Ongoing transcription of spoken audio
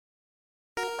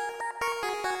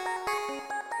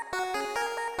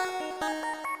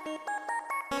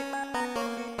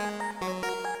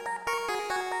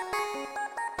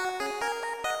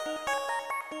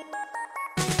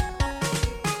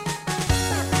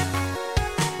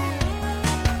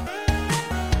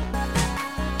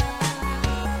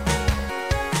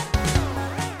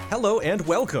Hello and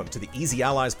welcome to the Easy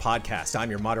Allies podcast. I'm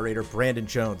your moderator, Brandon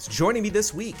Jones. Joining me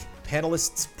this week,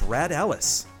 panelists Brad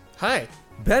Ellis. Hi.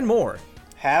 Ben Moore.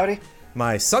 Howdy.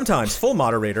 My sometimes full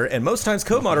moderator and most times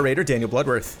co-moderator, Daniel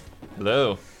Bloodworth.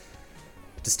 Hello.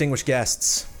 Distinguished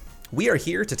guests, we are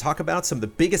here to talk about some of the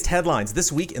biggest headlines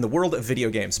this week in the world of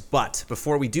video games. But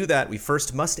before we do that, we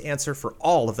first must answer for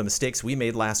all of the mistakes we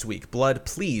made last week. Blood,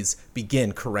 please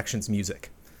begin corrections music.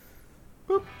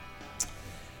 Boop.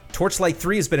 Torchlight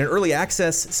 3 has been in early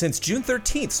access since June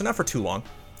 13th, so not for too long.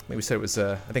 Maybe we said it was,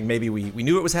 I think maybe we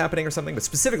knew it was happening or something, but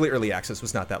specifically early access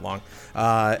was not that long.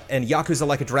 And Yakuza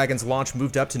Like a Dragon's launch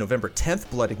moved up to November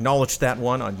 10th. Blood acknowledged that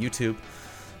one on YouTube.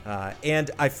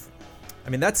 I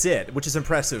mean, that's it, which is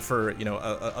impressive for,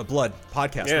 a Blood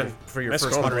podcast, yeah, for your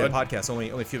first moderated podcast. Only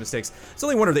a few mistakes. There's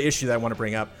only one other issue that I want to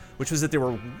bring up, which was that there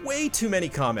were way too many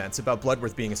comments about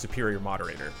Bloodworth being a superior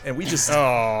moderator. And we just,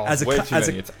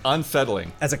 It's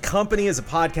unsettling. As a company, as a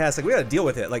podcast, we got to deal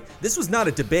with it. This was not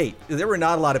a debate. There were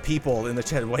not a lot of people in the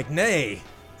chat nay,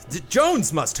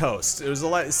 Jones must host.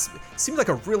 It seemed like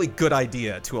a really good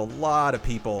idea to a lot of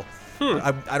people.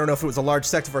 I don't know if it was a large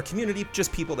sect of our community,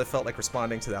 just people that felt like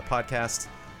responding to that podcast.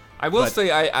 I will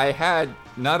say I had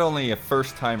not only a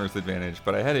first-timer's advantage,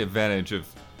 but I had the advantage of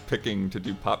picking to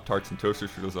do Pop-Tarts and Toaster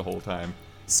Strudels the whole time.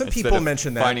 Some people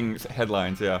mentioned that. Finding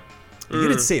headlines, yeah. You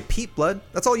didn't say it, Pete, Blood.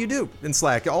 That's all you do in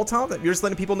Slack. All time, you're just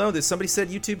letting people know that somebody said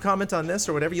YouTube comment on this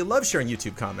or whatever. You love sharing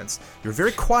YouTube comments. You're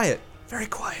very quiet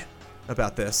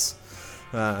about this.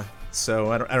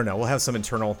 So I don't know. We'll have some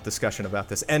internal discussion about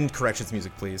this. End corrections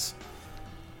music, please.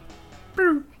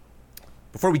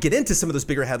 Before we get into some of those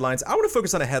bigger headlines, I want to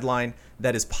focus on a headline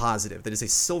that is positive, that is a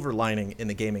silver lining in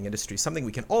the gaming industry, something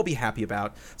we can all be happy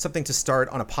about, something to start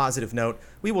on a positive note.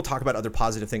 We will talk about other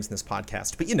positive things in this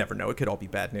podcast, but you never know, it could all be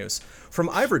bad news. From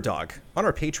Iverdog on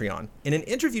our Patreon, in an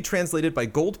interview translated by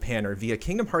Gold Panner via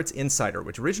Kingdom Hearts Insider,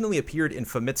 which originally appeared in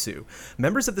Famitsu,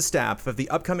 members of the staff of the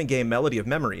upcoming game Melody of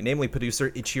Memory, namely producer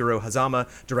Ichiro Hazama,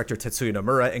 director Tetsuya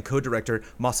Nomura, and co-director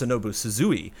Masanobu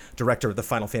Suzui, director of the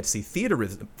Final Fantasy Theater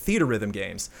Rhythm games,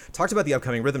 talked about the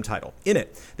upcoming Rhythm title. In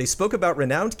it, they spoke about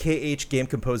renowned KH game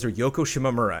composer Yoko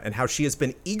Shimomura and how she has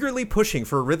been eagerly pushing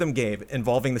for a rhythm game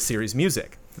involving the series'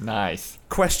 music. Nice.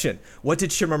 Question: what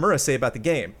did Shimomura say about the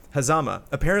game? Hazama: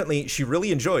 apparently she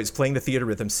really enjoys playing the Theater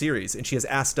Rhythm series, and she has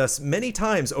asked us many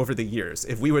times over the years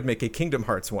if we would make a Kingdom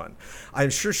Hearts one. I am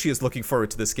sure she is looking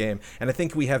forward to this game, and I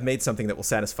think we have made something that will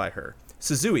satisfy her.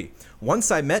 Suzui: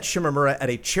 once I met Shimomura at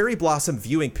a cherry blossom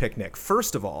viewing picnic.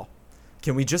 First of all,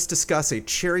 can we just discuss a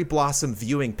cherry blossom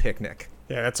viewing picnic?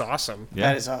 Yeah, that's awesome. Yeah.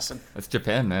 That is awesome. That's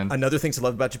Japan, man. Another thing to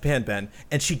love about Japan, Ben.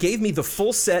 And she gave me the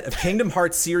full set of Kingdom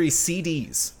Hearts series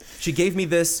CDs. She gave me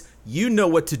this, you know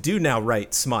what to do now,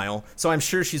 right, smile. So I'm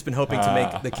sure she's been hoping to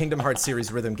make the Kingdom Hearts series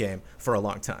rhythm game for a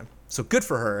long time. So good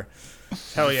for her.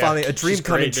 Hell yeah. Finally, a dream She's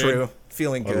coming great, true. dude.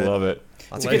 Feeling good. I love it.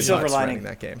 Lots It's a of good good silver luck lining. running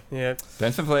that game. Yeah.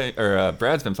 Ben's been playing,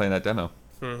 Brad's been playing that demo.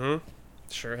 Mm-hmm.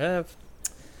 Sure have.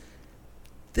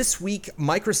 This week,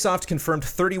 Microsoft confirmed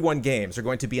 31 games are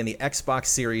going to be in the Xbox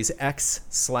Series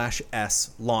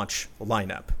X/S launch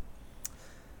lineup.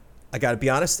 I gotta be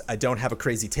honest, I don't have a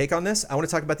crazy take on this. I want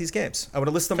to talk about these games. I want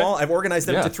to list them all. I've organized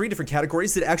them into 3 different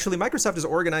categories that actually Microsoft has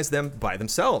organized them by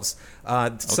themselves.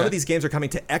 Some of these games are coming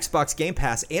to Xbox Game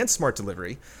Pass and Smart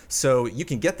Delivery, so you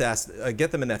can get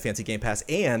them in that fancy Game Pass,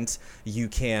 and you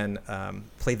can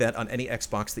play that on any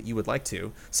Xbox that you would like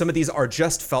to. Some of these are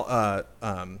just Smart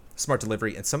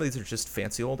Delivery, and some of these are just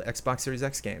fancy old Xbox Series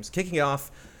X games. Kicking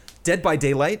off, Dead by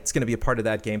Daylight is going to be a part of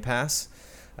that Game Pass.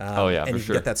 And you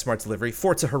can get that Smart Delivery.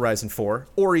 Forza Horizon 4,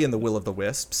 Ori and the Will of the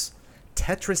Wisps,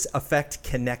 Tetris Effect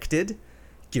Connected,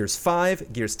 Gears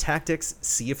 5, Gears Tactics,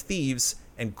 Sea of Thieves,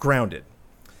 and Grounded.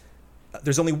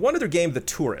 There's only one other game, The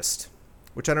Tourist,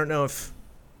 which I don't know if...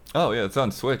 Oh, yeah, it's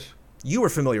on Switch. You are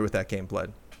familiar with that game,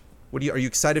 Blood. Are you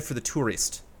excited for The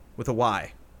Tourist with a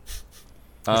Y?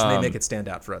 Which may make it stand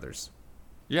out for others.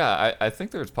 Yeah, I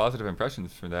think there's positive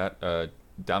impressions for that.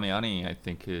 Damiani, I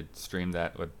think, had streamed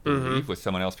that, I believe, with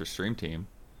someone else for Stream Team.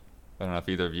 I don't know if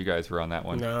either of you guys were on that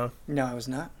one. No, I was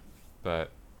not.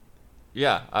 But,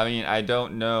 yeah, I mean, I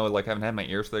don't know, I haven't had my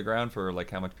ears to the ground for,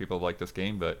 how much people like this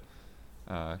game, but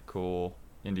cool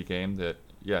indie game that,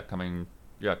 coming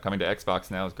to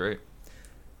Xbox now is great.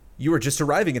 You are just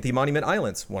arriving at the Monument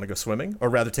Islands. Want to go swimming? Or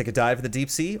rather take a dive in the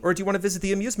deep sea? Or do you want to visit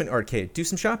the amusement arcade, do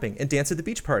some shopping, and dance at the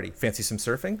beach party? Fancy some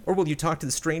surfing? Or will you talk to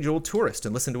the strange old tourist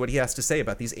and listen to what he has to say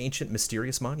about these ancient,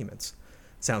 mysterious monuments?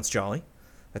 Sounds jolly.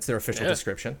 That's their official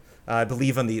description. I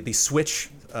believe on the Switch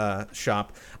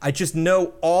shop. I just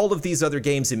know all of these other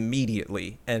games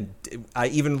immediately, and I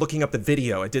even looking up the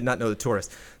video, I did not know The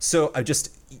Tourist. So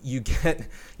you get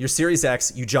your Series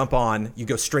X, you jump on, you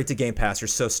go straight to Game Pass. You're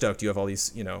so stoked. You have all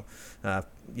these,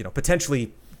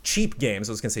 potentially cheap games.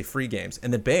 I was gonna say free games,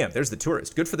 and then bam, there's The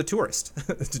Tourist. Good for The Tourist.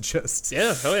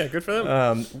 Hell yeah, good for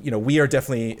them. We are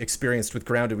definitely experienced with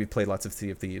Grounded. We've played lots of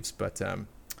Sea of Thieves, but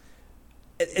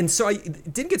and so I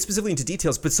didn't get specifically into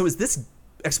details. But so is this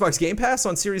Xbox Game Pass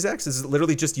on Series X? Is it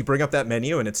literally just you bring up that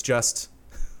menu and it's just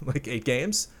like 8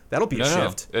 games? That'll be a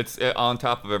shift. No. It's on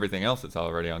top of everything else that's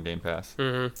already on Game Pass.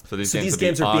 Mm-hmm. So these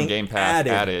games are on being Game Pass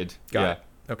added. Got it.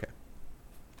 Okay.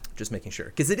 Just making sure,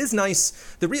 because it is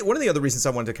nice. One of the other reasons I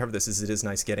wanted to cover this is it is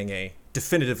nice getting a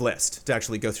definitive list to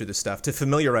actually go through this stuff, to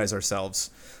familiarize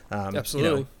ourselves.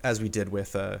 Absolutely. As we did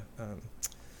with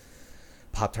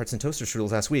Pop-Tarts and Toaster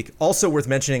Strudels last week. Also worth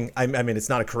mentioning, I mean, it's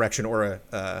not a correction or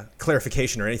a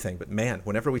clarification or anything, but man,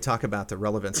 whenever we talk about the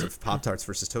relevance of Pop-Tarts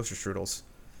versus Toaster Strudels,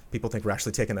 people think we're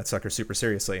actually taking that sucker super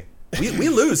seriously. We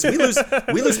lose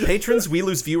patrons, we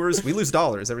lose viewers, we lose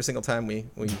dollars every single time we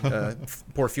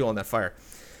pour fuel on that fire.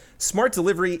 Smart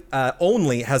Delivery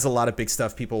only has a lot of big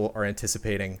stuff people are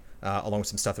anticipating, along with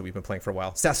some stuff that we've been playing for a while.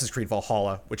 Assassin's Creed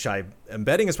Valhalla, which I am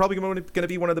betting is probably going to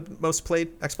be one of the most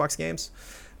played Xbox games.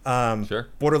 Sure.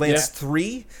 Borderlands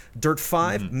 3, Dirt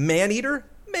 5, Maneater.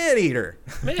 Yeah.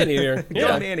 Maneater.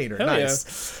 Hell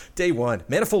Nice. Yeah. Day 1.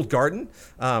 Manifold Garden,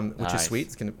 which is sweet.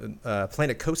 It's gonna,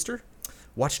 Planet Coaster.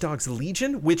 Watch Dogs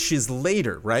Legion, which is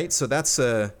later, right? So that's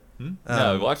no,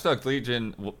 Watch Dogs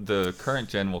Legion, the current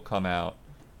gen will come out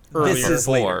earlier. This is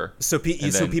later. So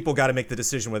people got to make the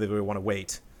decision whether they want to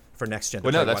wait for next gen.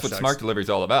 Well, no, that's what Smart Delivery is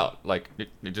all about. Like,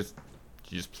 you just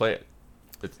play it.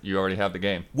 You already have the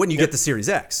game. When you get the Series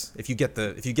X, if you get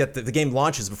the game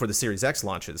launches before the Series X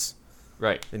launches,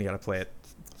 right? Then you got to play it.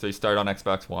 So you start on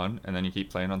Xbox One, and then you keep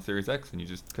playing on Series X, and you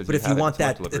just because. But if you want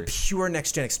that pure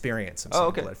next gen experience,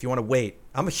 okay. If you want to wait,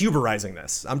 I'm huberizing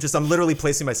this. I'm literally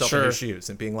placing myself in your shoes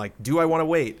and being like, do I want to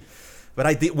wait?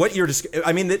 But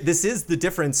this is the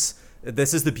difference.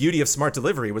 This is the beauty of Smart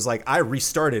Delivery. Was like I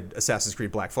restarted Assassin's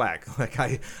Creed Black Flag. Like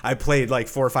I played like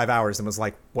 4 or 5 hours and was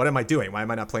like, what am I doing? Why am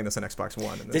I not playing this on Xbox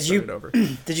One? And then started over.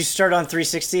 Did you start on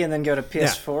 360 and then go to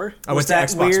PS4? Yeah. I went to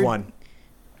Xbox One.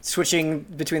 Switching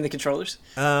between the controllers?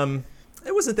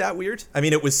 It wasn't that weird. I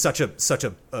mean, it was such a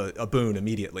boon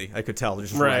immediately. I could tell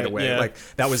just right away. Yeah. Like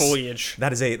that was foliage.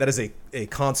 That is a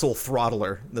console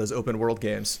throttler. Those open world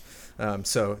games.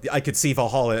 So I could see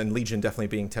Valhalla and Legion definitely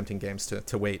being tempting games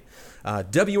to wait.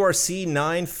 WRC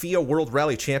 9 FIA World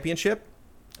Rally Championship.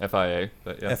 FIA,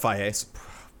 but yeah. FIA.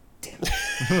 Damn it.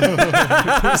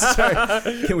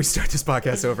 Can we start this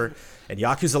podcast over? And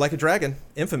Yakuza Like a Dragon,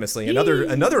 infamously.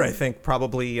 Another I think,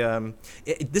 probably...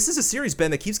 this is a series, Ben,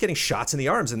 that keeps getting shots in the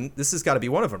arms, and this has got to be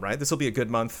one of them, right? This will be a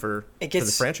good month for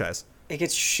the franchise. It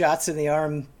gets shots in the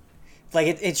arm. Like,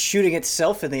 it's shooting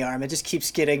itself in the arm. It just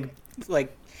keeps getting,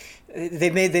 like... They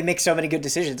make so many good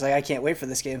decisions. Like, I can't wait for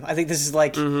this game. I think this is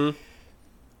like...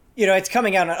 it's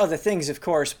coming out on other things, of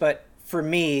course, but... For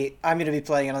me, I'm going to be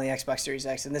playing it on the Xbox Series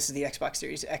X, and this is the Xbox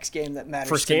Series X game that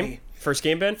matters to me. First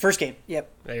game, Ben? First game, yep.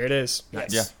 There it is.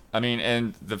 Nice. Yeah, I mean,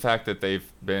 and the fact that they've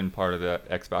been part of the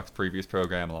Xbox previous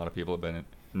program, a lot of people have been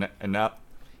not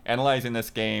analyzing this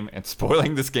game and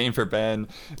spoiling this game for Ben.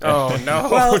 Oh, no,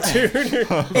 well, dude.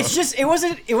 It's just, it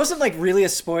wasn't like really a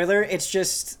spoiler. It's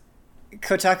just,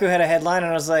 Kotaku had a headline,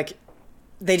 and I was like,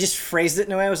 they just phrased it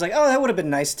in a way. I was like, oh, that would have been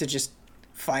nice to just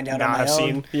find out on my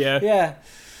own. Yeah.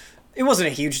 It wasn't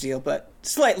a huge deal, but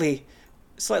slightly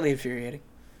infuriating.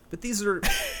 But these are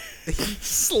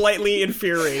slightly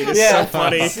infuriating. It's so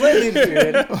funny. Slightly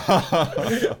infuriating.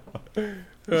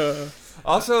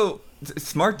 Also,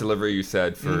 Smart Delivery, you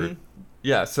said for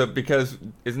so because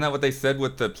isn't that what they said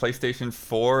with the PlayStation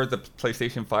 4, the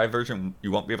PlayStation 5 version?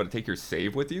 You won't be able to take your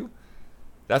save with you.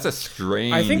 That's a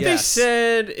strange. I think they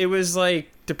said it was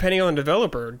like depending on the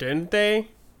developer, didn't they?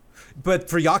 But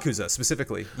for Yakuza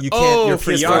specifically, you can't. Your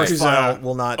PS4 file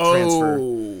will not transfer.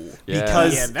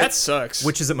 Because that sucks.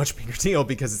 Which is a much bigger deal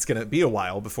because it's going to be a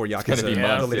while before Yakuza,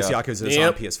 the latest Yakuza is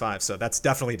on PS5. So that's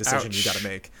definitely a decision you got to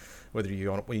make, whether you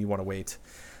want to wait.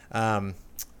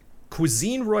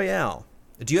 Cuisine Royale.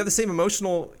 Do you have the same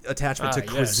emotional attachment to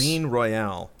Cuisine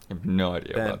Royale? I have no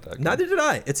idea about that game. Neither did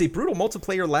I. It's a brutal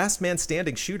multiplayer last man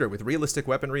standing shooter with realistic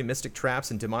weaponry, mystic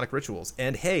traps, and demonic rituals.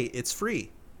 And hey, it's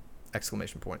free!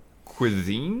 Exclamation point.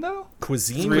 Cuisine though?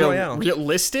 Cuisine Royale.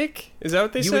 Realistic? Is that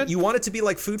what they said? You want it to be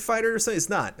like Food Fighter or something? It's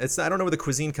not. I don't know where the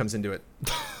cuisine comes into it.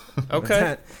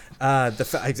 Okay. I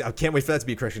can't wait for that to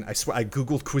be a correction. I swear I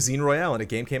googled Cuisine Royale and a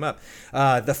game came up.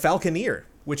 The Falconeer.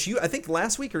 which I think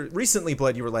last week or recently,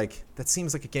 Blood, you were like, that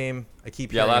seems like a game I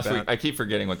keep Yeah, hearing last about. week I keep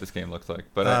forgetting what this game looks like,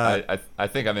 but I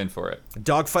think I'm in for it.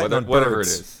 Dogfighting on birds. Whatever it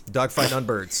is. Dogfighting on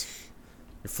birds.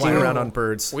 You're flying around on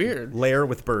birds. Weird. Lair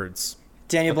with birds.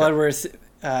 Daniel Bloodworth,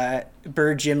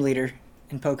 bird gym leader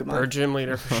in Pokemon. Bird gym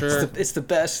leader for sure. It's the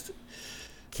best.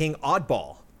 King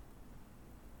Oddball.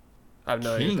 I have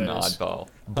no King idea what that is. Oddball.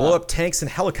 Blow up tanks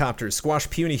and helicopters, squash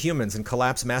puny humans, and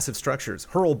collapse massive structures.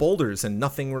 Hurl boulders and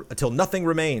until nothing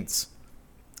remains.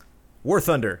 War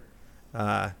Thunder.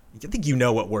 I think you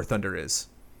know what War Thunder is.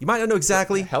 You might not know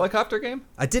exactly. Helicopter game?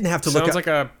 I didn't have to look Sounds up. like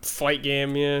a fight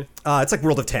game, yeah. It's like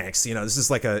World of Tanks. This is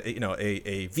like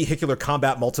a vehicular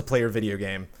combat multiplayer video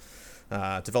game.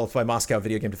 Developed by Moscow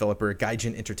video game developer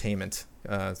Gaijin Entertainment.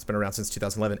 It's been around since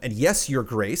 2011. And Yes, Your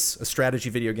Grace, a strategy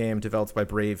video game developed by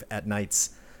Brave at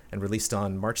Nights and released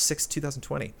on March 6,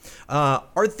 2020.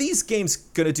 Are these games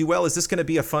going to do well? Is this going to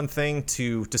be a fun thing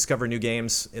to discover new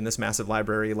games in this massive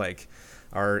library? Like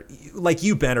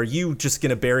you, Ben, are you just going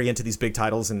to bury into these big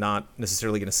titles and not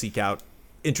necessarily going to seek out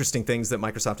interesting things that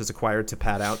Microsoft has acquired to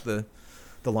pad out the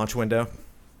launch window?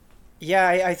 Yeah,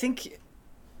 I think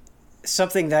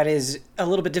something that is a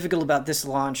little bit difficult about this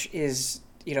launch is,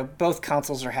 both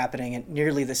consoles are happening at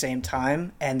nearly the same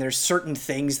time, and there's certain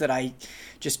things that I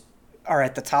just are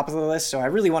at the top of the list. So I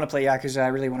really want to play Yakuza, I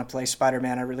really want to play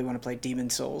Spider-Man, I really want to play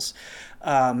Demon's Souls.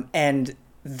 And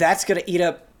that's going to eat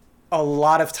up a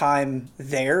lot of time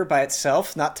there by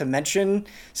itself, not to mention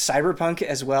Cyberpunk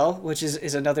as well, which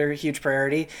is another huge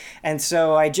priority. And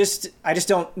so I just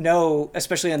don't know,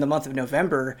 especially in the month of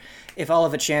November, if I'll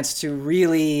have a chance to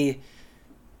really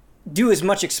do as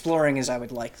much exploring as I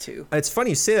would like to. It's funny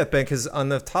you say that, Ben, because on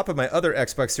the top of my other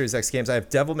Xbox Series X games, I have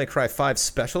Devil May Cry 5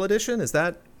 Special Edition. Is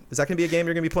that going to be a game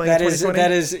you're going to be playing in 2020?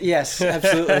 That is, yes,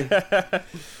 absolutely.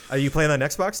 Are you playing on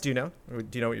Xbox? Do you know? Or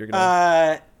do you know what you're going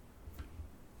to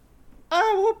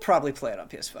We'll probably play it on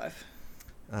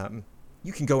PS5.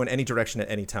 You can go in any direction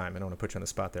at any time. I don't want to put you on the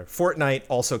spot there. Fortnite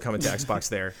also coming to Xbox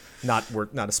there. Not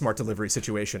a smart delivery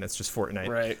situation. It's just Fortnite.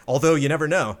 Right. Although you never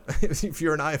know. if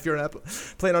you're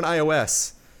playing on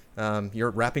iOS, you're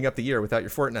wrapping up the year without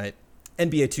your Fortnite.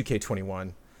 NBA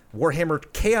 2K21, Warhammer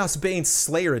Chaos Bane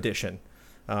Slayer Edition.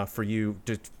 For you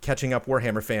catching up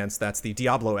Warhammer fans, that's the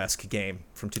Diablo-esque game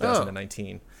from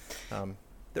 2019.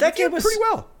 That game was pretty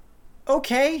well.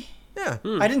 Okay. Yeah.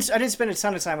 I didn't spend a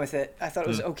ton of time with it. I thought it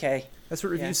was okay. That's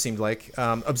what reviews seemed like.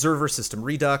 Observer System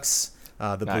Redux,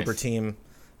 the Nice. Bloober Team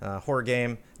horror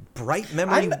game, Bright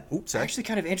Memory. I'm actually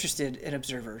kind of interested in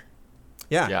Observer.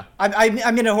 Yeah. Yeah.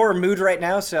 I'm in a horror mood right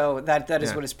now, so that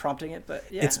is Yeah. what is prompting it. But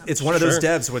yeah, It's one of those Sure.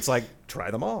 devs where it's like,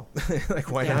 try them all. Like,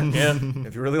 why not? Yeah.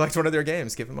 If you really liked one of their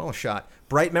games, give them all a shot.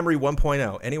 Bright Memory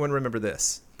 1.0. Anyone remember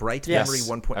this? Bright Yes.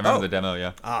 Memory 1.0. I remember the demo,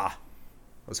 yeah.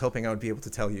 I was hoping I would be able to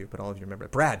tell you, but all of you remember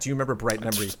it. Brad, do you remember Bright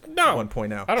Memory No.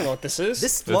 1.0? I don't know what this is.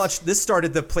 This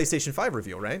started the PlayStation 5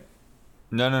 reveal, right?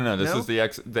 No. This No? was the Or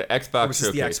Xbox was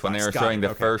this the showcase when they Xbox? were Got showing it, the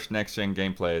okay. first next-gen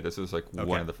gameplay. This was like Okay.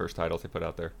 one of the first titles they put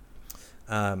out there.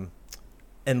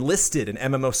 Enlisted, an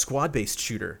MMO squad-based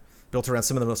shooter built around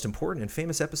some of the most important and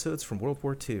famous episodes from World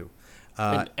War II.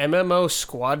 An MMO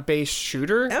squad-based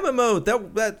shooter?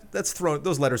 MMO, that's thrown.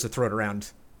 Those letters are thrown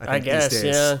around. I think guess, these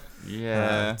days, yeah.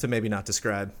 Yeah. to maybe not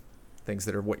describe things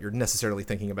that are what you're necessarily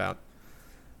thinking about.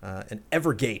 And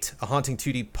Evergate, a haunting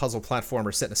 2D puzzle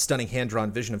platformer set in a stunning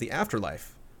hand-drawn vision of the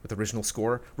afterlife, with original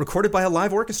score recorded by a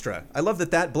live orchestra. I love that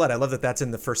that's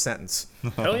in the first sentence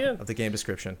Hell yeah. of the game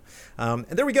description. And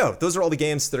there we go. Those are all the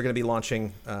games that are going to be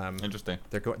launching. Interesting.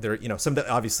 They're some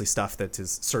obviously stuff that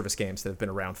is service games that have been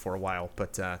around for a while,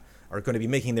 but are going to be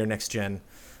making their next gen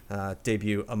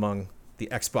debut among the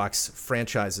Xbox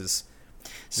franchises.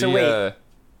 So wait,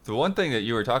 The one thing that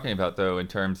you were talking about, though, in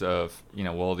terms of,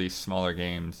 will these smaller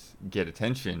games get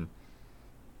attention?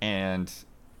 And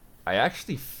I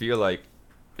actually feel like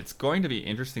it's going to be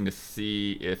interesting to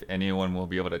see if anyone will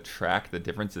be able to track the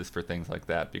differences for things like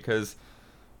that. Because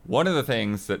one of the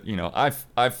things that,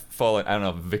 I've fallen, I don't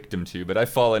know, victim to, but I've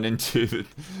fallen into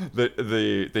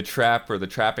the trap or the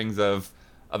trappings of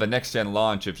a next-gen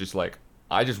launch of just like,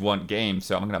 I just want games,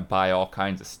 so I'm going to buy all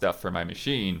kinds of stuff for my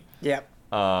machine. yeah.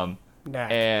 Nah.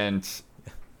 And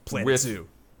Planet Zoo.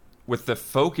 with the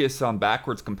focus on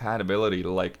backwards compatibility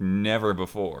like never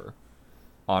before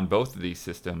on both of these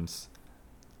systems,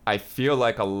 I feel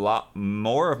like a lot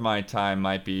more of my time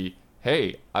might be,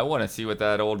 hey, I want to see what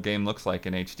that old game looks like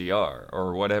in HDR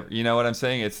or whatever. You know what I'm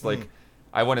saying? It's like,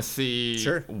 I want to see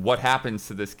Sure. what happens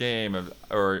to this game,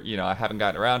 or I haven't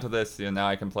gotten around to this, now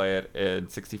I can play it in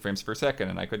 60 frames per second,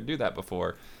 and I couldn't do that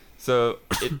before. So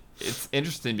it's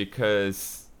interesting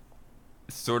because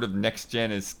sort of next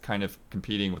gen is kind of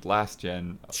competing with last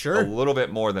gen Sure. a little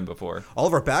bit more than before. All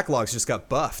of our backlogs just got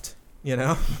buffed. You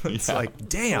know, it's Yeah. like,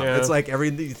 damn. Yeah. It's like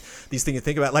these things you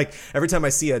think about. Like every time I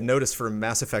see a notice for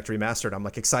Mass Effect Remastered, I'm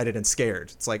like excited and scared.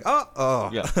 It's like, oh,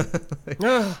 Yeah.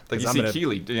 Ah, Like you I'm see gonna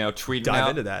Keeley, tweeting dive out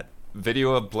into that.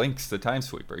 video of Blinks the Time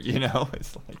Sweeper.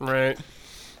 It's like right.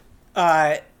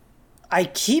 I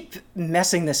keep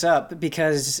messing this up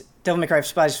because Devil May Cry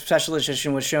 5 Special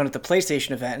Edition was shown at the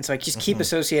PlayStation event, and so I just keep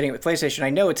associating it with PlayStation. I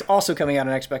know it's also coming out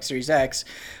on Xbox Series X,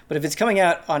 but if it's coming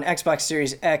out on Xbox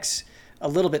Series X a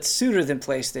little bit sooner than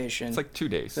PlayStation, it's like 2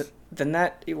 days. then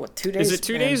that, 2 days? Is it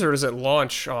 2 Man. days or does it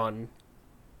launch on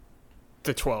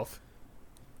the 12th?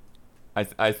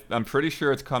 I'm pretty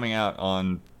sure it's coming out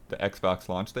on the Xbox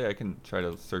launch day. I can try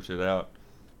to search it out.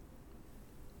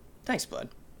 Thanks, bud.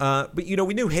 But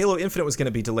we knew Halo Infinite was going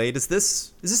to be delayed. Is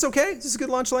this okay? Is this a good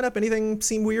launch lineup? Anything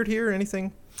seem weird here?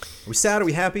 Anything? Are we sad? Are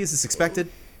we happy? Is this expected?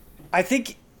 I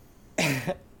think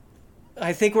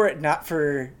were it not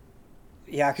for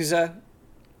Yakuza,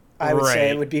 I would say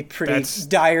Right. it would be pretty That's-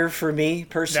 dire for me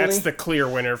personally. That's the clear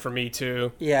winner for me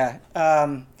too. Yeah.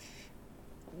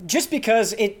 Just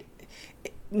because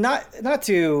not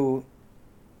to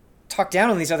talk down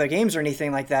on these other games or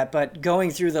anything like that, but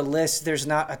going through the list, there's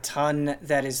not a ton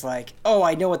that is like, oh,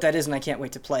 I know what that is and I can't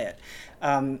wait to play it.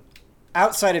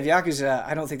 Outside of Yakuza,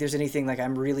 I don't think there's anything like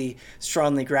I'm really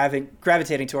strongly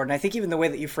gravitating toward. And I think even the way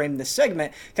that you framed this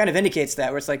segment kind of indicates that,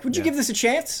 where it's like, would you Yeah. give this a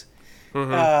chance?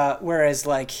 Whereas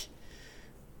like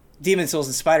Demon Souls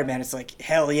and Spider-Man, it's like,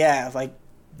 hell yeah, like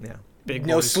Yeah. Big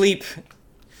no boys. sleep.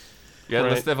 Yeah,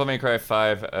 Right. this Devil May Cry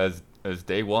 5 as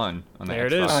day one on the There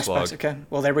it Xbox is. Oh, blog. Xbox, okay.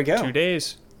 Well, there we go. 2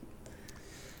 days.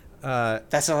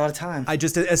 That's a lot of time. I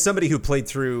just, as somebody who played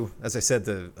through, as I said,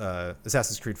 the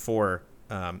Assassin's Creed 4,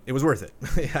 it was worth it.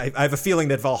 I have a feeling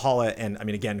that Valhalla, and I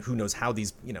mean, again, who knows how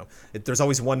these, there's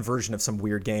always one version of some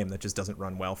weird game that just doesn't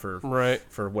run well for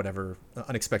whatever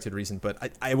unexpected reason.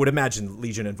 But I would imagine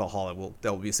Legion and Valhalla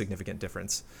that will be a significant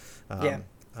difference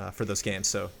for those games.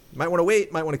 So you might want to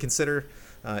wait, might want to consider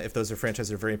if those are franchises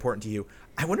that are very important to you.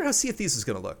 I wonder how Sea of Thieves is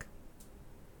going to look.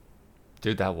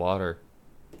 Dude, that water.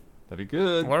 That'd be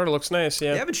good. Water looks nice,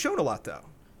 yeah. They haven't shown a lot, though.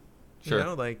 Sure.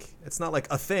 It's not like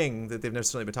a thing that they've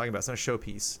necessarily been talking about. It's not a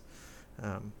showpiece.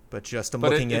 But just I'm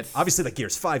But looking at, it's- obviously, like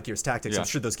Gears 5, Gears Tactics. I'm Yeah.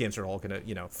 sure those games are all going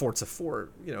to, Forza 4,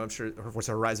 I'm sure, or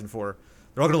Forza Horizon 4.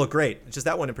 They're all going to look great. It's just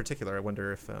that one in particular, I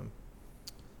wonder if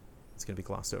it's going to be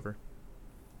glossed over.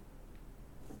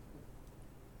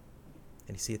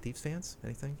 Any Sea of Thieves fans?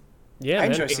 Anything? Yeah, I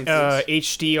man. enjoy some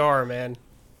HDR, man.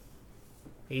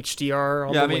 HDR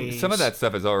all Yeah, I the mean, ways. some of that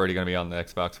stuff is already going to be on the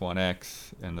Xbox One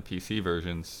X and the PC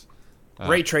versions.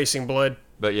 Ray tracing blood,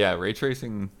 But yeah, ray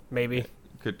tracing maybe.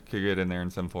 could get in there in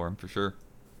some form for sure.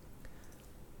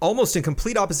 Almost in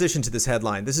complete opposition to this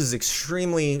headline, this is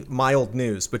extremely mild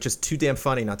news, but just too damn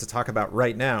funny not to talk about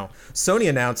right now. Sony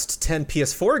announced 10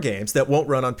 PS4 games that won't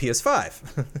run on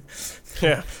PS5.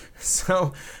 Yeah.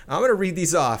 So I'm going to read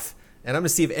these off, and I'm going to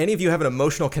see if any of you have an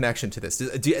emotional connection to this.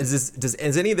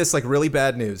 Is any of this like really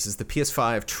bad news? Is the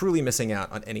PS5 truly missing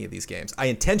out on any of these games? I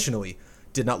intentionally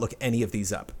did not look any of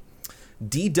these up.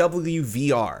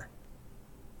 DWVR.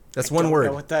 That's one don't word.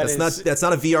 know what that is. That's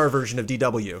not a VR version of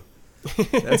DW.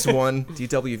 That's one.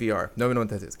 DWVR. No one knows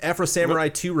what that is. Afro Samurai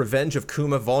 2 Revenge of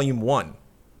Kuma Volume 1.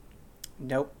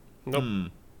 Nope. Nope.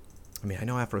 I mean, I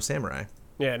know Afro Samurai.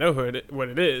 Yeah, I know what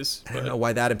it is. I don't but- know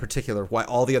why that in particular. Why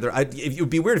all the other... it would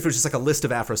be weird if it was just like a list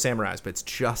of Afro Samurais, but it's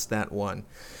just that one.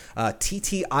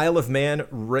 TT Isle of Man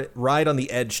Ride on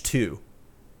the Edge 2.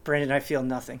 Brandon, I feel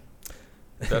nothing.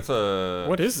 That's a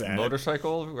What is that?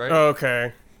 motorcycle, right? Oh,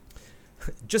 okay.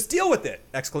 Just deal with it!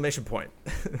 Exclamation point.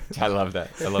 I love that.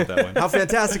 I love that one. How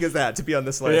fantastic is that to be on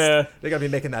this list? Yeah. They gotta be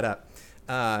making that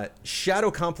up. Shadow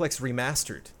Complex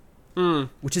Remastered.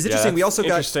 Which is Yeah, interesting. We that's also got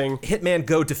interesting. Hitman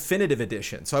Go Definitive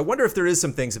Edition. So I wonder if there is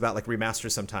some things about like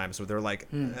remasters sometimes where they're like,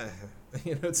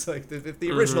 it's like if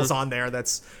the original's on there,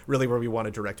 that's really where we want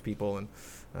to direct people.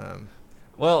 And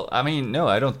Well, I mean, no,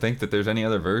 I don't think that there's any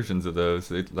other versions of those.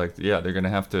 They're going to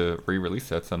have to re-release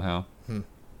that somehow.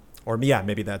 or yeah,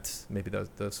 maybe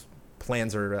those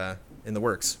plans are in the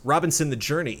works. Robinson the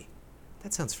Journey.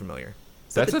 That sounds familiar.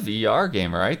 That's a VR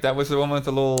game, right? That was the one with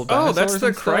the little Oh, dinosaurs that's the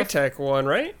and stuff? Crytek one,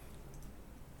 right?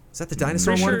 Is that the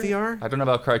dinosaur Pretty one in sure- VR? I don't know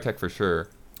about Crytek for sure.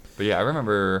 But yeah, I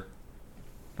remember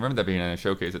that being in a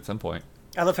showcase at some point.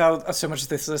 I love how so much of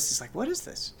this list is like, what is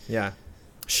this? Yeah.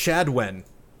 Shadwen.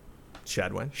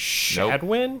 Shadwin?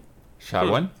 Shadowin?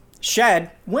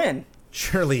 Shad, when?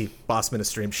 Surely Bossman has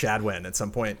streamed Shadwen at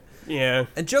some point. Yeah.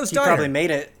 And Joe He probably Steiner.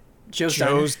 made it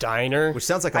Joe's Diner. which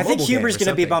sounds like a I think mobile game Huber's or going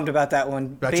to be something. bummed about that one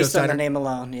About based Joe's on the Diner? name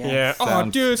alone. Yeah. Yeah. Oh,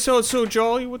 Sounds- dude, it sounds so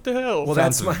jolly. What the hell? Well,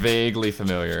 Sounds that's my vaguely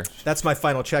familiar. that's my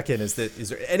final check-in. Is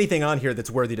there anything on here that's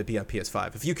worthy to be on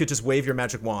PS5? If you could just wave your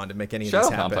magic wand and make any of Shadow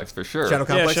these happen. Complex for sure. Shadow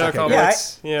Complex. Shadow Okay,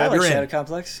 Complex. good. Yeah, I Yeah, like you're in. Shadow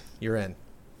Complex. You're in.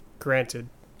 Granted.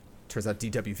 Turns out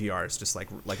DWVR is just like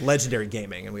legendary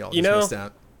gaming, and we all You just know- missed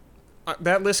out.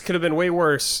 That list could have been way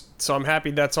worse, so I'm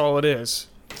happy that's all it is.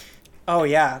 Oh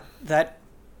yeah,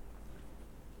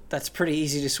 that's pretty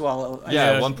easy to swallow. Yeah,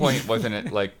 Yeah. at one point, wasn't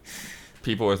it like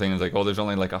people were thinking like, oh, there's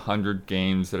only like 100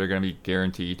 games that are going to be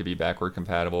guaranteed to be backward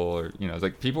compatible, or it's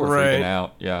like people were Right. freaking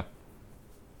out. Yeah.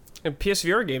 And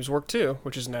PSVR games work too,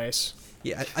 which is nice.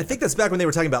 Yeah, I think that's back when they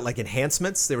were talking about like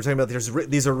enhancements. They were talking about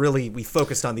these are really we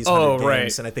focused on these 100 right.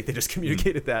 games, and I think they just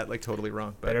communicated that like totally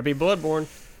wrong. But Better be Bloodborne.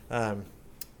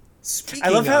 speaking I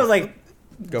love how of- like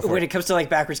go for when it. it comes to like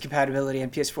backwards compatibility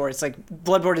on PS4, it's like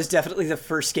Bloodborne is definitely the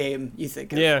first game you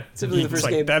think of. Yeah. It's definitely the It's first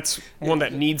like, game. that's one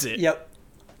that needs it. Yep.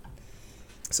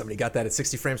 Somebody got that at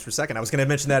 60 frames per second. I was going to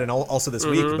mention that also this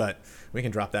week, but we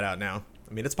can drop that out now.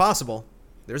 I mean, it's possible.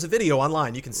 There's a video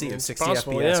online you can see of It's 60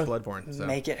 possible, FPS yeah. Bloodborne. So.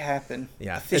 Make it happen.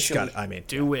 Yeah, it's Officially. got. I mean,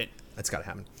 Do it. it's got to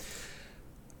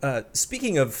happen.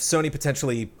 Speaking of Sony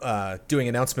potentially doing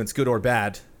announcements, good or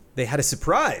bad, they had a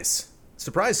surprise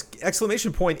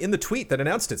exclamation point in the tweet that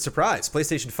announced it. Surprise!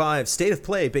 PlayStation 5 State of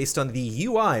Play based on the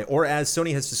UI, or as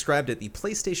Sony has described it, the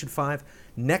PlayStation 5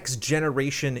 Next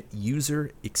Generation User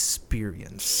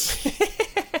Experience.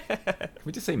 Can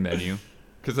we just say menu?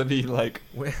 Because I mean, like,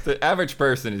 the average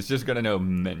person is just gonna know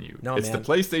menu. No, it's man. the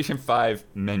PlayStation 5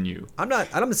 menu. I'm not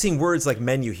seeing words like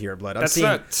menu here, Blood. I'm That's seeing.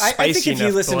 not spicy I think if you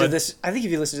enough, listen to Blood. this, I think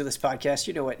if you listen to this podcast,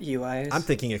 you know what UI is. I'm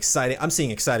thinking exciting. I'm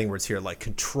seeing exciting words here like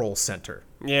control center,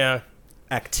 Yeah.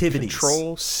 activities,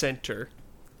 Control center.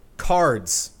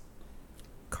 cards.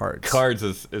 Cards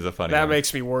is a funny That one.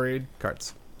 makes me worried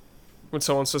Cards. when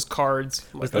someone says cards.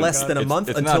 I'm With like, oh, less God. than a It's- month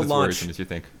it's until not as launch. worrisome as you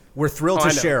think. We're thrilled Oh, to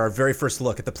I know. share our very first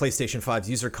look at the PlayStation 5's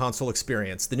user console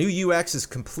experience. The new UX is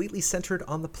completely centered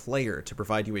on the player to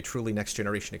provide you a truly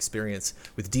next-generation experience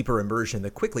with deeper immersion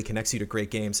that quickly connects you to great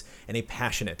games and a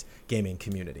passionate gaming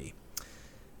community.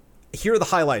 Here are the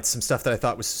highlights, some stuff that I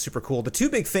thought was super cool. The two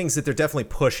big things that they're definitely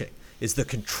pushing is the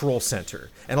control center.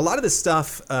 And a lot of this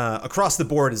stuff across the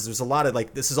board is there's a lot of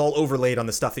like, this is all overlaid on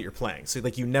the stuff that you're playing. So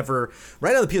like you never,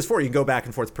 right on the PS4, you can go back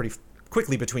and forth pretty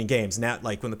quickly between games. Now,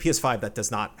 like when the PS5, that does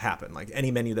not happen. Like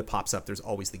any menu that pops up, there's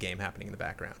always the game happening in the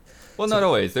background. Well, not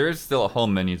always. There is still a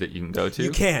home menu that you can go to.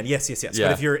 You can, yes. Yeah.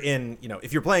 But if you're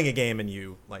if you're playing a game and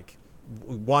you like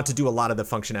want to do a lot of the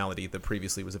functionality that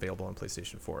previously was available on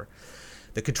PlayStation 4,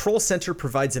 the Control Center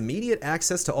provides immediate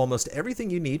access to almost everything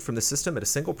you need from the system at a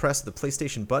single press of the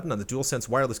PlayStation button on the DualSense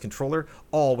wireless controller,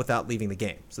 all without leaving the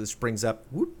game. So this brings up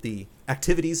the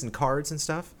activities and cards and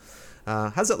stuff.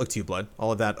 How's that look to you, Blood?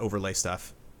 All of that overlay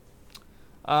stuff.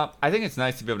 I think it's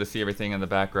nice to be able to see everything in the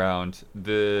background.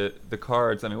 The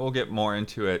cards, I mean, we'll get more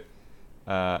into it.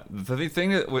 The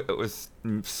thing that was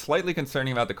slightly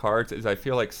concerning about the cards is I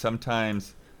feel like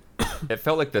sometimes it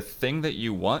felt like the thing that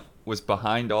you want was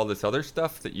behind all this other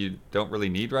stuff that you don't really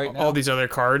need right now. all these other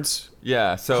cards.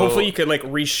 Yeah, so Hopefully you could like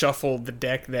reshuffle the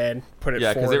deck then, put it yeah,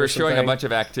 because forward they were or showing a something. bunch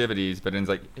of activities, but it's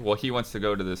like, well, he wants to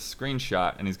go to this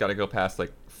screenshot, and he's got to go past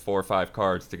like 4 or 5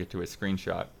 cards to get to his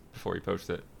screenshot before he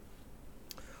posts it.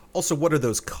 Also, what are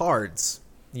those cards?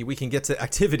 We can get to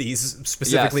activities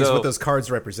specifically, is so- what those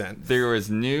cards represent. There was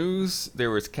news,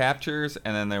 there was captures,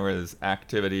 and then there was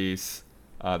activities.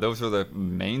 Those were the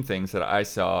main things that I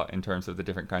saw in terms of the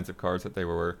different kinds of cards that they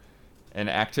were. And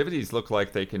activities look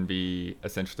like they can be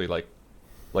essentially like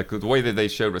the way that they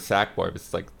showed with Sackboy.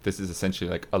 It's like this is essentially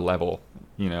like a level,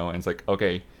 and it's like,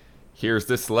 okay, here's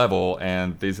this level,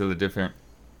 and these are the different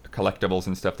collectibles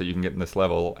and stuff that you can get in this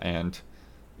level. And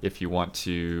if you want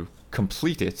to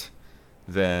complete it,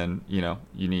 then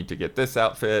you need to get this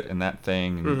outfit and that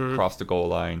thing and cross the goal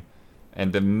line.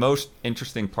 And the most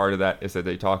interesting part of that is that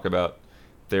they talk about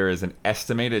there is an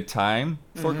estimated time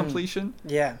for completion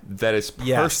Yeah. that is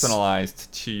Yes.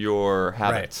 personalized to your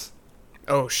habits.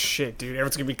 Oh shit, dude!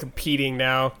 Everyone's gonna be competing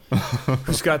now.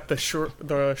 Who's got the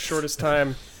shortest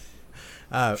time?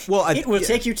 Well, It will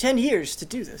take you 10 years to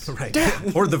do this. right,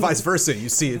 or the vice versa. You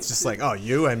see, it's just like, oh,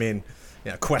 you. I mean,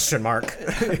 yeah, question mark.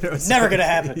 It's Never gonna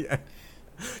happen. Yeah.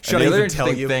 Should I the other even tell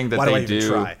interesting you? thing that Why do I they even do-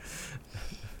 try?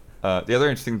 The other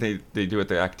interesting thing they do with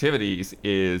the activities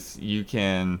is you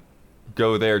can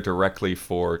go there directly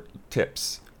for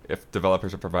tips if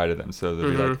developers have provided them. So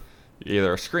there'll be like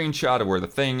either a screenshot of where the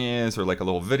thing is or like a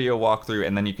little video walkthrough,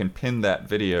 and then you can pin that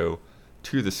video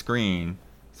to the screen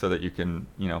so that you can,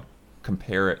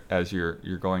 compare it as you're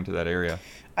going to that area.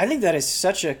 I think that is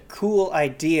such a cool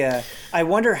idea. I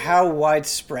wonder how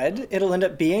widespread it'll end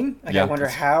up being. Like, Yeah. I wonder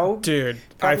how. Dude, I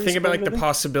Probably think about like the spoilable.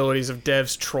 possibilities of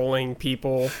devs trolling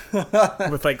people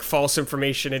with like false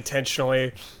information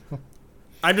intentionally.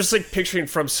 I'm just like picturing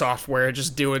From Software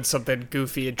just doing something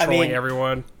goofy and I trolling mean-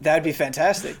 everyone. That would be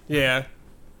fantastic. Yeah.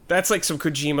 That's like some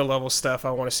Kojima level stuff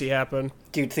I want to see happen.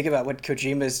 Dude, think about what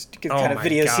Kojima's Oh kind of my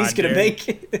videos he's God, going to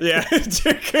dude. make. Yeah. He's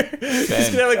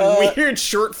gonna have like weird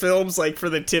short films like for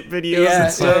the tip videos yeah,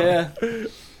 and stuff. yeah.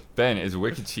 Ben, is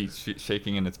Wicked Cheat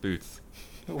shaking in its boots?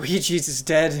 Ouija's is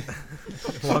dead.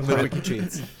 Long live Wiki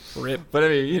Cheats. Rip. But I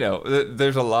mean, you know,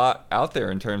 there's a lot out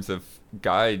there in terms of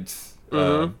guides.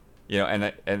 You know,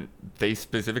 and they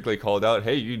specifically called out,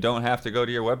 hey, you don't have to go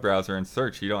to your web browser and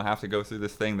search. You don't have to go through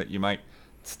this thing that you might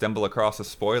stumble across a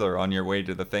spoiler on your way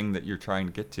to the thing that you're trying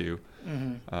to get to.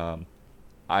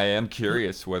 I am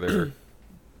curious whether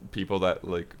people that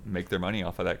like make their money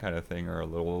off of that kind of thing are a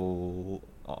little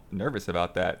nervous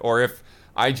about that, or if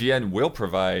IGN will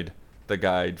provide the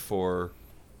guide for,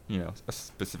 you know, a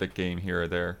specific game here or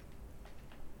there.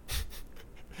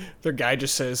 Their guy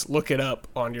just says, look it up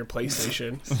on your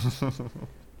PlayStation.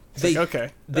 They, Okay.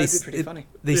 they, That'd be pretty funny.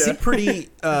 They seem Yeah. pretty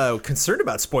concerned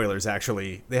about spoilers,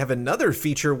 actually. They have another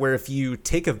feature where if you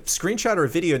take a screenshot or a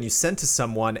video and you send to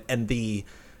someone and the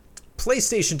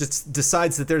PlayStation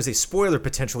decides that there's a spoiler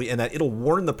potentially and that it'll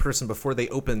warn the person before they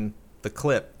open the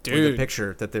clip or the Dude.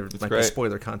 picture that there might be great.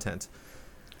 spoiler content.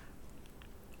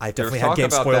 I've There was definitely had talk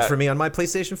games about spoiled that. for me on my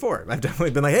PlayStation 4. I've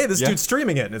definitely been like, hey, this Yeah. dude's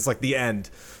streaming it, and it's like the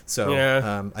end. So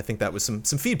Yeah. I think that was some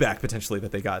feedback potentially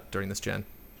that they got during this gen.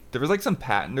 There was like some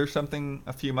patent or something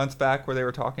a few months back where they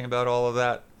were talking about all of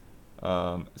that.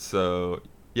 So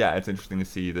yeah, it's interesting to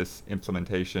see this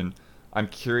implementation. I'm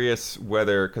curious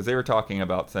whether, because they were talking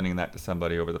about sending that to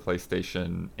somebody over the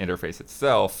PlayStation interface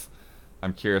itself.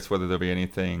 I'm curious whether there'll be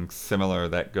anything similar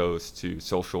that goes to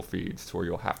social feeds to where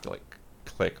you'll have to like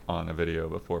click on a video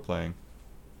before playing.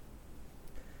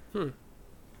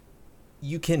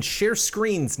 You can share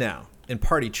screens now in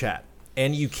party chat,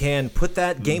 and you can put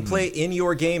that gameplay in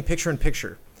your game picture in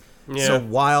picture. Yeah. So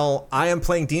while I am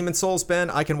playing Demon Souls, Ben,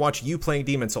 I can watch you playing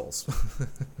Demon Souls,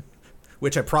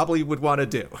 which I probably would want to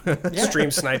do. Stream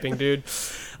sniping, dude.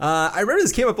 I remember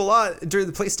this came up a lot during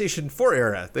the PlayStation 4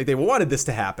 era. They wanted this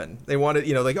to happen. They wanted,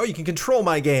 you know, like, oh, you can control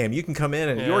my game. You can come in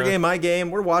and your Yeah. game, my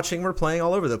game. We're watching. We're playing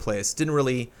all over the place. Didn't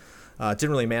really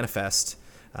manifest.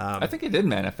 I think it did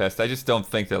manifest. I just don't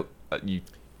think that you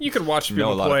You could watch know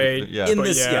people a lot play. of people. Yeah. in but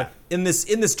this yeah. in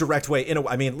this direct way,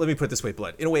 I mean, let me put it this way,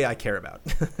 Blood, in a way I care about.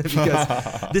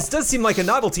 Because this does seem like a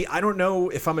novelty. I don't know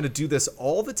if I'm going to do this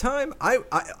all the time.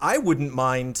 I wouldn't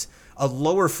mind a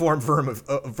lower form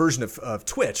version of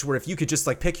Twitch, where if you could just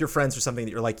like pick your friends or something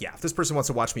that you're like, yeah, if this person wants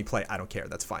to watch me play, I don't care,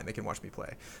 that's fine, they can watch me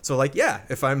play. So like, yeah,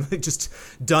 if I'm just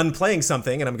done playing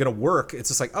something and I'm gonna work, it's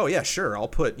just like, oh yeah, sure, I'll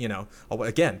put, you know,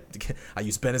 again, I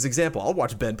use Ben as example, I'll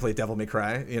watch Ben play Devil May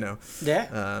Cry, you know,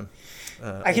 Yeah.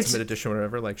 Ultimate can s- Edition or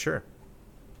whatever, like, sure.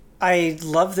 I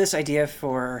love this idea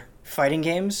for fighting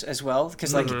games as well,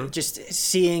 because like just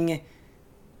seeing,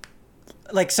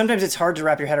 like sometimes it's hard to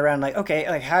wrap your head around, like, okay,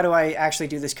 like how do I actually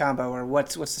do this combo, or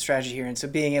what's the strategy here? And so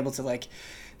being able to like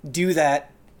do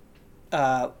that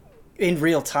in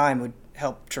real time would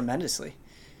help tremendously.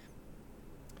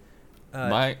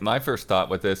 My first thought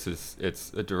with this is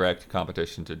it's a direct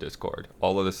competition to Discord.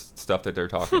 All of this stuff that they're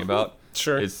talking about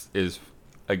Sure. is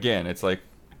again, it's like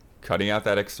cutting out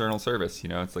that external service. You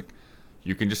know, it's like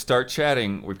you can just start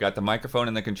chatting. We've got the microphone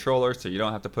and the controller, so you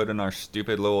don't have to put in our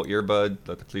stupid little earbud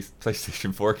that the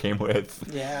PlayStation 4 came with.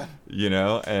 Yeah, You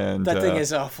know, and that thing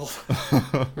is awful.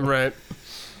 Right.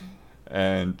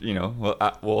 and you know,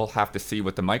 we'll have to see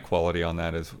what the mic quality on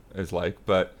that is like,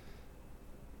 but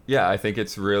yeah, I think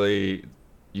it's really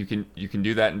you can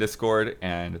do that in Discord,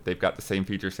 and they've got the same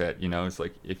feature set. You know, it's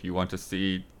like if you want to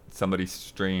see somebody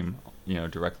stream, you know,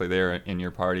 directly there in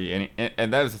your party,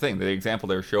 and that was the thing. The example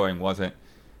they were showing wasn't,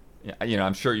 you know,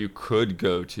 I'm sure you could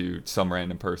go to some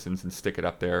random persons and stick it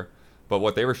up there, but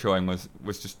what they were showing was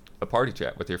just a party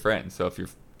chat with your friends. So if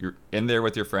you're in there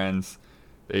with your friends,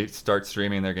 they start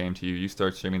streaming their game to you, you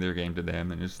start streaming their game to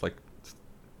them, and just like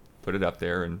put it up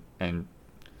there and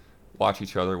watch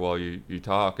each other while you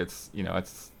talk. It's, you know,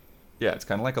 it's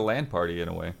kind of like a LAN party in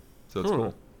a way. So it's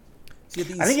cool.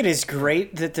 I think it is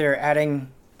great that they're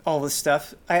adding all this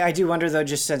stuff. I do wonder, though,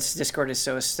 just since Discord is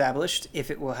so established, if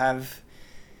it will have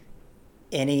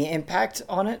any impact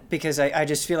on it, because I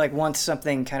just feel like once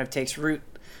something kind of takes root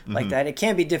like that, it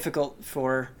can be difficult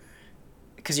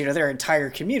because, you know, there are entire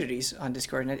communities on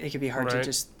Discord, and it can be hard to Right.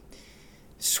 just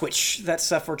switch that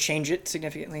stuff or change it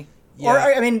significantly. Yeah.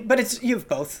 Or, I mean, but you have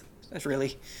both. That's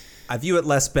really... I view it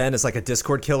less, Ben, as like a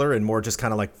Discord killer and more just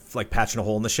kind of like patching a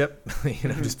hole in the ship.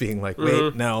 Just being like,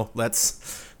 wait, no,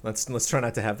 let's try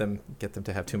not to get them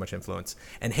to have too much influence.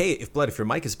 And hey, if your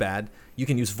mic is bad, you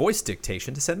can use voice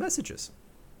dictation to send messages.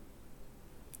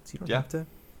 So you don't have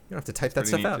to type that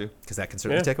stuff out, because that can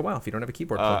certainly take a while if you don't have a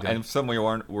keyboard plugged in. And some we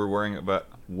were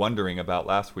wondering about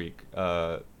last week,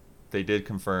 they did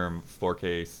confirm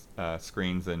 4K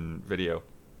screens and video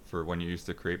for when you use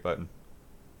the create button.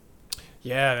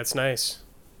 Yeah, that's nice.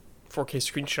 4K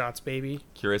screenshots, baby.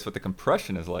 Curious what the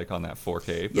compression is like on that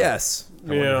 4K. Yes. I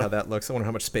wonder how that looks. I wonder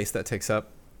how much space that takes up.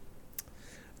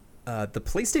 The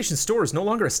PlayStation Store is no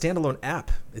longer a standalone app.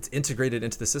 It's integrated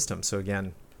into the system. So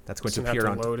again, that's going to appear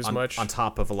on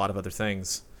top of a lot of other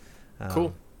things.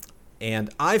 Cool.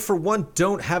 And I, for one,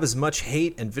 don't have as much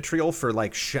hate and vitriol for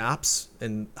like shops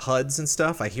and HUDs and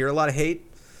stuff. I hear a lot of hate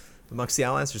amongst the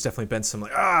allies. There's definitely been some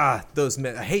like, I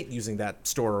hate using that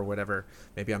store or whatever.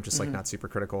 Maybe I'm just like not super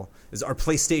critical. Is our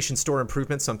PlayStation Store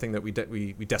improvement something that we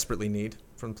desperately need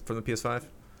from the PS5?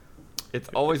 It's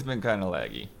always been kind of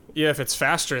laggy. Yeah, if it's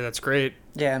faster, that's great.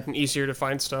 Yeah. And easier to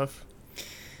find stuff.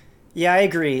 Yeah, I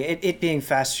agree. It being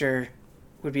faster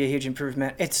would be a huge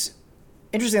improvement. It's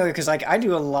interesting because like I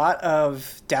do a lot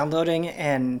of downloading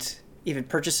and even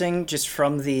purchasing just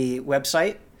from the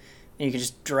website, and you can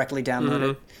just directly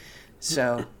download it.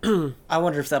 So I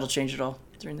wonder if that'll change at all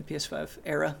during the PS5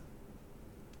 era.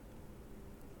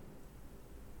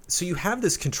 So you have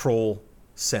this control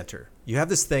center. You have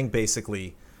this thing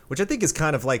basically, which I think is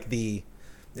kind of like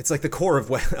it's like the core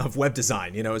of web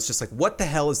design. It's just like, what the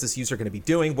hell is this user going to be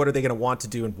doing? What are they going to want to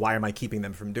do? And why am I keeping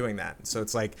them from doing that? And so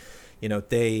it's like,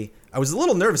 I was a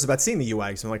little nervous about seeing the UI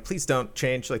because I'm like, please don't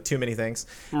change like too many things.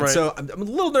 Right. And so I'm a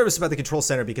little nervous about the control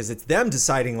center because it's them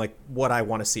deciding like what I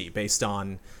want to see based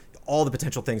on all the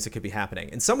potential things that could be happening.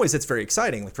 In some ways, it's very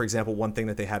exciting. Like, for example, one thing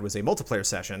that they had was a multiplayer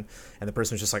session, and the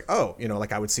person was just like,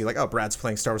 like I would see like, oh, Brad's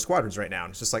playing Star Wars Squadrons right now.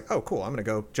 And it's just like, oh, cool, I'm going to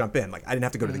go jump in. Like, I didn't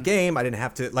have to go to the game. I didn't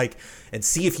have to and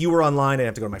see if you were online. I didn't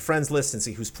have to go to my friends list and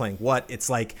see who's playing what.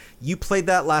 It's like, you played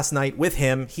that last night with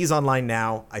him. He's online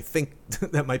now. I think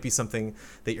that might be something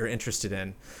that you're interested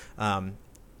in.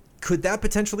 Could that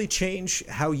potentially change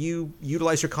how you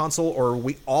utilize your console, or are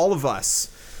we, all of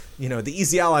us, the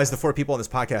Easy Allies, the 4 people on this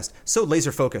podcast, so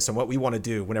laser focused on what we want to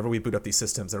do whenever we boot up these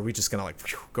systems, that are we just going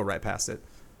to go right past it?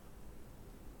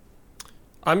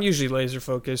 I'm usually laser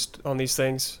focused on these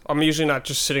things. I'm usually not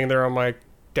just sitting there on my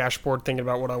dashboard thinking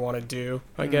about what I want to do,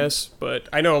 I guess. But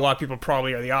I know a lot of people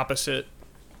probably are the opposite.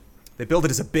 They build it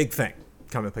as a big thing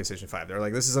coming to PlayStation 5. They're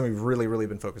like, this is something we've really, really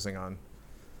been focusing on.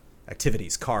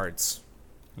 Activities, cards,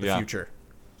 the future.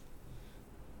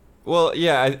 Well,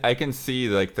 yeah, I can see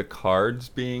like the cards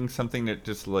being something that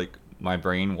just like my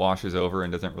brain washes over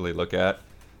and doesn't really look at.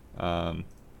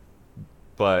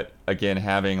 But again,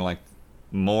 having like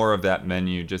more of that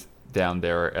menu just down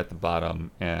there at the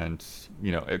bottom, and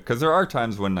because there are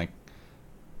times when like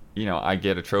I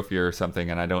get a trophy or something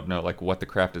and I don't know like what the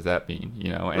crap does that mean,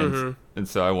 and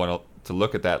so I want to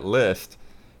look at that list,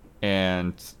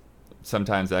 and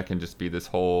sometimes that can just be this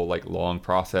whole like long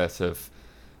process of,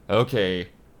 okay,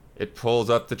 it pulls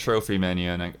up the trophy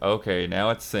menu and like, okay, now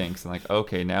it syncs, and like,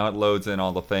 okay, now it loads in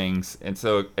all the things. And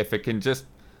so if it can just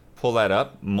pull that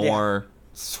up more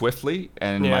swiftly,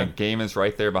 and my game is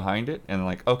right there behind it, and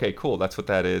like, okay, cool, that's what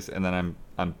that is, and then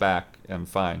I'm back, I'm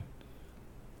fine.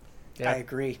 Yeah. I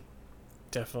agree.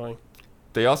 Definitely.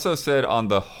 They also said on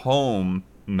the home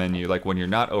menu, like when you're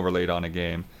not overlaid on a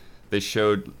game, they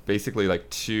showed basically like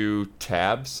 2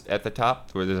 tabs at the top,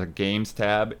 where there's a games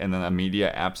tab and then a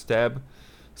media apps tab.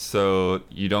 So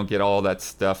you don't get all that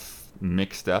stuff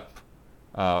mixed up.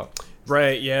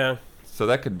 Right, yeah. So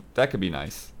that could be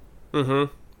nice.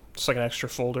 Mm-hmm. Just like an extra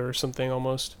folder or something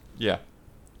almost. Yeah.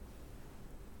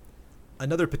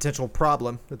 Another potential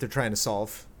problem that they're trying to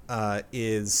solve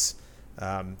is,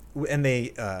 and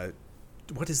they,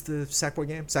 what is the Sackboy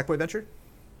game? Sackboy Adventure?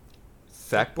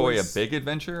 Sackboy, a Big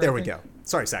Adventure? There we go.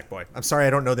 Sorry, Sackboy. I'm sorry I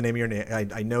don't know the name of your name.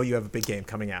 I know you have a big game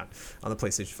coming out on the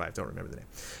PlayStation 5. Don't remember the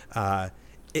name.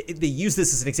 They use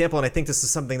this as an example, and I think this is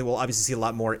something that we'll obviously see a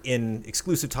lot more in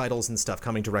exclusive titles and stuff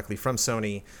coming directly from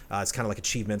Sony. It's kind of like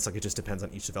achievements, like it just depends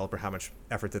on each developer how much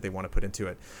effort that they want to put into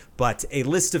it. But a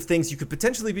list of things you could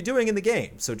potentially be doing in the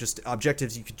game, so just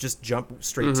objectives you could just jump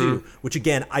straight to, which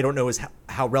again, I don't know is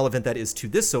how relevant that is to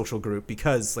this social group,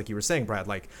 because like you were saying, Brad,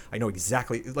 like I know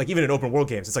exactly, like even in open world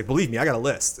games, it's like, believe me, I got a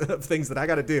list of things that I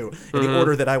got to do in the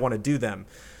order that I want to do them.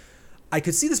 I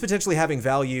could see this potentially having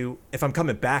value if I'm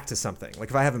coming back to something. Like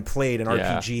if I haven't played an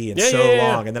RPG in so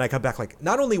long, and then I come back like,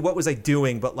 not only what was I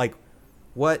doing, but like,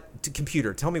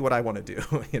 computer, tell me what I want to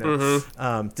do.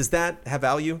 Does that have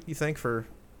value, you think, for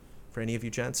for any of you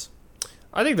gents?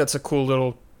 I think that's a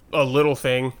little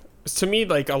thing. To me,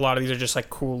 like, a lot of these are just like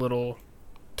cool little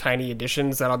tiny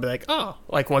additions that I'll be like, oh,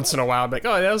 like once in a while I'll be like,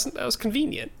 oh, that was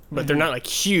convenient. But they're not like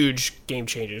huge game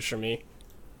changers for me.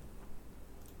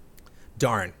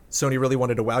 Darn, Sony really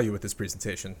wanted to wow you with this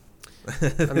presentation.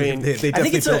 I mean, they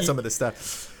definitely built some of this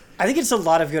stuff. I think it's a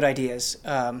lot of good ideas.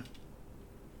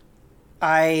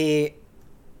 It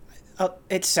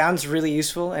sounds really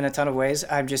useful in a ton of ways.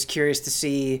 I'm just curious to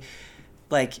see,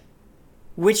 like,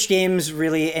 which games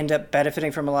really end up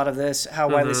benefiting from a lot of this, how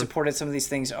widely supported some of these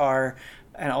things are,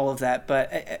 and all of that.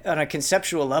 But on a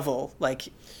conceptual level, like,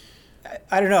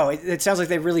 I don't know. It sounds like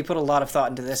they really put a lot of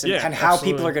thought into this and how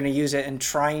people are going to use it and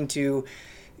trying to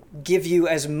give you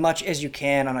as much as you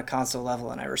can on a console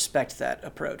level, and I respect that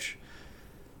approach.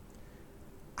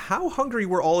 How hungry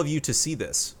were all of you to see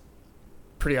this?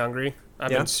 Pretty hungry. I've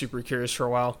been super curious for a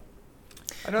while.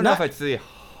 I don't know if I'd say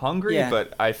hungry,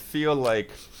 but I feel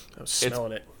like I was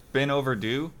smelling it. Been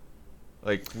overdue.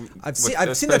 Like I've seen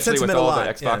that sentiment with all a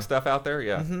lot. The Xbox stuff out there,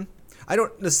 I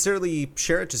don't necessarily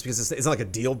share it just because it's not like a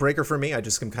deal breaker for me. I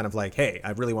just am kind of like, hey,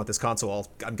 I really want this console.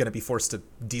 I'm going to be forced to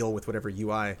deal with whatever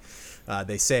UI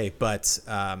they say. But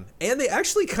and they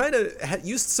actually kind of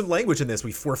used some language in this.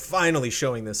 We're finally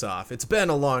showing this off. It's been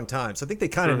a long time, so I think they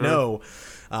kind of know.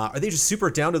 Are they just super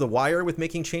down to the wire with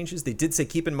making changes? They did say,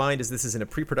 keep in mind, as this is in a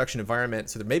pre-production environment,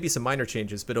 so there may be some minor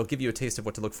changes, but it'll give you a taste of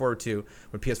what to look forward to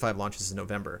when PS5 launches in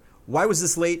November. Why was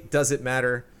this late? Does it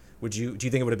matter? Do you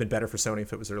think it would have been better for Sony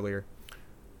if it was earlier?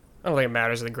 I don't think it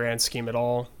matters in the grand scheme at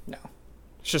all. No.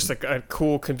 It's just like a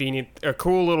cool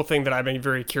little thing that I've been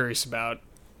very curious about.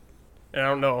 And I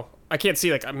don't know. I can't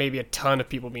see like maybe a ton of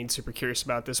people being super curious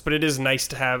about this, but it is nice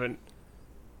to have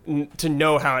to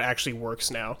know how it actually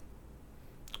works now.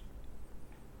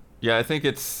 Yeah, I think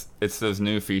it's those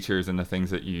new features and the things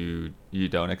that you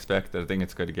don't expect. I think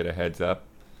it's good to get a heads up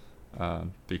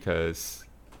because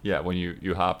when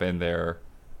you hop in there,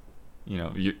 you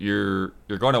know, you're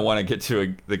going to want to get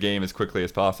to the game as quickly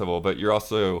as possible, but you're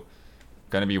also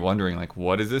going to be wondering like,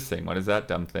 what is this thing? What is that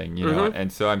dumb thing? You know,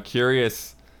 and so I'm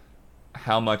curious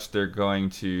how much they're going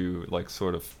to like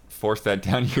sort of force that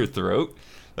down your throat.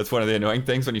 That's one of the annoying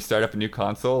things when you start up a new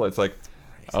console. It's like,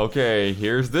 okay,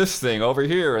 here's this thing over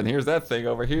here, and here's that thing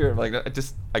over here. I'm like,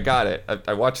 I got it.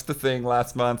 I watched the thing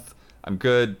last month. I'm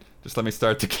good. Just let me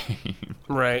start the game.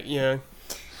 Right, yeah.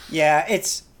 Yeah,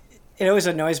 it always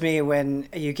annoys me when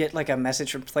you get like a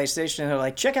message from PlayStation and they're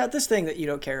like, check out this thing that you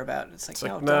don't care about. It's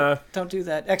like, no, don't do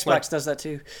that. Xbox does that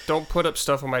too. Don't put up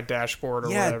stuff on my dashboard or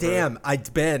whatever. Yeah,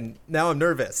 damn. Now I'm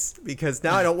nervous because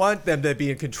now I don't want them to be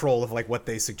in control of like what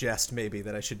they suggest maybe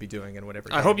that I should be doing and whatever.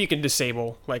 I hope you can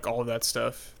disable like all of that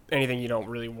stuff. Anything you don't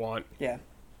really want. Yeah.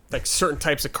 Like certain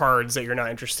types of cards that you're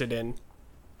not interested in.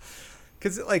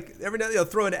 Because like every now and then I'll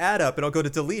throw an ad up and I'll go to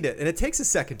delete it, and it takes a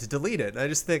second to delete it. And I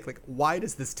just think like, why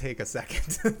does this take a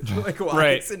second? Like, why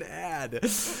it's an ad?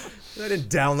 I didn't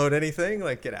download anything.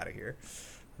 Like, get out of here.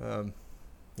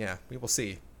 Yeah, we will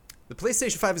see. The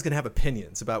PlayStation 5 is going to have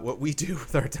opinions about what we do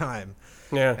with our time.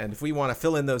 Yeah. And if we want to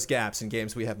fill in those gaps in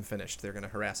games we haven't finished, they're going to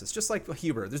harass us. Just like a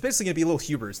Huber. There's basically going to be little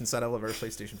Hubers inside all of our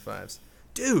PlayStation 5s.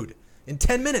 Dude, in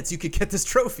 10 minutes you could get this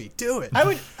trophy. Do it.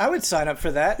 I would sign up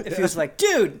for that if he was like,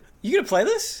 dude, you gonna play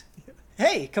this?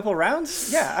 Hey, a couple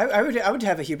rounds? Yeah, I would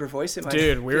have a Huber voice in my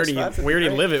dude. We already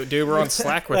live it, dude. We're on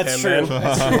Slack with That's him, true. man.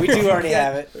 That's true. We do already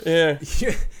have it.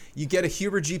 Yeah. You get a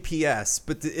Huber GPS,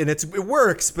 and it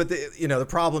works. But the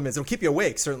problem is it'll keep you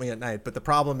awake certainly at night. But the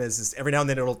problem is every now and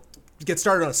then it'll get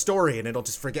started on a story and it'll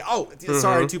just forget. Oh,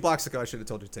 sorry, 2 blocks ago I should have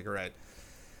told you to take a ride.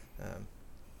 But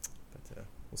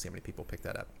we'll see how many people pick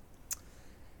that up.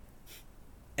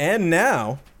 And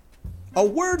now, a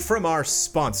word from our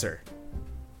sponsor,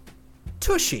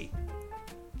 Tushy.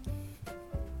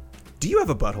 Do you have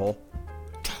a butthole?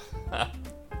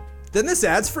 Then this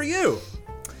ad's for you.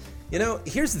 You know,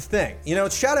 here's the thing. You know,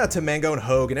 shout out to Mango and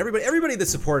Hogue and everybody that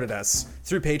supported us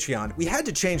through Patreon. We had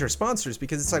to change our sponsors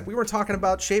because it's like we were talking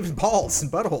about shaving balls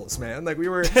and buttholes, man. Like we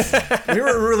weren't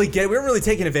really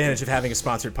taking advantage of having a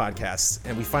sponsored podcast,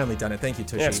 and we finally done it. Thank you,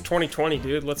 Tushy. Yeah, it's 2020,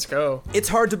 dude. Let's go. It's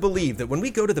hard to believe that when we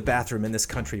go to the bathroom in this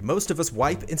country, most of us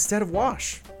wipe instead of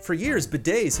wash. For years,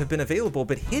 bidets have been available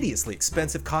but hideously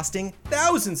expensive, costing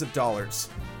thousands of dollars.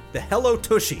 The Hello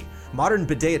Tushy modern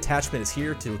bidet attachment is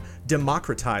here to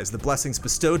democratize the blessings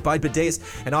bestowed by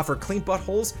bidets and offer clean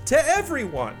buttholes to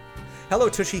everyone. Hello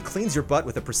Tushy cleans your butt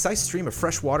with a precise stream of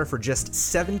fresh water for just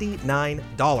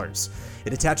 $79.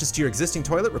 It attaches to your existing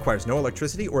toilet, requires no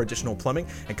electricity or additional plumbing,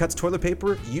 and cuts toilet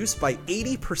paper use by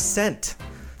 80%.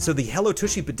 So the Hello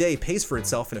Tushy bidet pays for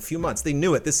itself in a few months. They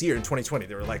knew it this year in 2020.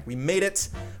 They were like, we made it.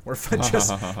 We're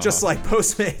just like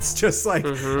Postmates, just like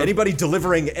anybody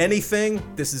delivering anything.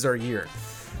 This is our year.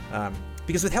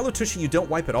 Because with Hello Tushy, you don't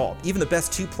wipe at all. Even the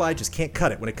best 2-ply just can't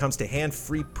cut it when it comes to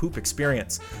hand-free poop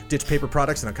experience. Ditch paper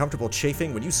products and uncomfortable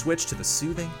chafing when you switch to the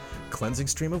soothing, cleansing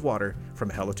stream of water from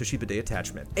a Hello Tushy bidet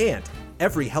attachment. And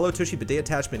every Hello Tushy bidet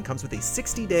attachment comes with a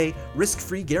 60-day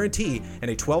risk-free guarantee and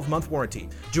a 12-month warranty.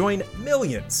 Join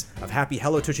millions of happy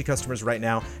Hello Tushy customers right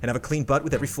now and have a clean butt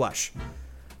with every flush.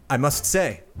 I must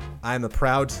say, I am a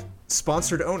proud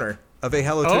sponsored owner of a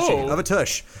Hello Tushy, of a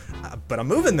tush. But I'm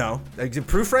moving though.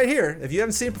 Proof right here. If you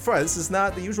haven't seen it before, this is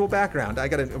not the usual background.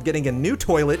 I'm getting a new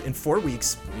toilet in 4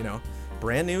 weeks,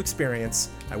 brand new experience.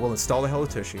 I will install the Hello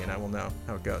Tushy and I will know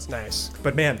how it goes. Nice.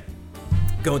 But man,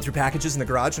 going through packages in the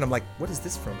garage and I'm like, what is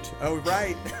this from? Oh,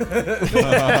 right.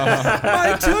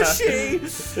 My Tushy.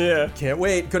 Yeah. Can't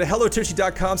wait. Go to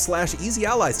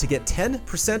hellotushy.com/easyallies to get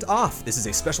 10% off. This is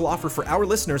a special offer for our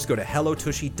listeners. Go to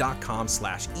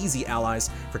hellotushy.com/easyallies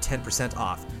for 10%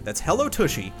 off. That's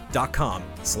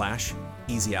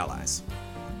hellotushy.com/easyallies.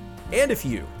 And if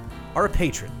you are a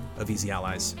patron of Easy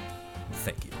Allies,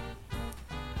 thank you.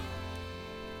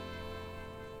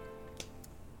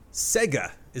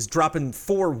 Sega is dropping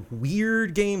 4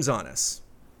 weird games on us.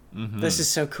 This is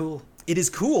so cool. It is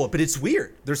cool, but it's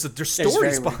weird. There's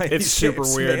stories very behind It's these super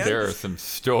games, weird. man. There are some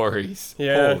stories.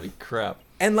 Yeah. Holy crap.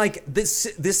 And like this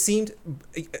seemed,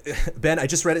 Ben, I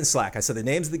just read it in Slack. I saw the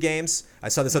names of the games. I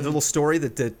saw this other little story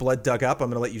that Blood dug up. I'm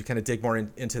going to let you kind of dig more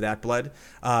into that, Blood.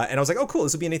 And I was like, oh, cool.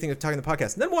 This will be anything to talk in the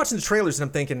podcast. And then watching the trailers and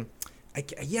I'm thinking,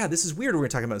 yeah, this is weird. We're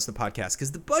talking about this in the podcast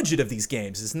because the budget of these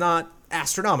games is not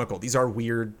astronomical. These are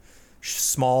weird,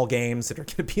 small games that are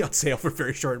going to be on sale for a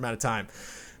very short amount of time.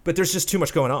 But there's just too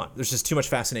much going on. There's just too much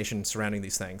fascination surrounding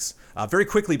these things. Very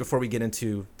quickly, before we get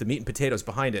into the meat and potatoes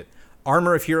behind it,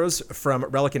 Armor of Heroes from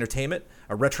Relic Entertainment,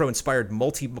 a retro-inspired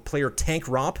multiplayer tank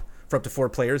romp for up to 4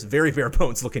 players. Very bare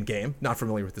bones looking game. Not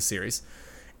familiar with the series.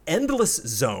 Endless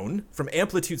Zone from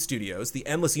Amplitude Studios. The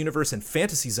Endless Universe and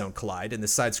Fantasy Zone collide in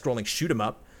this side-scrolling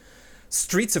shoot-'em-up.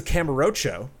 Streets of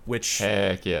Kamurocho, which...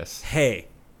 Heck yes. Hey.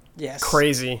 Yes.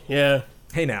 Crazy. Yeah.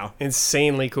 Hey now.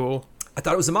 Insanely cool. I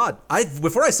thought it was a mod.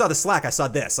 Before I saw the Slack, I saw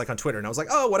this on Twitter, and I was like,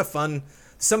 oh, what a fun...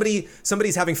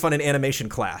 Somebody's having fun in animation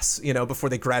class, before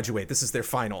they graduate. This is their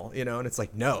final, and it's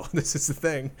like, no, this is the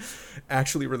thing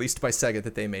actually released by Sega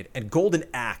that they made. And Golden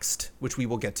Axed, which we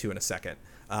will get to in a second.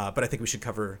 But I think we should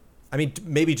cover,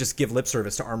 maybe just give lip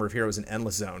service to Armor of Heroes and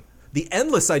Endless Zone. They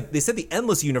said the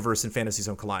Endless Universe and Fantasy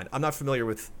Zone collide. I'm not familiar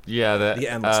with the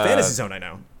Endless. Fantasy Zone, I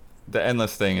know. The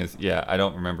Endless thing is, I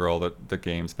don't remember all the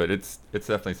games, but it's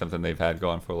definitely something they've had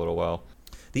going for a little while.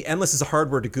 The Endless is a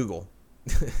hard word to Google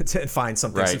to find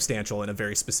something right. substantial in a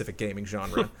very specific gaming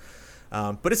genre.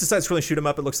 But it's a side-scrolling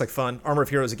shoot-'em-up. It looks like fun. Armor of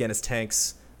Heroes, again, is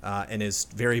tanks and is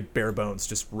very bare bones,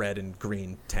 just red and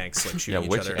green tanks like shooting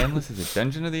each other. Which Endless is it?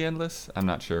 Dungeon of the Endless? I'm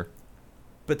not sure.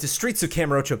 But the Streets of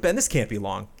Kamurocho, Ben, this can't be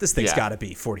long. This thing's got to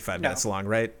be 45 minutes long,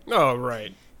 right? Oh,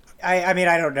 right. I mean,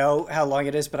 I don't know how long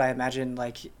it is, but I imagine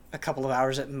like a couple of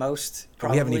hours at most.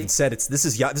 Probably. We haven't even said this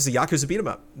is a Yakuza beat 'em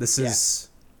up. This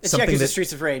is it's something Yakuza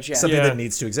Streets of Rage. Yeah. Something that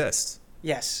needs to exist.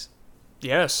 Yes.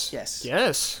 Yes. Yes.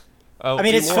 Yes. Oh, I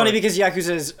mean, it's funny because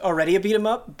Yakuza is already a beat 'em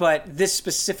up, but this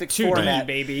specific 2D, format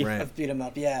baby. Right. of beat 'em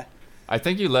up, yeah. I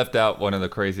think you left out one of the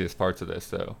craziest parts of this,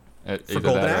 though. For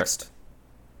Golden Axed?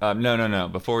 No.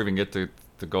 Before we even get to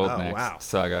the Golden Axe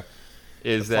saga,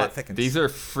 is that these are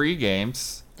free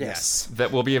games Yes.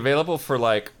 that will be available for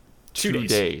like 2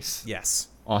 days. Yes.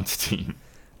 On Steam.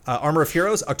 Armor of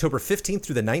Heroes, October 15th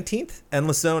through the 19th.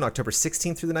 Endless Zone, October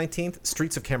 16th through the 19th.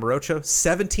 Streets of Kamurocho,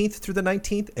 17th through the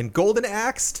 19th. And Golden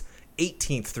Axed,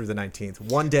 18th through the 19th.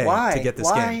 1 day to get this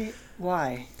game.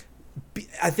 Why?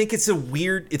 I think it's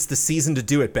the season to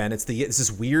do it, Ben. It's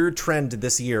this weird trend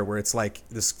this year where it's like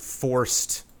this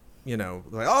forced, now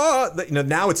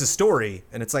it's a story.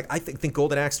 And it's like, I think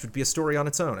Golden Axe would be a story on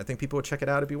its own. I think people would check it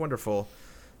out. It'd be wonderful.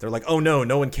 They're like, oh no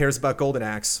one cares about Golden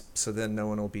Axe. So then no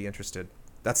one will be interested.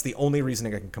 That's the only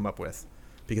reasoning I can come up with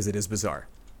because it is bizarre.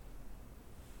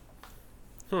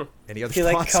 Any other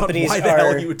thoughts on why the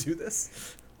hell you would do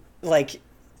this? Like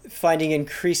finding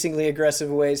increasingly aggressive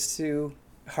ways to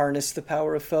harness the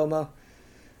power of FOMO.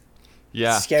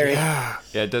 Yeah. Scary. Yeah,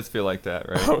 it does feel like that,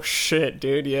 right? Oh shit,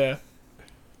 dude, yeah.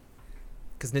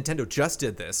 Because Nintendo just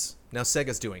did this. Now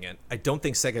Sega's doing it. I don't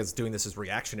think Sega's doing this as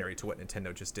reactionary to what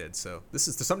Nintendo just did. So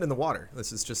there's something in the water.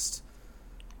 This is just...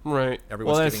 Right.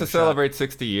 Everyone's Well, it's to giving it a shot. celebrate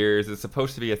 60 years. It's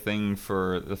supposed to be a thing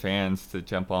for the fans to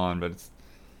jump on, but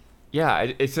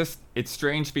it's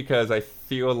strange because I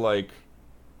feel like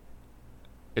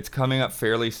it's coming up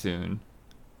fairly soon,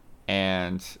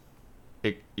 and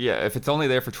if it's only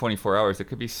there for 24 hours, it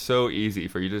could be so easy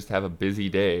for you to just have a busy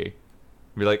day.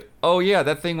 Be like, oh yeah,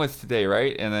 that thing was today,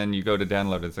 right? And then you go to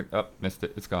download it, it's like, oh, missed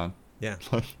it, it's gone. Yeah.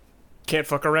 Can't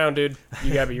fuck around, dude.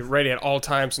 You gotta be ready at all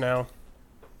times now.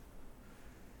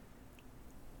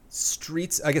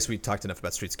 Streets. I guess we talked enough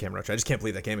about Streets of Kamurocho. I just can't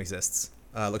believe that game exists.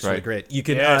 Looks Right. really great. You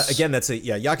can Yes. again. That's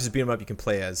Yakuza beat 'em up. You can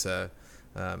play as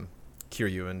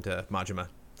Kiryu and Majima.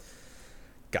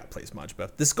 God plays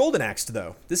Majima. This Golden Axe,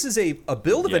 though. This is a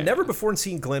build of a Yeah. never before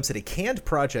seen glimpse at a canned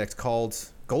project called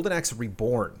Golden Axe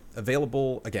Reborn.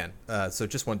 Available again, so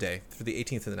just one day for the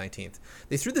 18th and the 19th.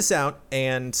 They threw this out,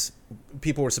 and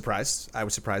people were surprised. I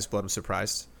was surprised. Blood was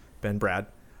surprised. Ben, Brad.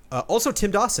 Also,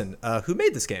 Tim Dawson, who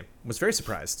made this game, was very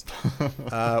surprised.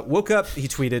 Woke up, he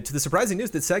tweeted, to the surprising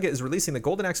news that Sega is releasing the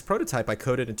Golden Axe prototype I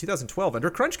coded in 2012 under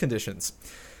crunch conditions.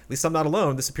 At least I'm not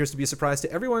alone. This appears to be a surprise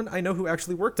to everyone I know who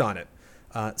actually worked on it.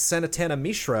 Sanatana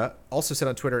Mishra also said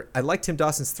on Twitter, I liked Tim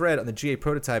Dawson's thread on the GA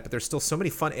prototype, but there's still so many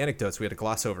fun anecdotes we had to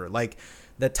gloss over. Like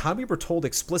that time we were told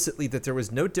explicitly that there was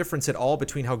no difference at all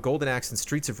between how Golden Axe and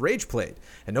Streets of Rage played,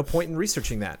 and no point in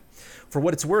researching that. For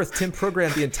what it's worth, Tim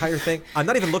programmed the entire thing. I'm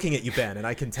not even looking at you, Ben, and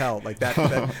I can tell like that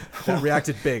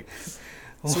reacted big.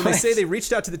 So when they say they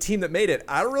reached out to the team that made it,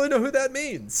 I don't really know who that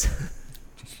means.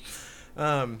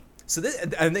 So this,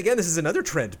 and again, this is another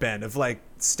trend, Ben, of like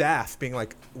staff being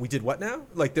like, "We did what now?"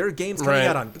 Like there are games coming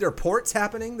out on, there are ports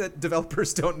happening that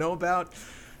developers don't know about.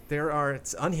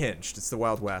 It's unhinged. It's the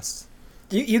Wild West.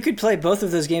 You could play both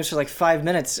of those games for like 5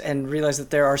 minutes and realize that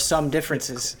there are some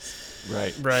differences.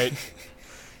 Right.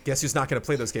 Guess who's not going to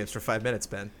play those games for 5 minutes,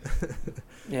 Ben?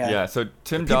 Yeah. So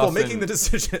Tim People Dawson making the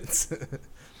decisions.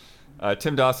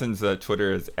 Tim Dawson's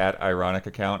Twitter is @ironic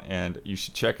account, and you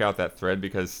should check out that thread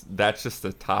because that's just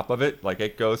the top of it. Like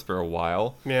it goes for a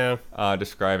while. Yeah.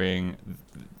 Describing,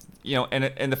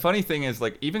 and the funny thing is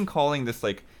like even calling this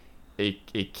like a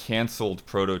canceled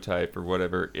prototype or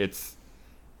whatever, it's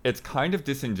kind of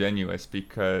disingenuous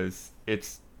because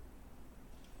it's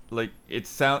like it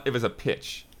was a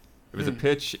pitch. It was a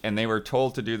pitch, and they were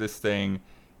told to do this thing,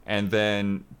 and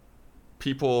then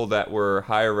people that were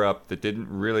higher up that didn't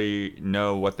really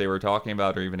know what they were talking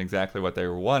about or even exactly what they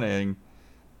were wanting,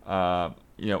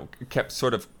 kept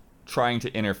sort of trying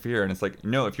to interfere. And it's like,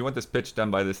 no, if you want this pitch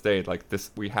done by this date, like this,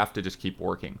 we have to just keep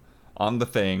working on the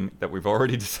thing that we've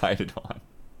already decided on.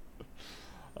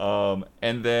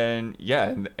 And then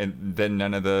and then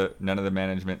none of the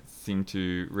management seemed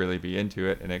to really be into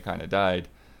it, and it kind of died.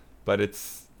 But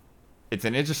it's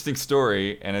an interesting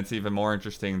story, and it's even more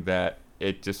interesting that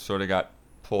it just sort of got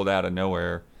pulled out of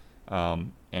nowhere,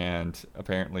 and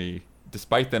apparently,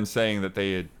 despite them saying that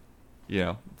they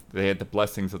had the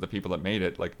blessings of the people that made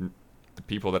it, like the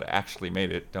people that actually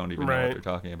made it don't even know what they're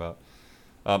talking about.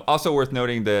 Also worth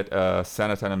noting that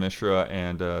Sanatana Mishra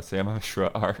and Sayama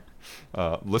Mishra are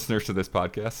listeners to this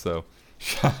podcast, so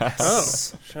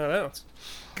Shout out.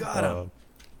 Got him.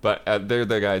 But they're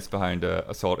the guys behind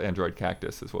Assault Android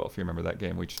Cactus as well, if you remember that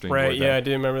game. We streamed Right, yeah, I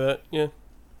do remember that. Yeah.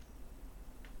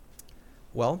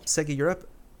 Well, Sega Europe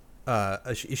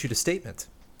issued a statement.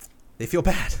 They feel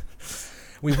bad.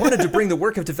 We wanted to bring the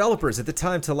work of developers at the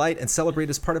time to light and celebrate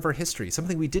as part of our history,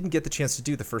 something we didn't get the chance to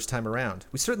do the first time around.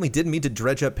 We certainly didn't mean to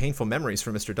dredge up painful memories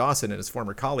for Mr. Dawson and his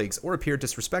former colleagues or appear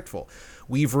disrespectful.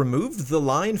 We've removed the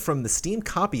line from the Steam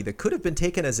copy that could have been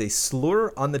taken as a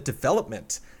slur on the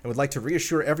development and would like to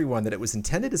reassure everyone that it was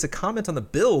intended as a comment on the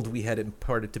build we had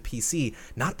imparted to PC,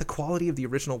 not the quality of the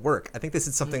original work. I think this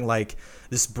is something like,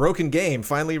 this broken game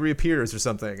finally reappears or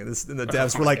something, and the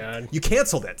devs were like, God. you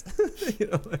canceled it.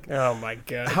 Oh my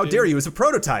god. How dare you? It's a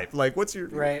prototype. Like, what's your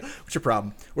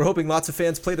problem? We're hoping lots of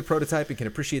fans play the prototype and can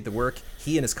appreciate the work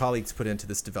he and his colleagues put into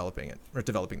this developing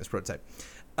this prototype.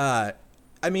 I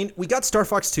mean, we got Star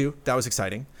Fox 2. That was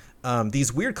exciting.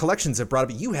 These weird collections that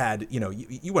brought up. You had,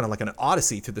 you went on like an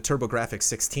odyssey through the TurboGrafx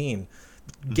 16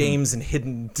 games and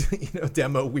hidden,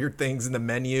 demo weird things in the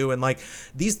menu, and like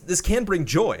this can bring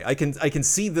joy. I can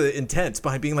see the intent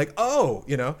behind being like, oh,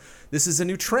 this is a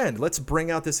new trend. Let's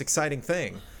bring out this exciting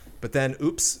thing. But then,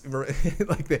 oops,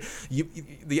 like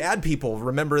the ad people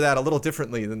remember that a little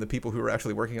differently than the people who were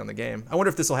actually working on the game. I wonder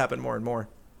if this will happen more and more.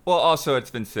 Well, also, it's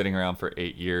been sitting around for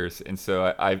 8 years, and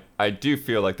so I do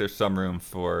feel like there's some room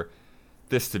for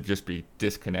this to just be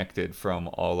disconnected from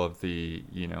all of the,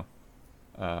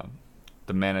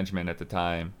 the management at the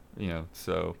time,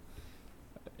 so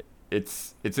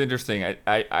it's interesting.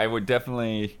 I would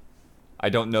definitely, I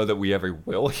don't know that we ever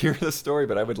will hear the story,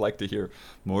 but I would like to hear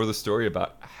more of the story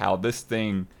about how this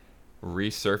thing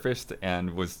resurfaced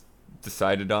and was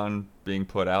decided on being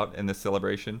put out in this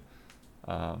celebration.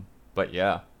 But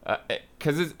yeah,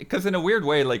 because in a weird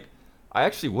way, like, I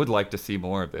actually would like to see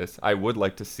more of this. I would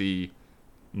like to see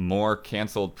more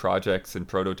canceled projects and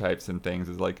prototypes and things.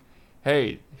 Is like,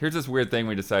 hey, here's this weird thing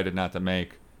we decided not to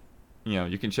make. You know,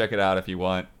 you can check it out if you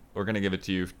want. We're gonna give it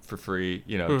to you for free.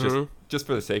 You know, just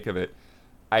for the sake of it.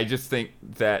 I just think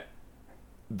that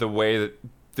the way that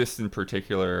this in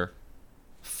particular,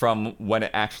 from when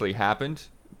it actually happened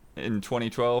in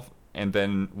 2012, and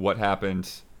then what happened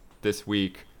this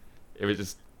week, it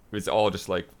was all just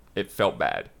like, it felt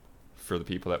bad for the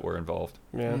people that were involved.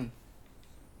 Yeah. Do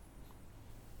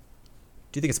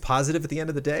you think it's positive at the end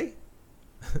of the day?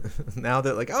 now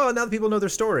that people know their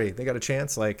story, they got a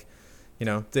chance. Like, you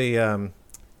know, they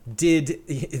did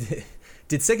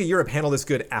Sega Europe handle this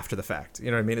good after the fact?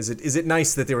 You know what I mean? Is it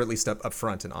nice that they were at least up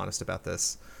front and honest about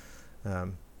this?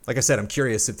 Like I said, I'm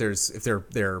curious if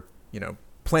they're you know,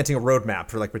 planting a roadmap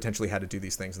for like potentially how to do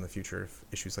these things in the future if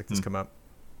issues like this come up.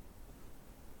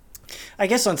 I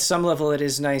guess on some level it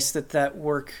is nice that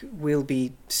work will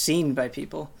be seen by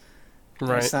people.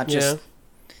 Right. It's not just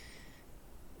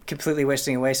completely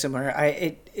wasting away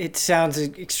somewhere. It sounds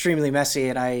extremely messy,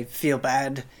 and I feel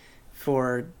bad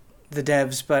for the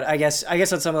devs, but I guess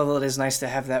on some level it is nice to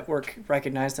have that work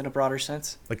recognized in a broader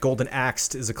sense. Like Golden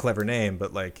Axe is a clever name,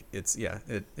 but like it's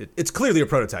clearly a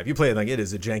prototype. You play it like it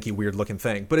is a janky, weird looking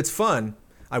thing, but it's fun.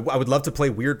 I would love to play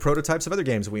weird prototypes of other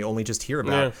games that we only just hear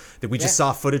about. That we just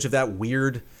saw footage of that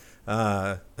weird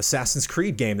Assassin's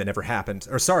Creed game that never happened.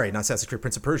 Or sorry, not Assassin's Creed,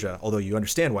 Prince of Persia. Although you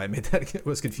understand why I made that, it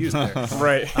was confusing there.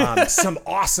 Right. Some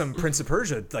awesome Prince of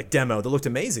Persia like demo that looked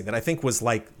amazing that I think was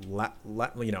like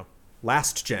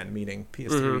last gen, meaning PS3,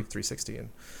 360, and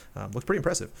looked pretty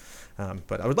impressive.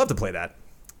 But I would love to play that.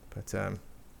 But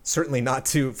certainly not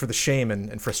for the shame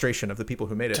and frustration of the people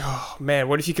who made it. Oh man,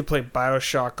 what if you could play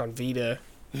BioShock on Vita?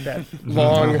 That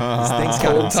long Things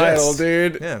got old title,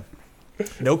 dude. Yeah.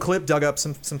 No Clip dug up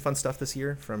some fun stuff this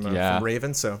year from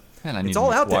Raven, so Man, I need it's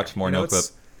all to out watch there. more You know, No Clip.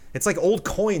 it's like old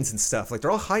coins and stuff. Like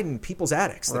they're all hiding in people's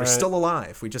attics that are still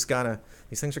alive. We just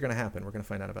these things are gonna happen. We're gonna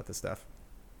find out about this stuff.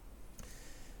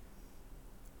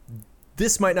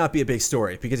 This might not be a big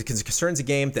story because it concerns a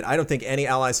game that I don't think any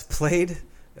allies have played.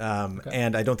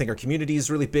 And I don't think our community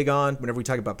is really big on. Whenever we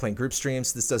talk about playing group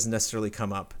streams, this doesn't necessarily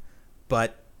come up.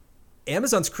 But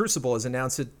Amazon's Crucible has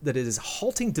announced that it is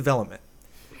halting development.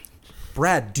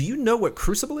 Brad, do you know what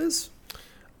Crucible is?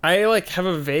 I have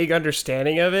a vague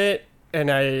understanding of it, and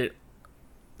everything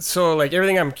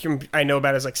I know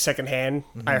about is like secondhand.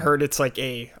 I heard it's like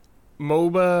a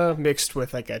MOBA mixed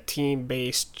with like a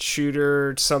team-based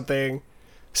shooter something.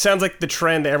 Sounds like the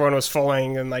trend that everyone was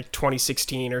following in like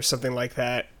 2016 or something like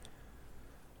that.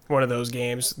 One of those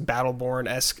games,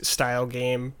 Battleborn-esque style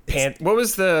game. What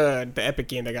was the Epic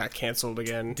game that got canceled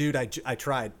again? Dude, I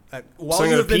tried. While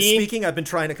you've been speaking, I've been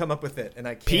trying to come up with it, and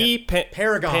I can't.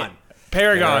 Paragon.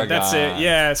 Paragon, that's it.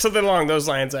 Yeah, something along those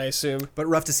lines, I assume. But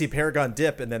rough to see Paragon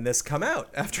dip and then this come out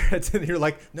after it. And you're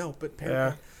like, no, but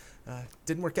Paragon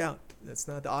didn't work out. That's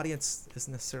not, the audience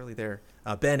isn't necessarily there.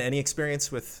 Ben, any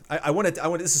experience with? I want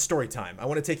this is story time. I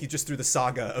want to take you just through the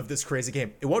saga of this crazy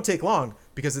game. It won't take long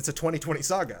because it's a 2020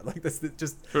 saga. Like this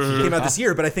just came out this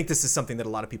year, but I think this is something that a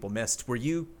lot of people missed.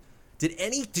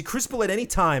 Did Crucible at any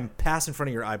time pass in front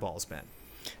of your eyeballs, Ben?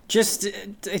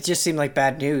 It just seemed like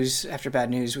bad news after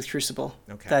bad news with Crucible.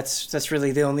 Okay. That's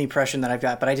really the only impression that I've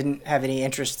got, but I didn't have any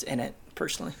interest in it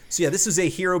personally. So yeah, this is a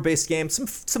hero-based game. Some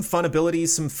fun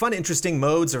abilities, some fun, interesting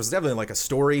modes. There was definitely like a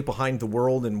story behind the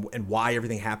world and why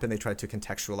everything happened. They tried to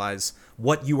contextualize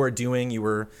what you are doing. You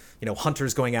were,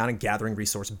 hunters going out and gathering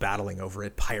resource, battling over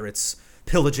it, pirates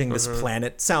pillaging this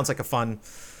planet. Sounds like a fun,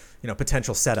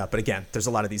 potential setup. But again, there's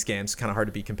a lot of these games. Kind of hard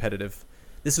to be competitive.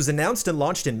 This was announced and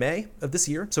launched in May of this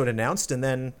year. So it announced, and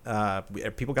then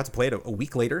people got to play it a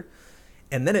week later.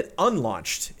 And then it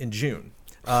unlaunched in June.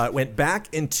 It went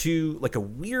back into like a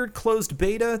weird closed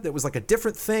beta that was like a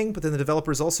different thing, but then the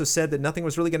developers also said that nothing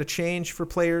was really going to change for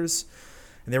players,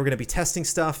 and they were going to be testing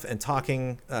stuff and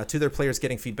talking to their players,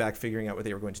 getting feedback, figuring out what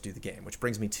they were going to do the game, which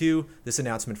brings me to this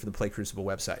announcement for the Play Crucible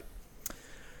website.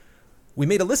 We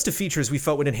made a list of features we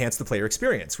felt would enhance the player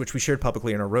experience, which we shared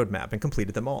publicly in our roadmap and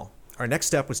completed them all. Our next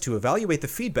step was to evaluate the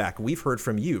feedback we've heard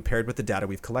from you paired with the data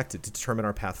we've collected to determine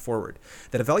our path forward.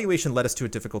 That evaluation led us to a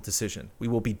difficult decision. We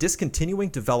will be discontinuing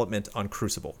development on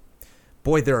Crucible.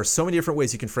 Boy, there are so many different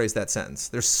ways you can phrase that sentence.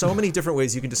 There's so many different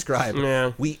ways you can describe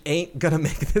Yeah. we ain't gonna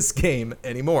make this game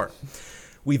anymore.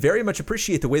 We very much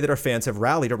appreciate the way that our fans have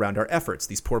rallied around our efforts,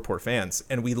 these poor fans,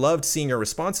 and we loved seeing your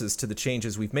responses to the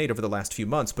changes we've made over the last few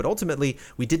months, but ultimately,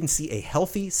 we didn't see a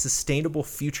healthy, sustainable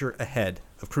future ahead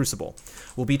of Crucible.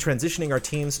 We'll be transitioning our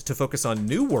teams to focus on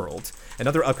New World and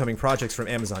other upcoming projects from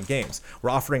Amazon Games. We're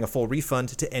offering a full refund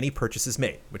to any purchases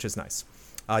made, which is nice.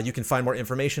 You can find more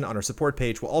information on our support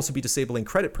page. We'll also be disabling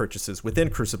credit purchases within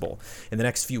Crucible. In the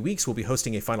next few weeks, we'll be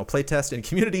hosting a final playtest and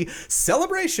community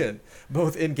celebration,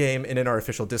 both in-game and in our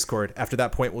official Discord. After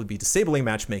that point, we'll be disabling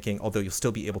matchmaking, although you'll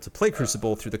still be able to play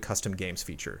Crucible through the custom games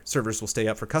feature. Servers will stay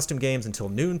up for custom games until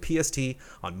noon PST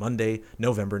on Monday,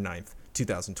 November 9th.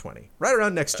 2020, right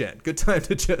around next gen. Good time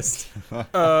to just.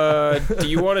 Do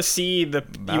you want to see the?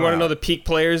 You want to know the peak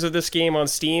players of this game on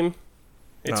Steam?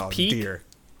 It's peak. Dear.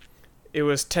 It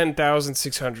was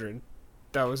 10,600.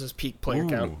 That was his peak player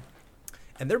count.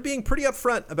 And they're being pretty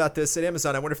upfront about this at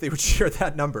Amazon. I wonder if they would share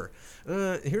that number.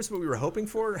 Here's what we were hoping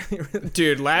for.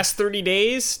 Dude, last 30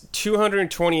 days,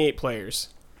 228 players.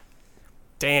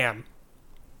 Damn.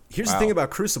 Here's the thing about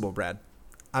Crucible, Brad.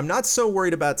 I'm not so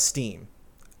worried about Steam.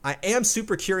 I am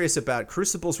super curious about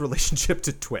Crucible's relationship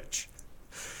to Twitch.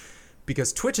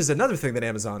 Because Twitch is another thing that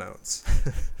Amazon owns.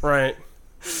 Right.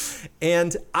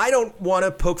 And I don't want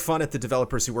to poke fun at the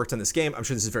developers who worked on this game. I'm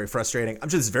sure this is very frustrating. I'm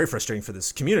sure this is very frustrating for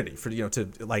this community. For to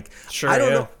like, sure, I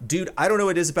don't know, dude. I don't know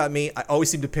what it is about me. I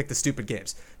always seem to pick the stupid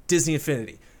games. Disney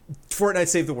Infinity, Fortnite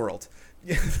Save the World.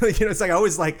 It's like I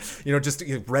always like just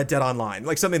Red Dead Online,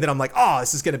 like something that I'm like, oh,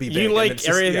 this is gonna be big. You like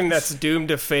everything that's doomed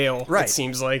to fail. Right. It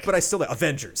seems like, but I still like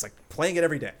Avengers, like playing it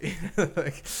every day.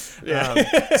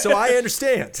 So I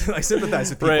understand. I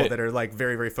sympathize with people that are like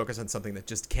very, very focused on something that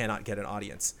just cannot get an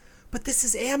audience. But this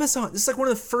is Amazon. This is like one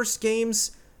of the first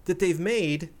games that they've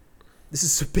made. This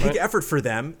is a big effort for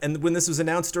them. And when this was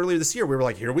announced earlier this year, we were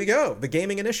like, here we go, the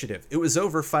gaming initiative. It was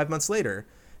over 5 months later.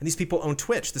 And these people own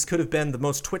Twitch. This could have been the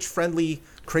most Twitch-friendly,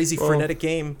 crazy, frenetic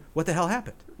game. What the hell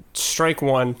happened? Strike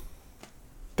one.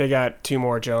 They got 2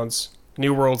 more, Jones.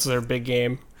 New World's their big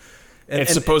game.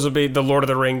 It's supposed to be the Lord of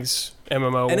the Rings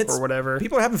MMO or whatever.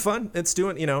 People are having fun. It's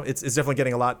doing, it's definitely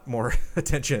getting a lot more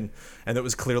attention. And it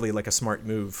was clearly like a smart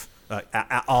move, a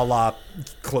la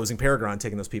closing Paragon,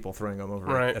 taking those people, throwing them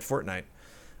over at Fortnite.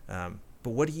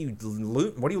 But what do you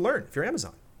learn if you're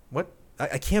Amazon? What?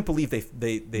 I can't believe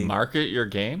they market your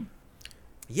game.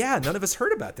 Yeah, none of us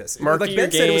heard about this. Market like your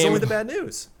Ben said, it was only the bad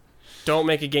news. Don't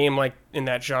make a game like in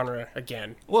that genre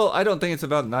again. Well, I don't think it's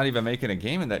about not even making a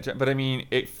game in that, but I mean,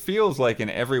 it feels like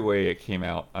in every way it came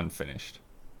out unfinished.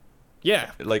 Yeah,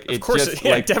 like of course,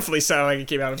 it definitely sounded like it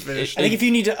came out unfinished. I think if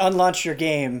you need to unlaunch your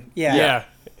game,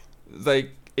 like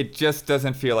it just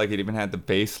doesn't feel like it even had the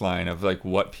baseline of like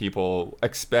what people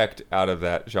expect out of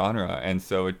that genre, and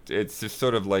so it's just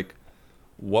sort of like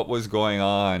what was going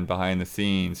on behind the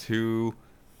scenes, who,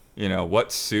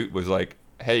 what suit was like,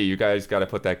 hey, you guys got to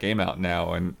put that game out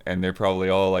now, and they're probably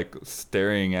all like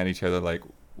staring at each other like,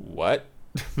 what?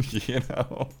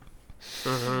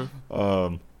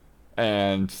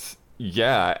 And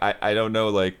yeah, I don't know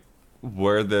like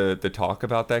where the talk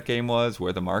about that game was,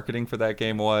 where the marketing for that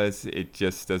game was. It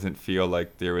just doesn't feel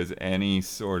like there was any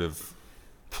sort of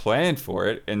plan for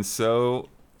it, and so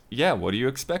yeah, what do you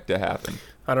expect to happen?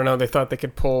 I don't know. They thought they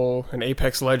could pull an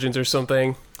Apex Legends or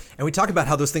something. And we talk about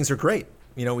how those things are great.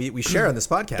 We share on this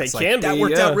podcast. They that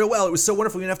worked out real well. It was so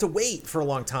wonderful. We didn't have to wait for a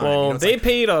long time. Well, they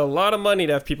paid a lot of money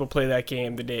to have people play that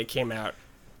game the day it came out.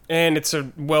 And it's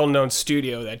a well-known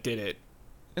studio that did it.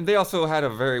 And they also had a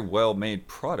very well-made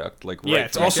product.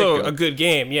 It's also a good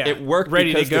game. Yeah, it worked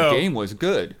ready because to go. The game was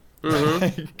good.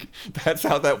 Mm-hmm. That's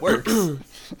how that works.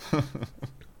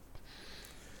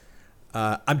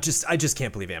 I just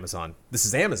can't believe Amazon. This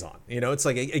is Amazon. It's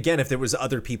like, again, if there was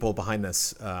other people behind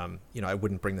this, I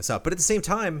wouldn't bring this up. But at the same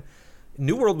time,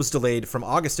 New World was delayed from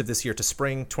August of this year to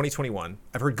spring 2021.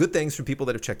 I've heard good things from people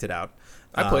that have checked it out.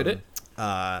 I played it.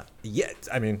 Yeah,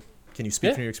 I mean, can you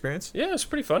speak from your experience? Yeah, it's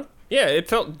pretty fun. Yeah, it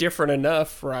felt different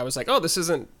enough where I was like, oh, this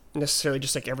isn't necessarily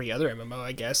just like every other MMO,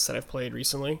 I guess, that I've played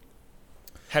recently.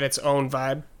 Had its own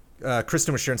vibe.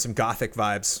 Kristen was sharing some gothic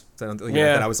vibes.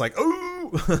 That I was like,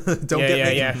 ooh, don't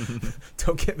get me.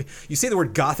 Don't get me. You say the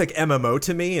word gothic MMO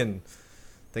to me and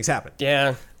things happen.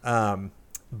 Yeah.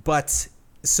 But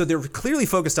so they're clearly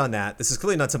focused on that. This is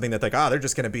clearly not something that they're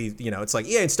just going to be, it's like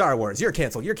EA and Star Wars, you're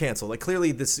canceled. Like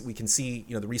clearly we can see,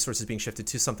 the resources being shifted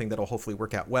to something that'll hopefully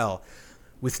work out well.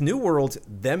 With New World,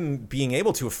 them being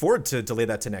able to afford to delay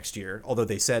that to next year, although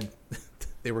they said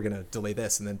they were going to delay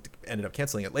this and then ended up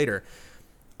canceling it later.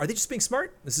 Are they just being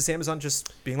smart? Is this Amazon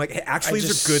just being like, hey, actually,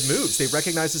 these are good moves? They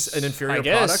recognize this an inferior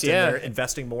product, and they're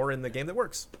investing more in the game that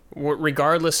works.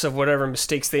 Regardless of whatever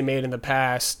mistakes they made in the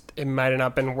past, it might have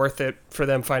not been worth it for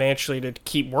them financially to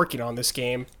keep working on this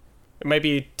game. It might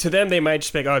be, to them, they might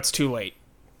just be like, oh, it's too late.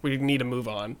 We need to move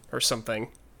on or something.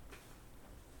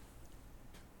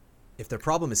 If their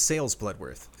problem is sales,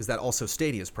 Bloodworth, is that also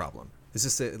Stadia's problem? Is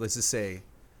this a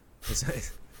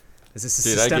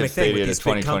systemic thing with these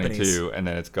big companies? 2022, and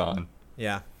then it's gone.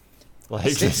 Yeah.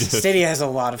 Like Stadia has a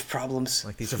lot of problems.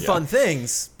 Like, these are fun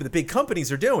things, but the big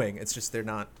companies are doing. It's just they're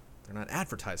not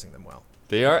advertising them well.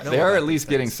 They are at least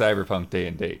getting Cyberpunk day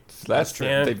and date. So that's true.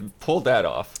 Yeah. They pulled that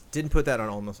off. Didn't put that on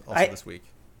also this week.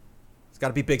 It's got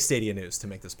to be big Stadia news to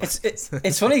make this possible.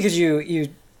 It's funny because you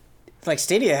like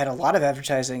Stadia had a lot of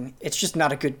advertising. It's just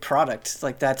not a good product.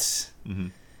 Like that's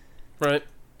right.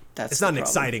 That's it's not an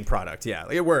exciting product. Yeah,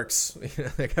 like, it works.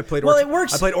 Like, it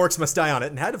works. I played Orcs Must Die on it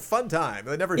and had a fun time.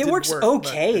 It works work,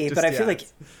 okay, but I feel like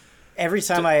every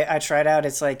time I try it out,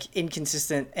 it's like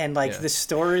inconsistent and like the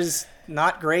store is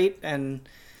not great and.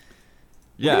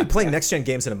 Yeah, you're playing next gen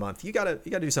games in a month. You gotta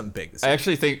do something big this year. I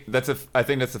actually think that's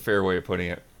a fair way of putting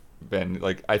it, Ben.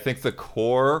 Like, I think the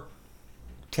core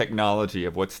technology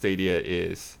of what Stadia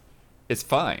is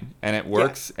fine, and it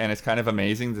works, and it's kind of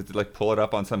amazing to like pull it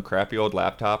up on some crappy old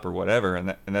laptop or whatever,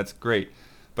 and that's great.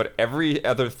 But every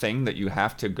other thing that you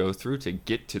have to go through to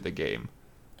get to the game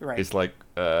is like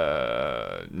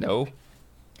no.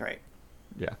 Right.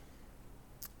 Yeah.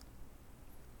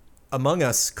 Among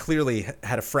Us clearly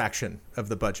had a fraction of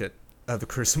the budget of the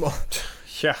Crucible.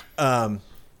 Yeah.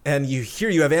 And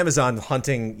you have Amazon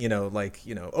hunting,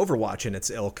 Overwatch in its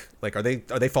ilk. Like, are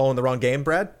they following the wrong game,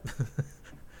 Brad?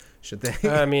 Should they?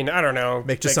 I mean, I don't know.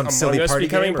 Make just like some silly party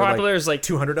becoming game, popular or is like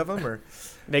 200 of them, or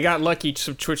they got lucky.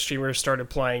 Some Twitch streamers started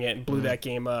playing it and blew that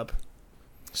game up.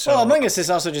 So, well, Among Us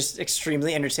is also just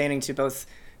extremely entertaining to both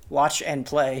watch and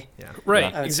play. Yeah.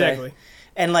 Right. Exactly. Say.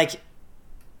 And like,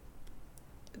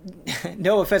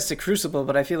 no offense to Crucible,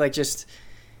 but I feel like just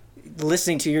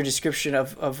listening to your description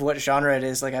of what genre it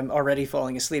is, like I'm already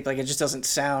falling asleep. Like it just doesn't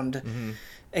sound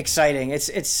exciting.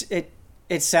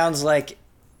 It sounds like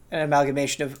an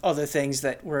amalgamation of other things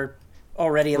that we're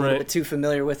already a little bit too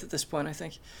familiar with at this point, I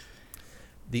think.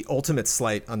 The ultimate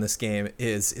slight on this game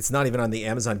is it's not even on the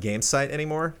Amazon Games site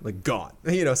anymore. Like, gone.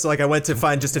 So like I went to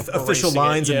find just official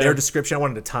lines in their description. I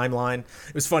wanted a timeline.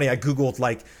 It was funny. I Googled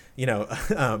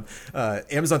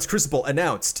Amazon's Crucible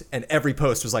announced, and every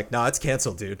post was like, nah, it's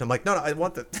canceled, dude. And I'm like, no, I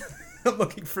want the I'm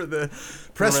looking for the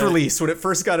press release when it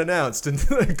first got announced. And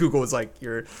Google was like,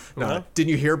 didn't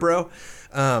you hear, bro?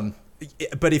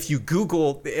 But if you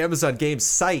Google the Amazon Games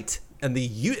site and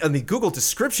the Google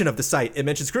description of the site, it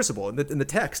mentions Crucible in the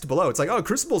text below. It's like, oh,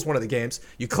 Crucible is one of the games.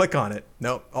 You click on it.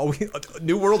 No,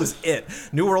 New World is it.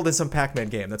 New World is some Pac-Man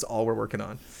game. That's all we're working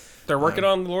on. They're working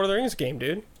on the Lord of the Rings game,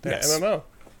 dude. Yes. MMO.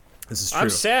 This is true. I'm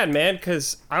sad, man,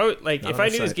 because I would if I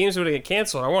knew these games would get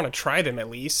canceled, I want to try them at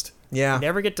least. Yeah. I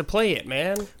never get to play it,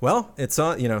 man. Well, it's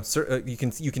on. You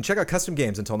can check out custom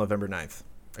games until November 9th.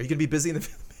 Are you going to be busy in the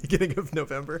beginning of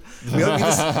November?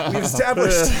 We've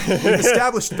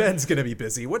established Ben's going to be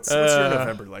busy. What's your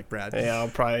November like, Brad? Yeah, I'll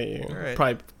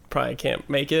probably can't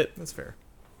make it. That's fair.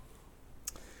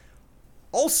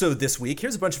 Also this week,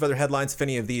 here's a bunch of other headlines. If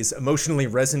any of these emotionally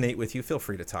resonate with you, feel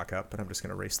free to talk up, but I'm just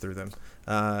going to race through them.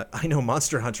 I know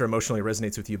Monster Hunter emotionally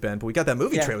resonates with you, Ben, but we got that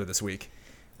movie trailer this week.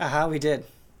 We did.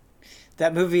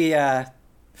 That movie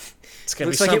it's gonna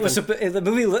looks be like it was the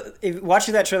movie.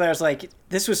 Watching that trailer, I was like,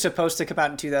 this was supposed to come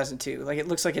out in 2002. Like, it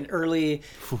looks like an early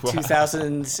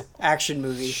 2000s action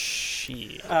movie.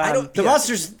 Shit. The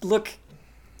monsters look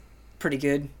pretty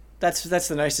good. That's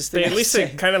the nicest thing. At least they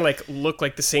kind of like look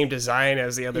like the same design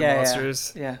as the other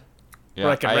monsters. Yeah. Where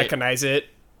I can recognize it.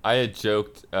 I had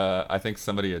joked. I think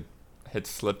somebody had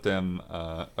slipped them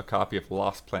a copy of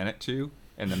Lost Planet 2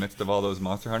 in the midst of all those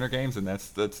Monster Hunter games, and that's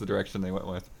the direction they went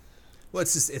with. Well,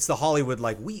 it's the Hollywood,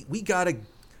 like, we gotta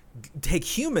take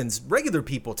humans, regular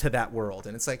people, to that world,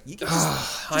 and it's like, you can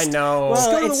just I know.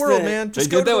 Just go to the world, man. Just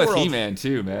they did that with world. He-Man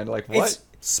too, man. Like, what?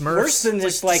 It's Smurfs. worse than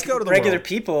just like regular world.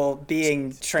 people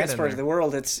being transported to the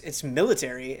world. It's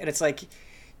military, and it's like,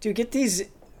 dude, get these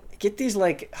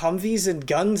like Humvees and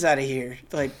guns out of here.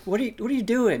 Like, what are you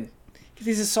doing? Get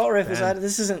these assault rifles out of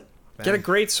this. Isn't Get a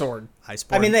great sword.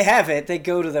 Iceborne. I mean, they have it. They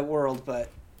go to that world, but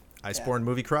Iceborne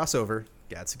movie crossover.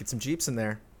 Got to get some Jeeps in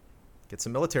there. Get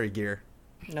some military gear.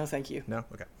 no, thank you. No,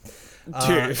 okay.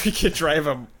 Dude, if you could drive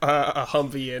a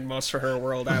Humvee in Monster Hunter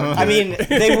World, I mean,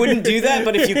 they wouldn't do that,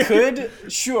 but if you could,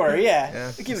 sure,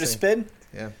 yeah. Give it a spin.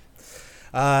 Yeah.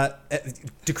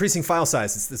 Decreasing file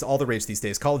size. It's all the rage these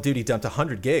days. Call of Duty dumped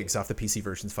 100 gigs off the PC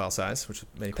version's file size, which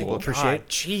many people appreciate. God,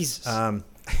 Jesus. I'm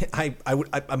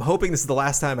hoping this is the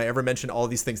last time I ever mention all of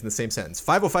these things in the same sentence.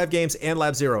 505 Games and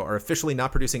Lab Zero are officially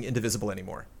not producing Indivisible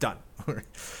anymore. Done.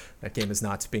 That game is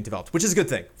not being developed, which is a good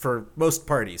thing for most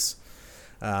parties.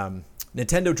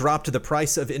 Nintendo dropped the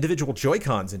price of individual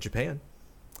Joy-Cons in Japan.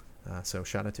 So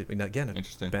shout out to, again,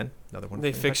 Interesting. Ben, another one.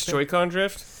 They fixed Joy-Con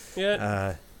drift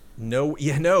yet? No.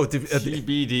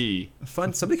 TBD.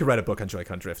 Fun. Somebody could write a book on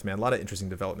Joy-Con drift, man. A lot of interesting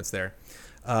developments there.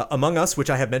 Among Us, which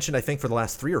I have mentioned, I think, for the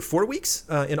last 3 or 4 weeks,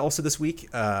 and also this week,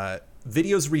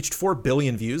 videos reached 4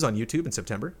 billion views on YouTube in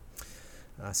September.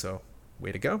 So,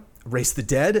 way to go. Race the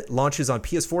Dead launches on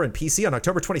PS4 and PC on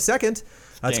October 22nd.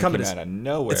 It's coming out of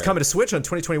nowhere. It's coming to Switch on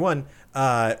 2021.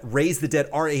 Raise the Dead,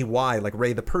 R-A-Y, like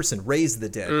Ray the person. Raise the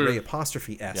Dead, Ray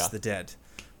apostrophe S, Yeah. the Dead.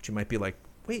 Which you might be like,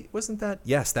 wait, wasn't that?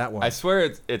 Yes, that one. I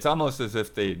swear it's almost as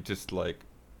if they just like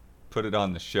put it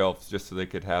on the shelf just so they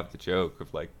could have the joke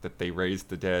of like that they raised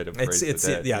the dead. Of raised the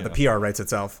dead, yeah, you the know? PR writes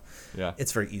itself. Yeah.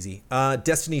 It's very easy.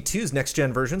 Destiny 2's next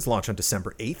gen versions launch on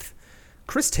December 8th.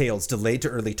 Chris Tales delayed to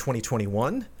early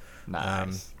 2021.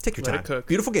 Nice. Take your Let it time. cook.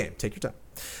 Beautiful game. Take your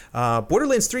time.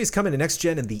 Borderlands 3 is coming to next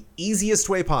gen in the easiest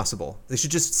way possible. They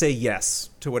should just say yes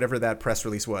to whatever that press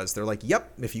release was. They're like,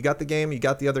 yep, if you got the game, you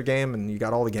got the other game, and you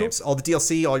got all the games. All the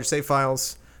DLC, all your save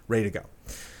files, ready to go.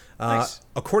 Nice.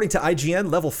 According to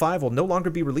IGN, Level 5 will no longer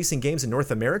be releasing games in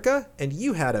North America, and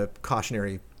you had a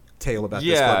cautionary tale about this,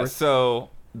 Yeah, Bloodworth. so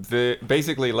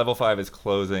basically Level 5 is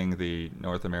closing the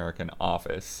North American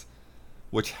office,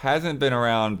 which hasn't been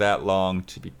around that long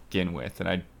to begin with, and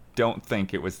I don't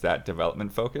think it was that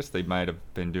development focused. They might have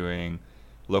been doing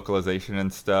localization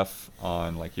and stuff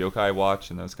on like Yokai Watch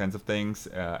and those kinds of things,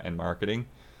 and marketing.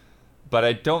 But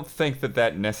I don't think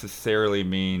that necessarily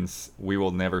means we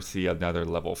will never see another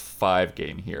Level 5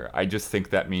 game here. I just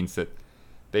think that means that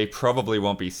they probably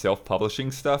won't be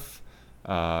self-publishing stuff.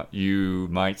 You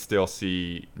might still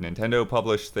see Nintendo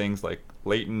publish things like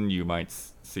Layton. You might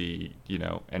see,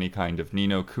 any kind of Ni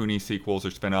no Kuni sequels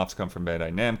or spin-offs come from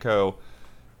Bandai Namco.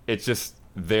 It's just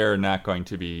they're not going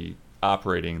to be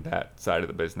operating that side of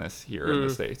the business here in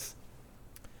the States.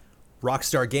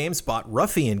 Rockstar Games bought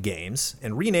Ruffian Games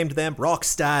and renamed them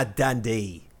Rockstar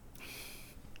Dundee.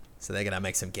 So they're going to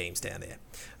make some games down there.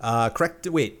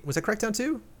 Was that Crackdown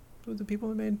 2? Who were the people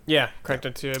who made? Yeah,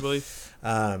 Crackdown 2, I believe.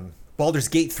 Baldur's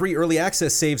Gate 3 early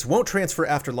access saves won't transfer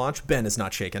after launch. Ben is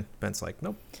not shaken. Ben's like,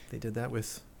 nope, they did that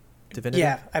with Divinity.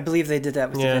 Yeah, I believe they did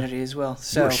that with Divinity as well. You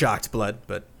So were shocked, Blood,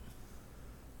 but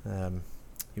you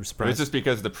were It surprised. was just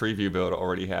because the preview build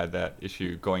already had that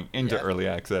issue going into early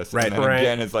access. Right. And then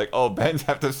again, it's like, oh, Ben's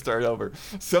have to start over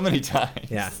so many times.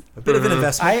 Yeah, a bit of an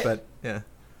investment, but yeah.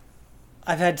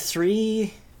 I've had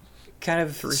 3 kind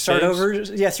of Three start saves?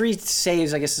 overs. Yeah, 3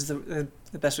 saves, I guess is the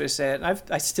best way to say it. And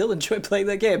I still enjoy playing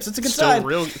that game, so it's a good sign.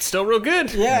 It's still real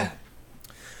good. Yeah.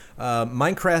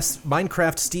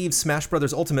 Minecraft Steve's Smash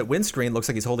Brothers Ultimate win screen looks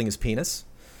like he's holding his penis.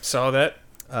 Saw that.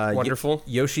 Wonderful.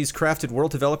 Yoshi's Crafted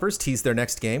World developers teased their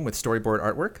next game with storyboard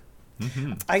artwork.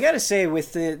 I gotta say,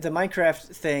 with the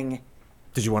Minecraft thing,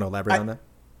 Did you want to elaborate on that?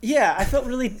 yeah, I felt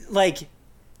really like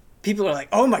people are like,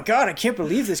 "Oh my god, I can't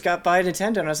believe this got by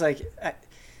Nintendo," and I was like,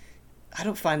 I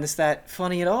don't find this that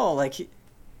funny at all. Like,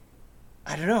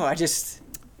 I don't know. I just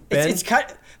it's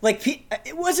kind of like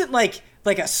it wasn't like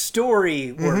a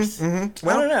story worth. I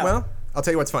don't know. Well, I'll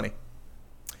tell you what's funny.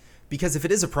 Because if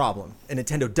it is a problem and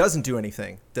Nintendo doesn't do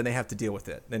anything, then they have to deal with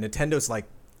it. And Nintendo's like,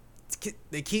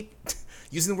 they keep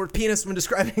using the word penis when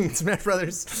describing Smash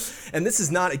Brothers. And this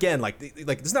is not, again, like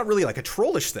this is not really like a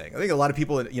trollish thing. I think a lot of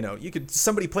people,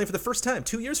 somebody playing for the first time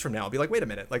 2 years from now will be like, wait a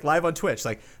minute, like live on Twitch,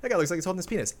 like that guy looks like he's holding his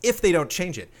penis. If they don't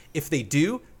change it. If they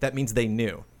do, that means they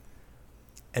knew.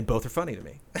 And both are funny to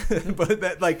me. But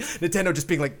that, like, Nintendo just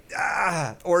being like,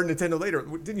 or Nintendo later,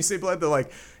 didn't you say, Blood, the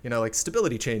like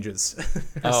stability changes?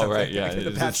 Oh, right, yeah.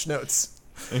 The patch notes.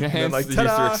 Enhance like, the user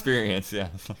ta-da! experience, yeah.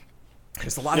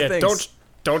 There's a lot of things.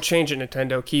 Don't change it,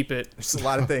 Nintendo. Keep it. There's a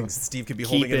lot of things Steve could be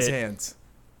holding in his hands.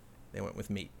 They went with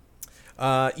meat.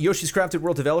 Yoshi's Crafted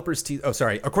World developers...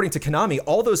 According to Konami,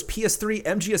 all those PS3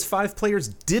 MGS5 players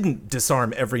didn't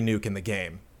disarm every nuke in the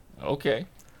game. Okay.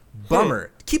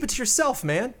 Bummer. Keep it to yourself,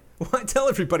 man. Why tell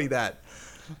everybody that?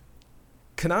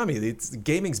 Konami, it's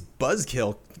gaming's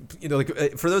buzzkill.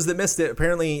 For those that missed it,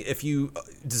 apparently if you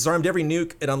disarmed every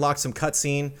nuke, it unlocked some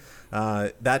cutscene.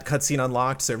 That cutscene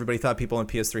unlocked, so everybody thought people on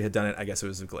PS3 had done it. I guess it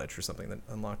was a glitch or something that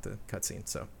unlocked the cutscene.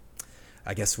 So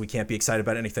I guess we can't be excited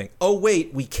about anything. Oh,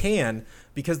 wait, we can,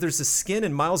 because there's a skin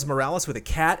in Miles Morales with a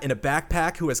cat in a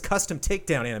backpack who has custom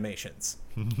takedown animations.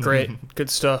 Great. Good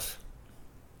stuff.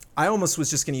 I almost was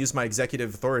just going to use my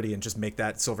executive authority and just make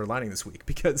that silver lining this week,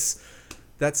 because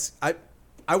I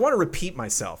want to repeat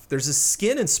myself. There's a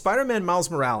skin in Spider-Man Miles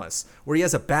Morales where he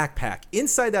has a backpack.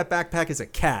 Inside that backpack is a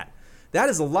cat. That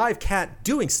is a live cat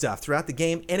doing stuff throughout the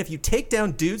game, and if you take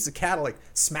down dudes, the cat will like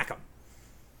smack them.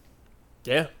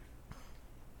 Yeah.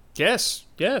 Yes.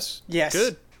 Yes.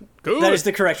 Good. That is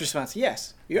the correct response.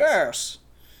 Yes. Yes.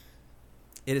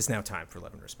 It is now time for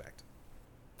Love and Respect.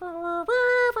 Love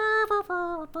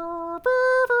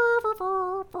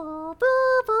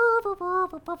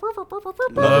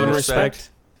and respect.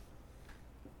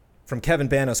 From Kevin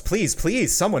Banos,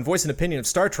 please, someone voice an opinion of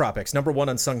Star Tropics, #1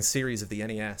 unsung series of the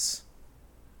NES.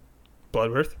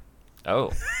 Bloodworth.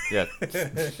 Oh, yeah.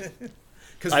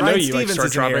 Because I know Ryan you like Stevens Star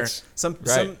is in here.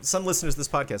 Tropics. Some listeners to this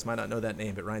podcast might not know that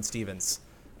name, but Ryan Stevens.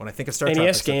 When I think of Star NES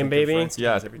Tropics, game, I think baby. of Ryan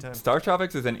Stevens Yeah, every time. Star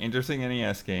Tropics is an interesting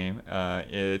NES game.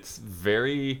 It's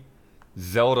very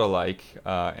Zelda-like.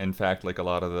 In fact, like a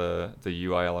lot of the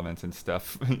UI elements and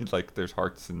stuff, like there's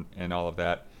hearts and all of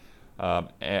that.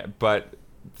 But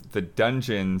the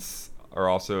dungeons are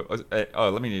also.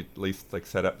 Let me at least like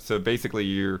set up. So basically,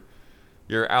 you're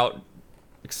out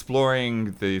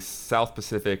exploring the South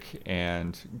Pacific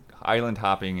and island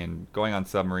hopping and going on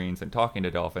submarines and talking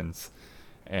to dolphins.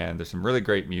 And there's some really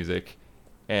great music.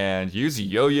 And you use a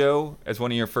yo-yo as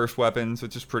one of your first weapons,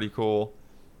 which is pretty cool.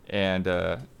 And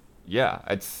yeah,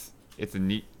 it's a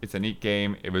neat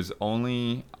game. It was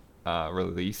only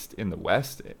released in the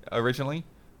West originally.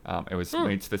 It was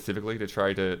made specifically to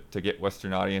try to get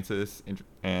Western audiences.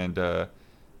 And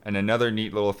another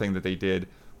neat little thing that they did,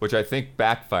 which I think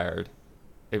backfired.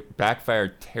 It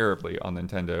backfired terribly on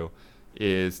Nintendo,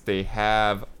 is they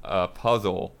have a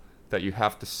puzzle that you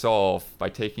have to solve by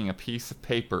taking a piece of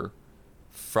paper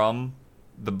from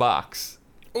the box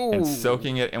and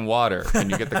soaking it in water,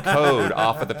 and you get the code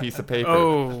off of the piece of paper.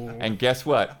 Oh. And guess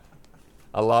what?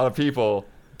 A lot of people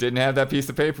didn't have that piece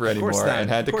of paper anymore and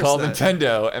had to call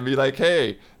Nintendo and be like,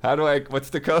 "Hey, what's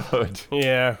the code?"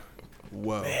 Yeah.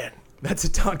 Whoa. Man. That's a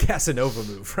Don Casanova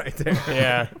move right there.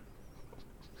 Yeah.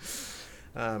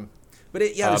 But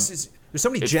there's so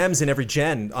many gems in every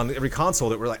gen on every console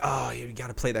that we're like, oh, you got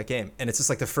to play that game. And it's just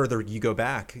like the further you go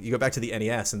back to the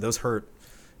NES, and those hurt,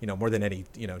 more than any,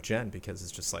 gen, because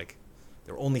it's just like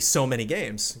there are only so many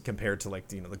games compared to like,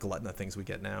 the glutton of things we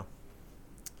get now.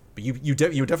 But you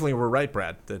definitely were right,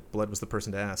 Brad, that Blood was the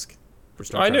person to ask for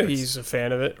Star I know Tropics. he's a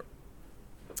fan of it.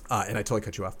 And I totally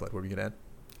cut you off, Blood. What were you going to add?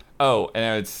 Oh,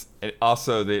 and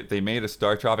also they made a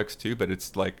Star Tropics too, but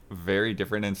it's like very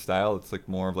different in style. It's like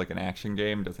more of like an action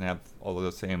game. It doesn't have all of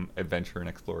the same adventure and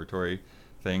exploratory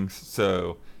things.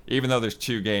 So even though there's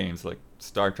two games, like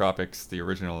Star Tropics, the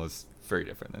original is very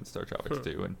different than Star Tropics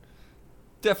 2, and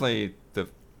definitely the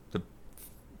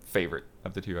favorite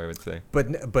of the two, I would say.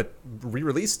 But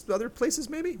re-released other places,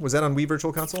 maybe? Was that on Wii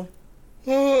Virtual Console?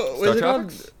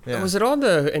 Was it on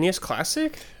the NES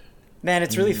Classic? Man,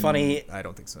 it's really funny. I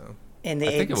don't think so. In the I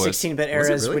think 8 and it was. 16-bit Was it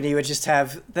eras, really? when you would just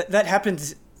have that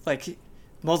happened like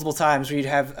multiple times, where you'd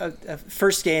have a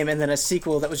first game and then a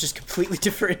sequel that was just completely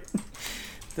different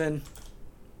than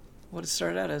what it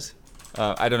started out as.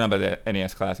 I don't know about the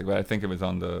NES Classic, but I think it was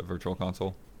on the Virtual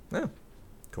Console. Oh,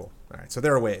 cool. All right, so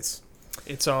there are ways.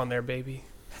 It's on there, baby.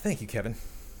 Thank you, Kevin.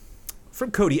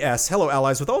 From Cody S. Hello,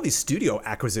 allies. With all these studio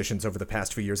acquisitions over the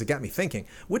past few years, it got me thinking,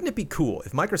 wouldn't it be cool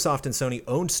if Microsoft and Sony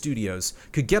owned studios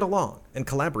could get along and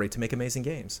collaborate to make amazing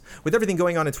games? With everything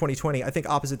going on in 2020, I think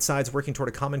opposite sides working toward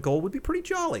a common goal would be pretty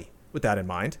jolly. With that in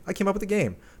mind, I came up with a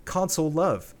game. Console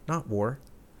love, not war.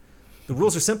 The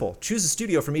rules are simple. Choose a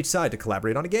studio from each side to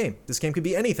collaborate on a game. This game could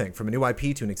be anything, from a new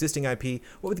IP to an existing IP.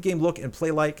 What would the game look and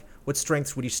play like? What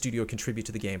strengths would each studio contribute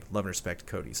to the game? Love and respect,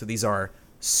 Cody. So these are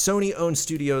Sony-owned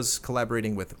studios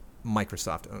collaborating with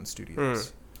Microsoft-owned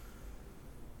studios.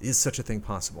 Is such a thing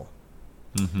possible?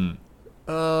 Mm-hmm.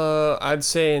 I'd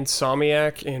say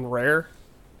Insomniac and Rare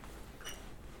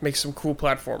make some cool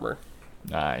platformer.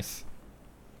 Nice.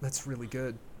 That's really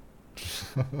good.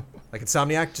 Like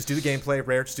Insomniac, just do the gameplay.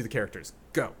 Rare, just do the characters.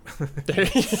 Go.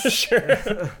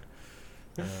 Sure.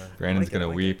 Brandon's I like it, gonna I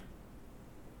like weep.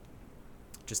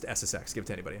 Just SSX. Give it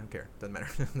to anybody. I don't care. Doesn't matter.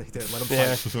 Let them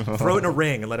Yeah. throw it in a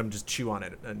ring and let them just chew on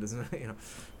it. And doesn't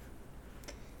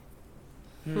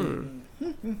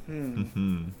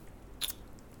Mm-hmm.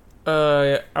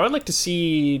 I would like to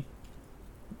see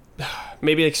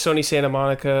maybe like Sony Santa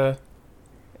Monica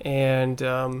and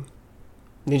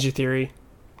Ninja Theory,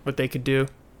 what they could do.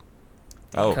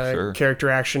 Oh, Kinda sure. Character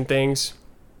action things,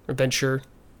 adventure.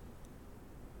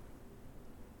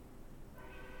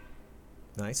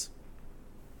 Nice.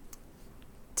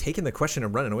 Taking the question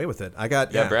and running away with it. I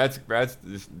got Yeah, Brad's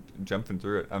just jumping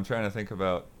through it. I'm trying to think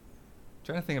about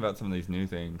trying to think about some of these new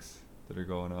things that are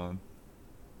going on.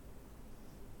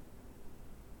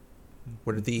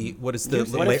 What is the What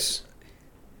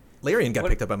Larian got what-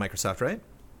 picked up by Microsoft, right?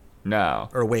 No.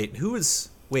 Or what is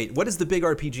the big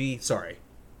RPG? Sorry.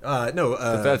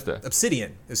 Bethesda.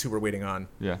 Obsidian is who we're waiting on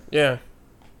Yeah. Yeah.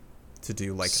 to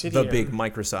do like Obsidian. the big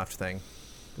Microsoft thing.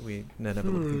 Do we not have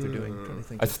what they're doing? I'm trying to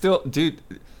think. I still, dude,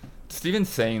 Steven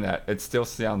saying that, it still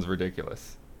sounds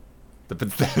ridiculous. The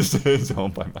Bethesda is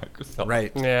owned by Microsoft.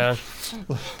 Right. Yeah.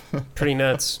 Pretty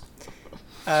nuts.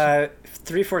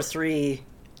 343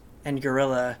 and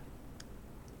Gorilla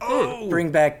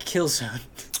bring back Killzone.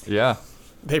 Yeah.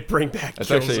 They bring back That's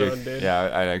Killzone, actually, dude. yeah,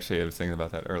 I was thinking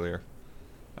about that earlier.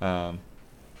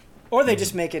 Or they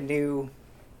just make a new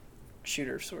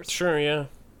shooter of sorts. Sure, yeah.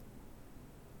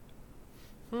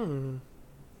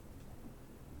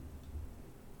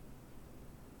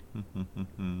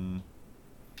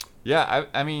 Yeah,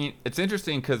 I mean, it's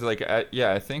interesting because, like,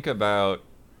 I think about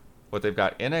what they've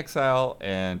got in Exile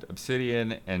and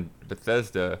Obsidian and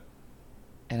Bethesda,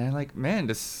 and I'm like, man,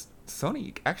 this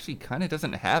Sony actually kind of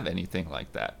doesn't have anything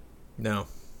like that. No.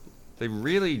 They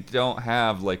really don't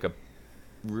have, like, a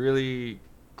really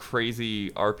crazy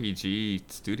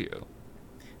RPG studio.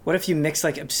 What if you mix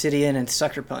like Obsidian and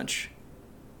Sucker Punch?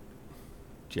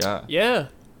 Yeah. Yeah.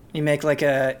 You make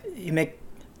a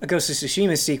Ghost of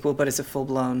Tsushima sequel, but it's a full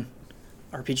blown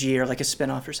RPG or like a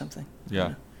spin off or something.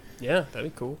 Yeah. Yeah,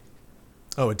 that'd be cool.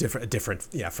 Oh, a different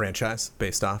franchise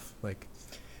based off like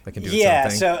can do its Yeah, own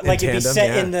thing. so In like it'd be tandem, set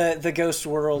yeah. in the Ghost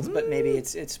world, but maybe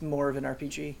it's more of an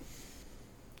RPG.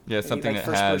 Yeah, Maybe something like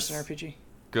that first has person RPG.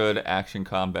 good action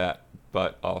combat,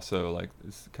 but also, like,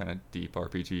 this kind of deep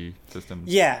RPG system.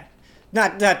 Yeah,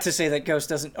 not to say that Ghost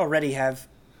doesn't already have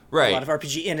Right. a lot of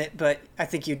RPG in it, but I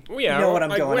think you Well, yeah, know what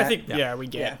I'm I going at. think, Yeah. yeah, we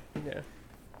get. Yeah.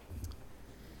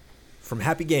 From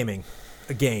Happy Gaming,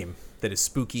 a game that is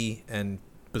spooky and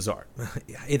bizarre.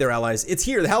 Hey there, allies. It's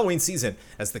here, the Halloween season,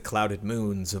 as the clouded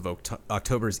moons of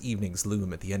October's evenings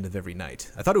loom at the end of every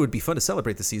night. I thought it would be fun to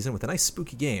celebrate the season with a nice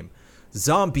spooky game,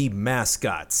 Zombie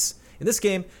Mascots. In this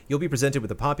game, you'll be presented with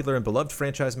a popular and beloved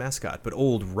franchise mascot, but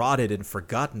old, rotted, and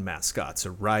forgotten mascots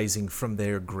are rising from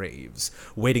their graves,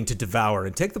 waiting to devour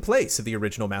and take the place of the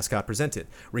original mascot presented,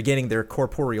 regaining their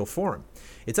corporeal form.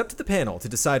 It's up to the panel to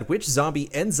decide which zombie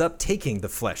ends up taking the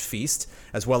flesh feast,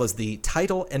 as well as the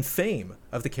title and fame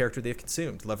of the character they've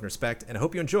consumed. Love and respect, and I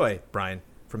hope you enjoy, Brian,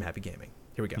 from Happy Gaming.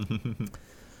 Here we go.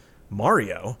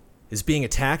 Mario is being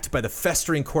attacked by the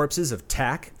festering corpses of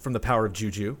Tak from the Power of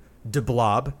Juju,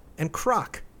 DeBlob, and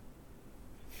Croc.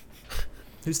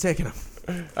 Who's taking him?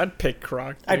 I'd pick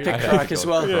Croc. I'd dude. pick I'd Croc go as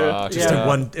well. Croc, Just Yeah.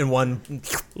 in one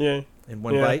Yeah.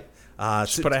 bite.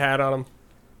 Just So, put a hat on him.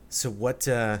 so what?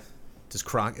 Is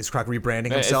Croc rebranding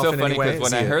Man, it's himself so in funny any way? because when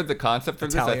Is I he a- heard the concept for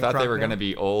this, I Italian thought they Croc were now? going to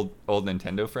be old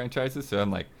Nintendo franchises. So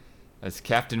I'm like, is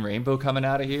Captain Rainbow coming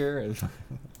out of here?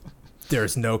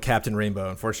 There's no Captain Rainbow,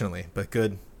 unfortunately, but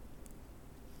good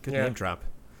Yeah. name drop.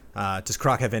 Does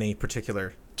Croc have any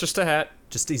particular? Just a hat.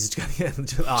 Just he's got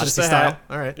Odyssey a style. hat.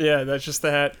 All right. Yeah, that's just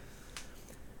the hat.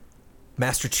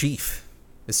 Master Chief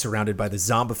is surrounded by the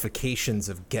zombifications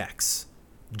of Gex,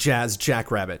 Jazz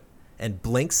Jackrabbit, and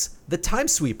Blinks the Time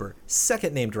Sweeper.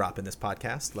 Second name drop in this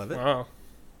podcast. Love it. Wow.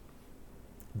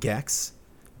 Gex,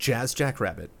 Jazz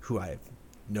Jackrabbit, who I have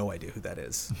no idea who that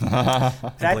is.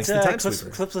 That's Blinks the Time Clip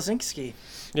Sweeper. Lisinski.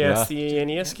 Yeah, it's the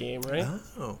NES game, right?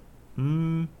 Oh.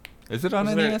 Is it on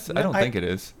Isn't it- NES? I don't think it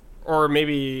is. Or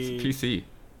maybe. PC.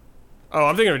 Oh,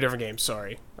 I'm thinking of a different game.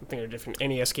 Sorry, I'm thinking of a different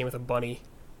NES game with a bunny.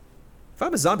 If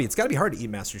I'm a zombie, it's got to be hard to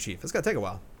eat Master Chief. It's got to take a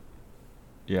while.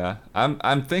 Yeah,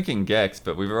 I'm thinking Gex,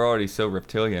 but we were already so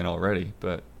reptilian already.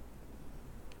 But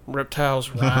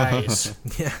Reptiles rise.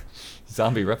 Yeah.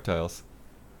 zombie reptiles.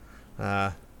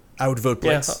 I would vote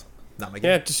Blinks. Not my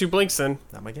game. Yeah, just do Blinks then.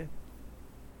 Not my game.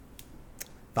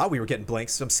 Thought we were getting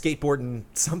Blinks. Some skateboarding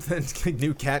something.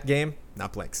 New cat game.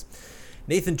 Not Blinks.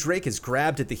 Nathan Drake is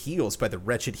grabbed at the heels by the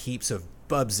wretched heaps of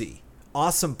Bubsy,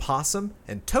 Awesome Possum,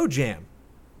 and Toe Jam.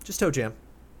 Just Toe Jam.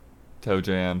 Toe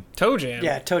Jam. Toe Jam.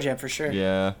 Yeah, Toe Jam for sure.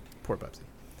 Yeah. Poor Bubsy.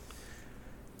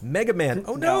 Mega Man.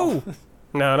 Oh no!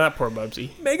 No, not poor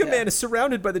Bubsy. Mega Yeah. Man is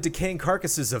surrounded by the decaying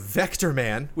carcasses of Vector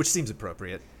Man, which seems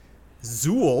appropriate,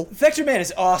 Zool, Vector Man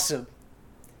is awesome.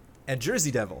 and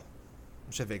Jersey Devil,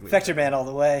 which I vaguely Vector Man all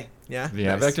the way. Yeah?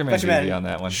 Yeah, Nice. Vector Man's Vector Man. easy on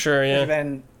that one. Sure, Vector yeah.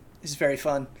 Man is very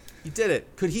fun. You did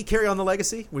it. Could he carry on the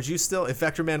legacy? Would you still, if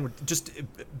Vector Man would just,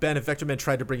 Ben, if Vector Man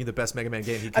tried to bring you the best Mega Man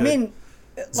game, he could. I mean,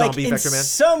 like Zombie in Vector Man?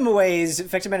 some ways,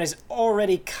 Vector Man is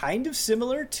already kind of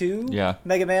similar to Yeah.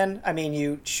 Mega Man. I mean,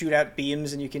 you shoot out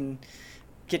beams and you can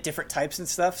get different types and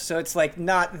stuff, so it's like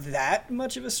not that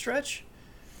much of a stretch.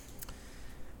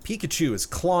 Pikachu is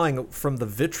clawing from the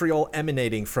vitriol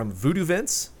emanating from Voodoo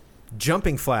Vince,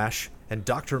 Jumping Flash, and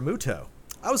Dr. Muto.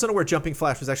 I was unaware Jumping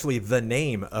Flash was actually the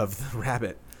name of the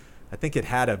rabbit. I think it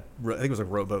was like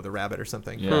Robo the rabbit or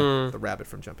something. Yeah. The rabbit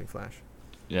from Jumping Flash.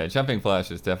 Yeah, Jumping Flash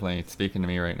is definitely speaking to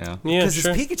me right now. Yeah, Because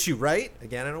sure. it's Pikachu, right?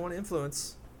 Again, I don't want to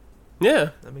influence.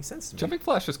 Yeah. That makes sense to me. Jumping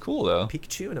Flash is cool though.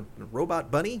 Pikachu and a robot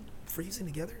bunny freezing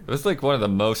together. It was like one of the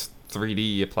most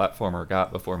 3D a platformer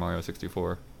got before Mario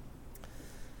 64.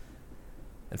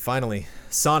 And finally,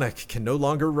 Sonic can no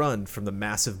longer run from the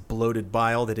massive bloated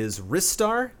bile that is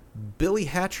Ristar, Billy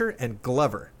Hatcher, and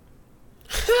Glover.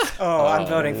 Oh, I'm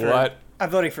voting for what? I'm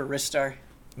voting for Ristar.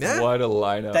 Yeah. What a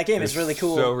lineup! That game is It's really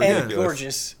cool so and ridiculous.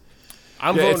 gorgeous.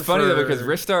 I'm Yeah, voting it's funny for... though because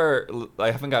Ristar,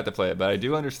 I haven't got to play it, but I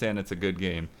do understand it's a good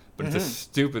game. But Mm-hmm. it's a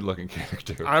stupid looking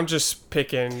character. I'm just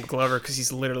picking Glover because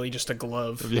he's literally just a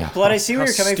glove. Yeah. Blood, I see where How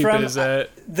you're coming stupid from. is that?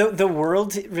 The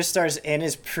world Ristar's in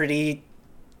is pretty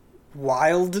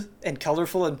wild and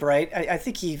colorful and bright. I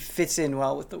think he fits in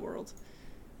well with the world.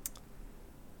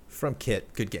 From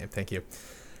Kit. Good game. Thank you.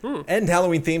 And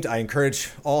Halloween themed. I encourage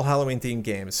all Halloween themed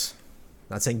games.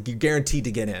 Not saying you're guaranteed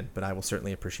to get in, but I will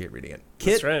certainly appreciate reading it.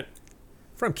 Kit. That's right.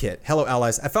 From Kit. Hello,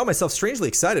 allies. I found myself strangely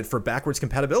excited for backwards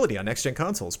compatibility on next-gen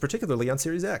consoles, particularly on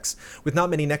Series X. With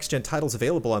not many next-gen titles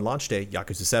available on launch day,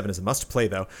 Yakuza 7 is a must-play,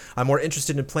 though. I'm more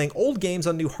interested in playing old games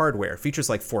on new hardware. Features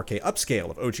like 4K upscale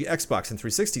of OG Xbox and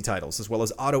 360 titles, as well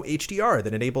as auto HDR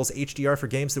that enables HDR for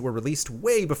games that were released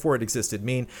way before it existed,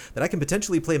 mean that I can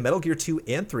potentially play Metal Gear 2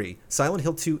 and 3, Silent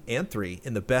Hill 2 and 3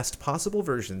 in the best possible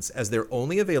versions, as they're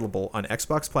only available on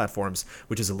Xbox platforms,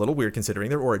 which is a little weird considering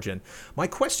their origin. My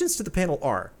questions to the panel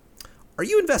are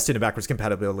you invested in backwards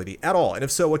compatibility at all? And if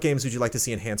so, what games would you like to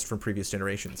see enhanced from previous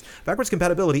generations? Backwards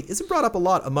compatibility isn't brought up a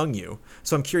lot among you,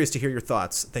 so I'm curious to hear your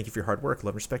thoughts. Thank you for your hard work.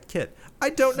 Love, respect, Kit.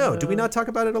 I don't know. Do we not talk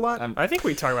about it a lot? I think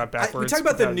we talk about backwards. We talk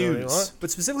about the compatibility a news, lot. but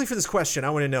specifically for this question, I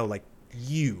want to know, like,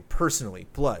 you personally,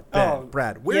 Blood, Ben, Oh,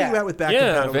 Brad, where yeah. are you at with back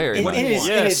Yeah, compatibility? very. It, What- it is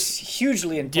Yes. it is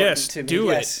hugely important Yes, to me. do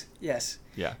it. Yes.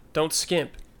 Yeah. Don't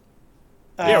skimp.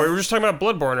 Yeah, we were just talking about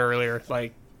Bloodborne earlier.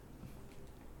 Like,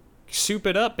 soup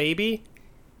it up, baby.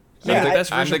 Make Yeah, the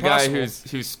best I'm version the guy possible.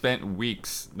 who's spent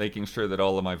weeks making sure that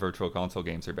all of my virtual console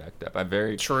games are backed up. I'm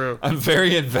very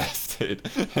very invested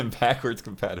in backwards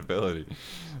compatibility.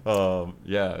 The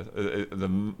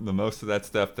most of that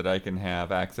stuff that I can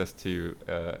have access to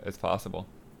as possible.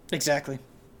 Exactly.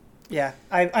 Yeah,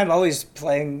 I'm always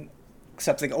playing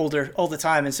something older all the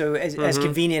time, and so as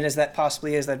convenient as that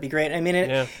possibly is, that'd be great. I mean,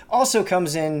 it also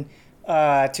comes in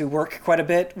to work quite a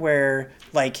bit, where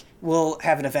like we'll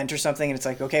have an event or something, and it's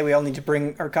like, okay, we all need to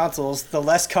bring our consoles. The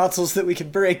less consoles that we can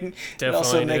bring, it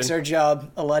also Definitely, makes dude. our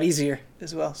job a lot easier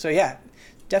as well. So yeah,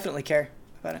 definitely care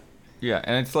about it. Yeah,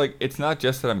 and it's like it's not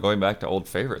just that I'm going back to old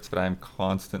favorites, but I'm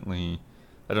constantly,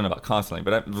 I don't know about constantly,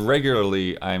 but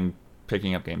regularly I'm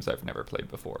picking up games I've never played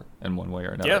before in one way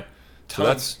or another. Yeah, So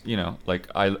that's, like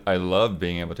I love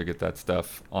being able to get that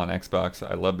stuff on Xbox.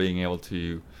 I love being able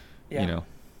to,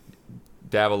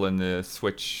 dabble in the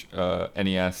Switch,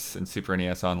 NES, and Super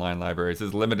NES online libraries.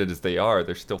 As limited as they are,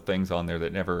 there's still things on there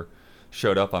that never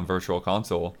showed up on Virtual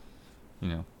Console.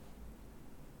 I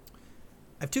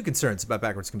have two concerns about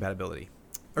backwards compatibility,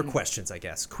 or questions, I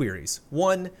guess, queries.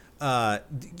 One,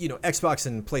 Xbox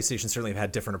and PlayStation certainly have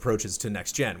had different approaches to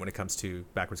next gen when it comes to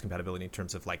backwards compatibility in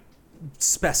terms of like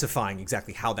specifying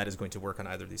exactly how that is going to work on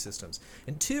either of these systems.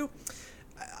 And two,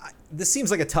 this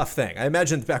seems like a tough thing. I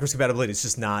imagine backwards compatibility is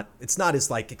just not as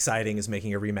like exciting as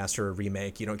making a remaster or a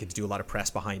remake. You don't get to do a lot of press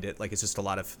behind it. Like it's just a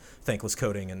lot of thankless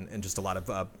coding and just a lot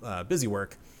of busy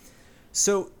work.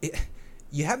 So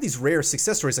you have these rare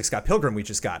success stories like Scott Pilgrim we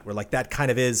just got, where like that's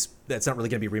not really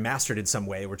going to be remastered in some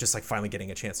way. We're just like finally getting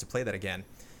a chance to play that again.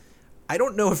 I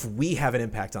don't know if we have an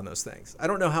impact on those things. I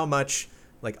don't know how much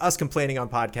like us complaining on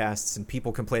podcasts and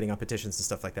people complaining on petitions and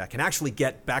stuff like that can actually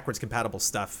get backwards compatible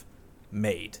stuff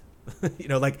made,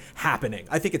 like happening.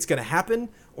 I think it's going to happen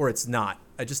or it's not.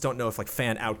 I just don't know if like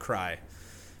fan outcry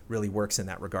really works in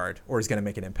that regard or is going to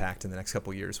make an impact in the next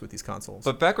couple of years with these consoles.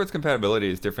 But backwards compatibility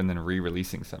is different than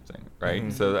re-releasing something, right?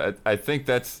 Mm-hmm. So I think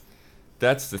that's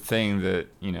the thing that,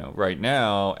 right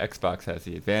now Xbox has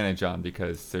the advantage on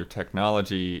because their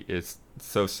technology is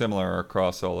so similar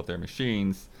across all of their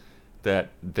machines that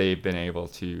they've been able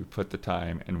to put the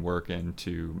time and work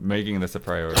into making this a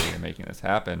priority and making this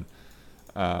happen.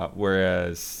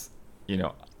 Whereas,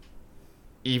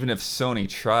 even if Sony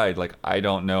tried, like, I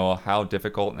don't know how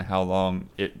difficult and how long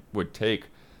it would take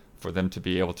for them to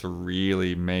be able to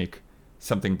really make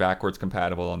something backwards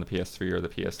compatible on the PS3 or the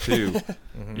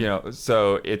PS2.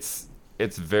 So it's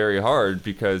very hard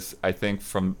because I think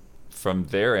from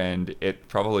their end, it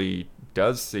probably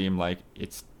does seem like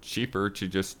it's cheaper to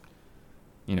just,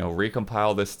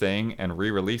 recompile this thing and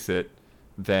re-release it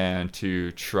than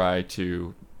to try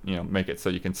to, make it so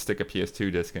you can stick a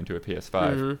PS2 disc into a PS5.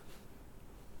 Mm-hmm.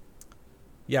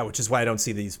 Yeah, which is why I don't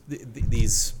see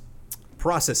these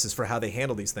processes for how they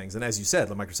handle these things. And as you said,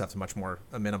 Microsoft's much more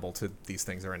amenable to these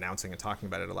things. They're announcing and talking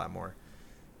about it a lot more.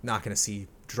 Not going to see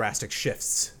drastic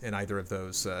shifts in either of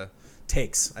those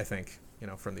takes, I think,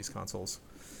 from these consoles.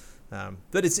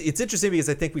 But it's interesting because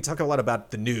I think we talk a lot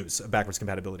about the news of backwards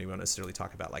compatibility. We don't necessarily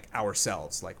talk about like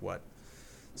ourselves, like what.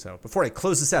 So before I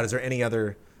close this out, is there any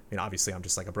other? Obviously I'm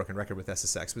just like a broken record with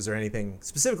SSX. But is there anything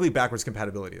specifically backwards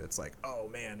compatibility that's like, oh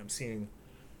man, I'm seeing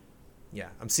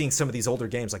some of these older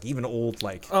games, like even old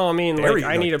like. Oh, I mean, very,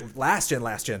 I need last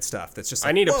gen stuff. That's just like,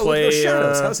 I need to whoa, play look at those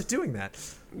shadows. How's it doing that?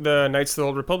 the Knights of the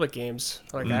Old Republic games.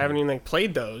 Like I haven't even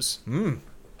played those.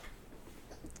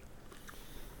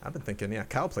 I've been thinking,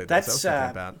 Kyle played those. I was thinking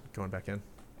about going back in.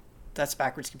 That's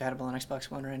backwards compatible on Xbox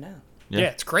One right now. Yeah,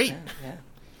 it's great.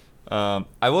 Yeah.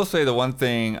 I will say the one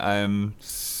thing I'm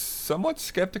somewhat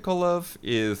skeptical of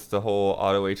is the whole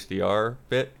auto HDR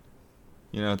bit.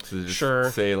 To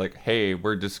just say like, hey,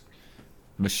 we're just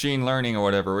machine learning or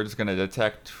whatever. We're just going to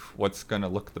detect what's going to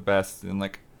look the best. And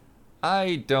like,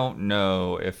 I don't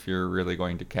know if you're really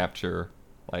going to capture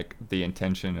like the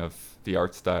intention of the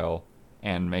art style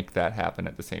and make that happen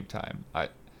at the same time.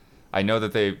 I know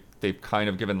that they've kind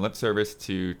of given lip service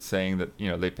to saying that,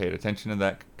 they paid attention to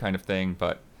that kind of thing,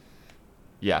 but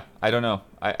yeah, I don't know.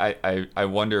 I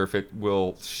wonder if it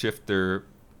will shift their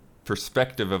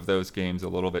perspective of those games a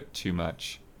little bit too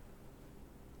much.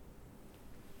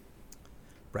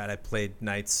 Brad, I played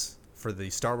Knights for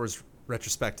the Star Wars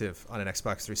retrospective on an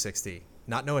Xbox 360,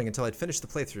 not knowing until I'd finished the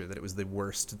playthrough that it was the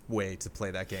worst way to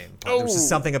play that game. There was just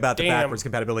something about the backwards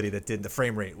compatibility that the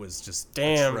frame rate was just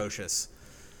atrocious.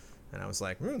 And I was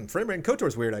like, frame rate in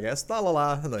KOTOR's weird, I guess. La la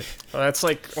la. Like, well, that's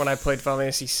like when I played Final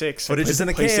Fantasy VI. Footage is in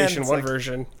the PlayStation 1 like,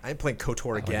 version. I ain't playing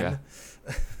KOTOR again.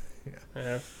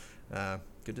 Yeah.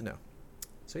 Good to know.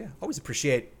 So always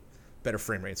appreciate better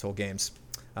frame rates, whole games.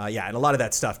 And a lot of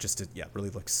that stuff just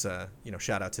really looks,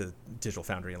 shout out to Digital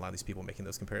Foundry and a lot of these people making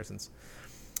those comparisons.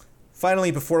 Finally,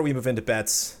 before we move into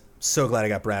bets, so glad I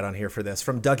got Brad on here for this.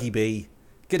 From Dougie B.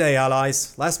 G'day,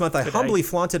 allies. Last month, I humbly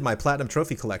flaunted my Platinum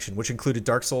Trophy collection, which included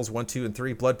Dark Souls 1, 2, and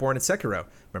 3, Bloodborne, and Sekiro.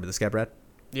 Remember this guy, Brad?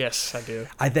 Yes, I do.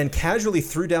 I then casually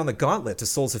threw down the gauntlet to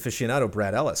Souls aficionado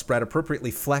Brad Ellis. Brad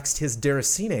appropriately flexed his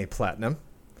Deracine Platinum.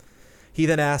 He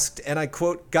then asked, and I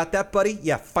quote, "Got that, buddy?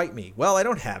 Yeah, fight me." Well, I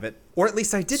don't have it. Or at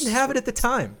least I didn't have it at the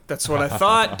time. That's what I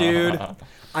thought, dude.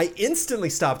 I instantly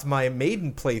stopped my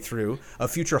maiden playthrough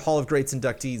of future Hall of Greats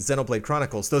inductee Xenoblade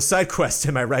Chronicles. Those side quests,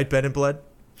 am I right, Ben and Blood?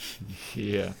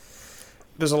 Yeah.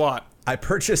 There's a lot. I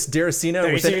purchased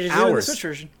Deracine within hours.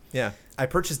 Yeah. I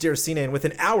purchased Deracine and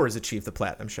within hours achieved the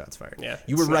platinum. Shots fired. Yeah,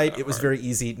 you were right. It was very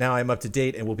easy. Now I'm up to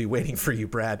date and will be waiting for you,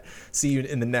 Brad. See you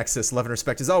in the Nexus. Love and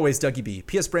respect as always, Dougie B.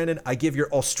 P.S. Brandon, I give your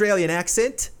Australian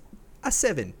accent a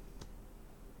 7.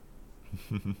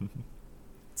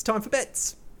 It's time for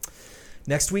bets.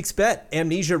 Next week's bet,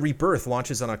 Amnesia Rebirth,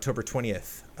 launches on October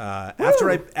 20th.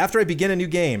 After I begin a new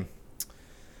game,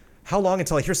 how long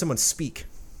until I hear someone speak?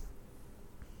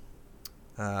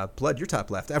 Blood, you're top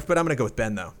left. But I'm going to go with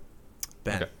Ben, though.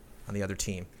 Ben, on the other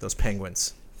team. Those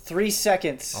Penguins. 3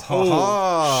 seconds.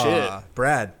 Oh, shit.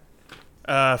 Brad.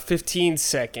 15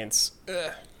 seconds.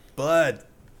 Bud.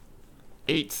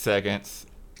 8 seconds.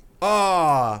 Oh,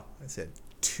 I said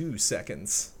 2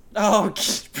 seconds. Oh,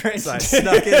 Brandon. So I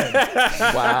snuck in.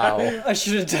 Wow. I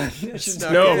should have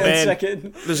done. No, in Ben.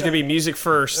 Second. There's going to be music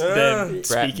first, then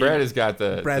speaking. Brad has got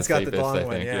the Brad's got the safest, long I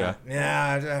one. think.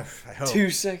 Yeah, I hope. 2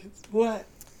 seconds. What?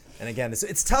 And again,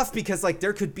 it's tough because like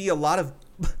there could be a lot of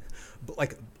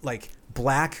like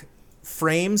black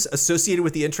frames associated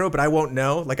with the intro, but I won't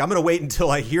know. Like I'm gonna wait until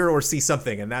I hear or see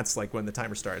something, and that's like when the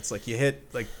timer starts. Like you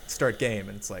hit like start game,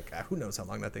 and it's like who knows how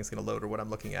long that thing's gonna load or what I'm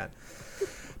looking at.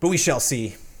 But we shall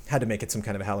see. Had to make it some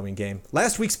kind of a Halloween game.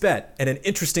 Last week's bet, and an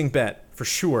interesting bet for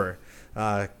sure.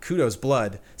 Kudos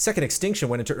Blood. Second Extinction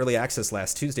went into early access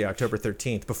last Tuesday, October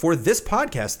 13th. Before this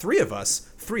podcast, three of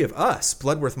us,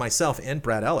 Bloodworth, myself, and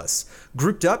Brad Ellis,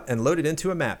 grouped up and loaded into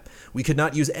a map. We could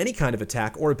not use any kind of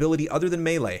attack or ability other than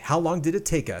melee. How long did it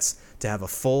take us to have a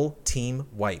full team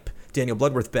wipe? Daniel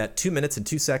Bloodworth bet 2 minutes and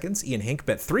 2 seconds. Ian Hink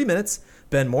bet 3 minutes.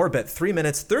 Ben Moore bet 3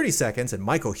 minutes, 30 seconds. And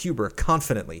Michael Huber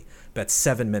confidently bet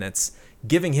 7 minutes,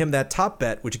 giving him that top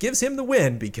bet, which gives him the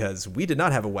win because we did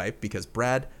not have a wipe because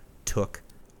Brad took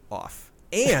off.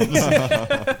 And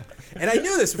and I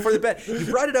knew this before the bet. You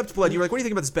brought it up to Blood. You were like, what do you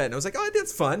think about this bet? And I was like, oh,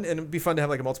 that's fun. And it'd be fun to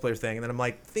have like a multiplayer thing. And then I'm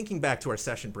like thinking back to our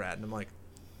session, Brad. And I'm like,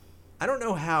 I don't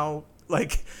know how,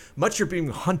 like much you're being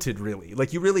hunted, really.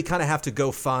 Like, you really kind of have to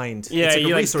go find. Yeah, it's like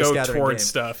you a resource go gathering towards game.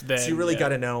 stuff. Then So you really yeah. got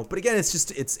to know. But again, it's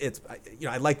just it's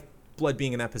I like Blood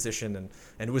being in that position, and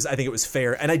it was, I think it was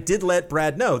fair. And I did let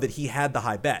Brad know that he had the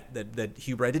high bet, that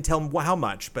Huber, I didn't tell him how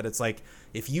much, but it's like,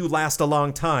 if you last a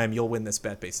long time, you'll win this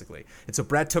bet, basically. And so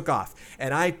Brad took off,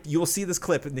 and you'll see this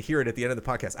clip and hear it at the end of the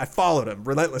podcast. I followed him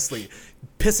relentlessly,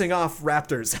 pissing off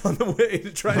Raptors on the way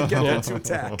to try to get them to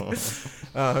attack.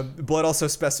 Blood also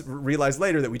realized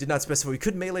later that we did not specify we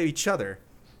couldn't melee each other,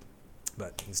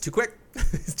 but he's too quick.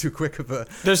 He's too quick of a.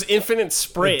 There's infinite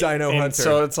sprint, Dino and Hunter.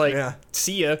 so it's like, Yeah.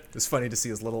 see ya. It's funny to see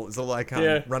his little icon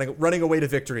Yeah. running away to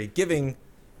victory, giving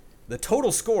the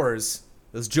total scores.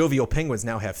 Those jovial penguins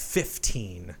now have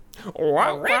 15.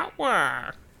 Wah, wah,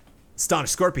 wah.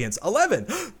 Astonished Scorpions 11.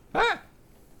 Ah!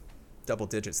 Double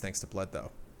digits thanks to Blood,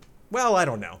 though. Well, I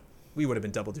don't know. We would have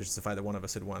been double digits if either one of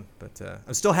us had won, but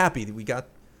I'm still happy that we got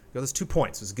those 2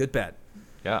 points. It was a good bet.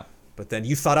 Yeah. But then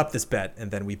you thought up this bet,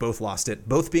 and then we both lost it,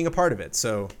 both being a part of it.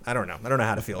 So I don't know. I don't know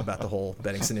how to feel about the whole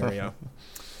betting scenario.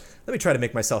 Let me try to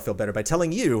make myself feel better by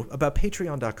telling you about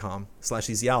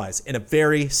patreon.com/easyallies in a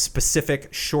very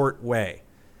specific, short way.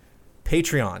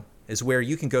 Patreon is where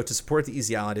you can go to support the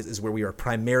Easy Allies, is where we are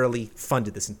primarily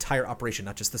funded, this entire operation,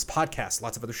 not just this podcast,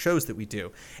 lots of other shows that we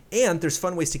do. And there's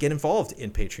fun ways to get involved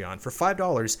in Patreon. For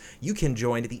 $5, you can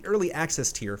join the early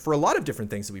access tier for a lot of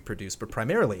different things that we produce, but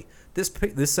primarily this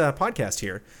podcast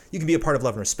here. You can be a part of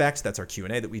Love and Respect. That's our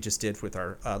Q&A that we just did with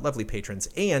our lovely patrons.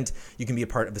 And you can be a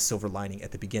part of the Silver Lining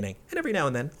at the beginning. And every now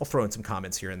and then, I'll throw in some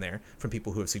comments here and there from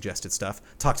people who have suggested stuff,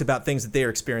 talked about things that they are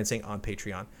experiencing on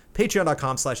Patreon.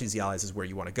 Patreon.com/easyallies is where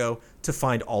you want to go to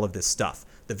find all of this stuff.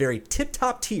 The very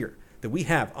tip-top tier that we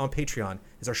have on Patreon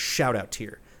is our shout-out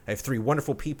tier. I have 3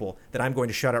 wonderful people that I'm going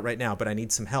to shout out right now, but I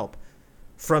need some help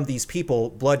from these people.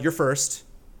 Blood, you're first.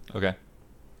 Okay.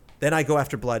 Then I go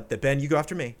after Blood. Then Ben, you go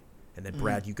after me. And then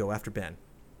Brad, you go after Ben.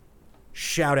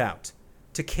 Shout out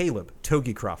to Caleb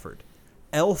Togi Crawford,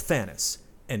 L. Thanis,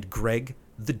 and Greg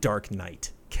the Dark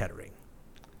Knight Kettering.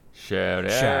 Shout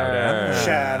out. Shout out.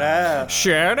 Shout out.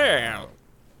 Shout out.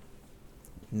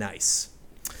 Nice.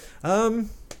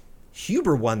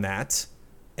 Huber won that,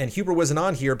 and Huber wasn't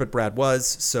on here, but Brad was.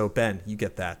 So Ben, you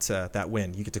get that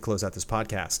win. You get to close out this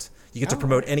podcast. You get to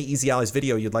promote any Easy Allies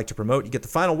video you'd like to promote. You get the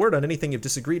final word on anything you've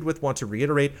disagreed with, want to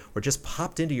reiterate, or just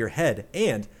popped into your head,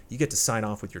 and you get to sign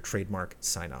off with your trademark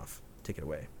sign off. Take it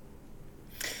away.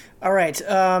 All right.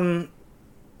 So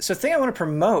thing I want to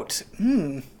promote.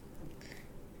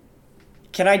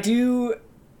 Can I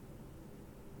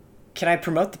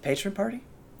promote the patron party?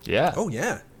 Yeah. Oh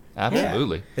yeah,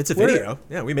 Absolutely. it's a video.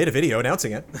 Yeah, we made a video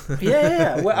announcing it.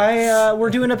 Yeah. Well, we're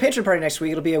doing a patron party next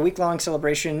week. It'll be a week-long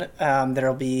celebration.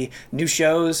 There'll be new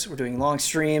shows. We're doing long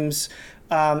streams,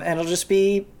 and it'll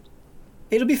be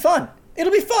fun.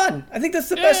 It'll be fun. I think that's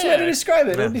the best way to describe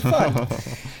it. It'll be fun.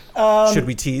 Should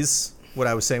we tease what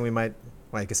I was saying? We might.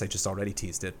 Well, I guess I just already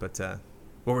teased it, but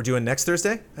what we're doing next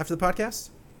Thursday after the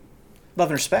podcast. Love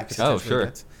and respect. Oh, sure.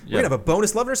 We're going to have a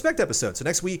bonus Love and Respect episode. So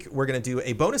next week, we're going to do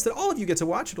a bonus that all of you get to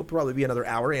watch. It'll probably be another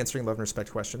hour answering Love and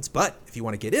Respect questions. But if you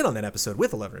want to get in on that episode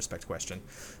with a Love and Respect question,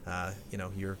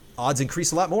 your odds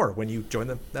increase a lot more when you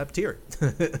join that tier,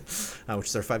 which is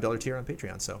our $5 tier on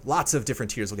Patreon. So lots of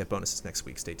different tiers will get bonuses next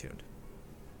week. Stay tuned.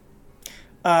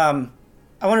 I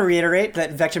want to reiterate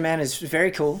that Vector Man is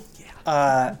very cool.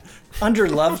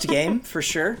 Underloved game, for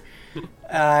sure.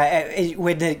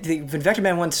 When Vector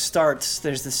Man 1 starts,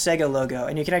 there's the Sega logo,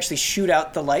 and you can actually shoot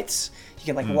out the lights.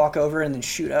 You can walk over and then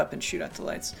shoot up and shoot out the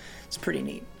lights. It's pretty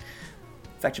neat.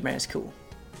 Vector Man is cool.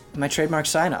 My trademark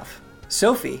sign-off.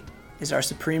 Sophie is our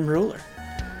supreme ruler.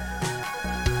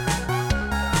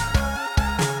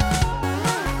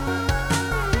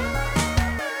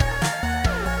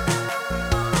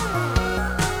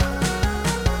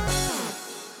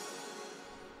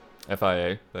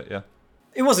 FIA, but yeah.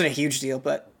 It wasn't a huge deal,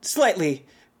 but slightly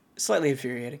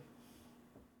infuriating.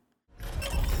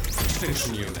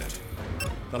 Extinction Unit.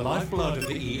 The lifeblood of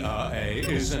the ERA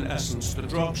is, in essence, the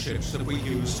dropships that we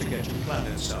use to get you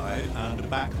planetside and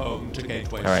back home to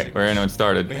Gateway All right, 6. we're in when it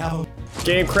started. We have a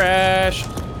Game crash.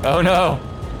 Oh no!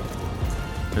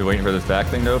 Are we waiting for this back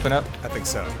thing to open up? I think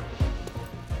so.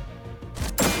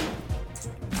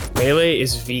 Melee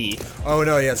is V. Oh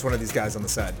no, yeah, it's one of these guys on the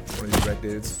side. One of these red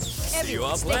dudes. See you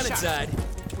on planetside.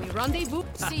 We rendezvous.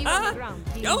 See you on the ground.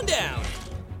 Going down.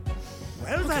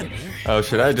 Well then. Oh,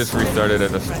 should I just restart it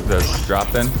at the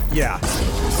drop then? Yeah.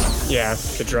 Yeah,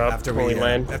 the drop After when we we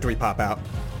land. after we pop out.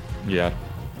 Yeah.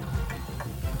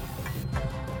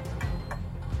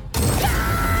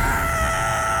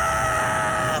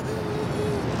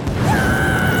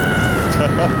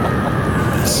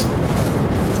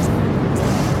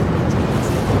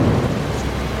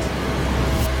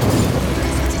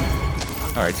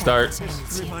 All right, start.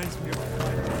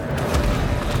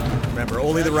 Remember,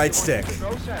 only the right stick.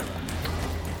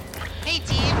 Hey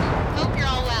team, hope you're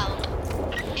all well.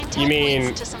 You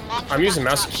mean, I'm using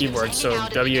mouse and keyboard, so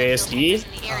WASD?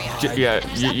 Yeah,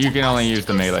 you can only use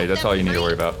the melee. That's all you need to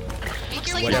worry about.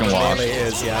 Whatever can walk. melee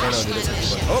is, yeah, I don't know what it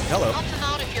is. Oh, hello. Help them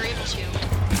out if you're able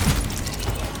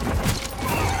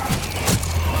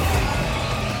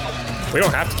to. We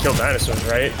don't have to kill dinosaurs,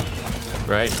 right?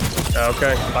 Right?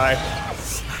 Okay, bye.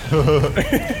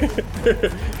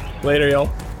 Later, y'all.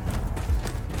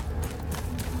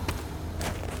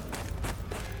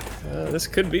 This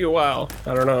could be a while.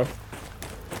 I don't know.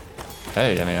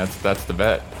 Hey, I mean that's the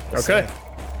bet. Okay.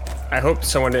 I hope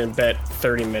someone didn't bet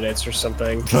 30 minutes or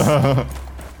something.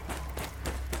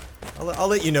 I'll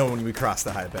let you know when we cross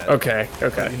the high bet. Okay,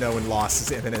 Let okay. you know when loss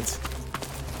is imminent.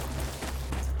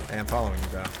 Hey, I'm following you,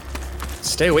 bro.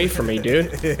 Stay away from me, dude.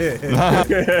 Can't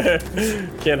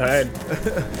hide.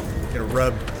 You're gonna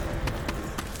rub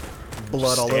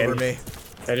blood all over Stand. me.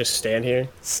 I just stand here.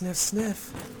 Sniff,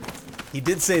 sniff. He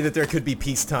did say that there could be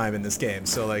peacetime in this game,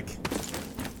 so like,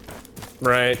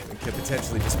 Right. it could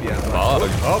potentially just be out. Oh,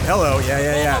 Oh, hello. Yeah,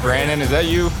 yeah, yeah. Brandon, is that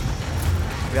you?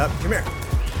 Yep, come here.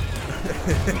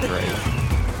 Great.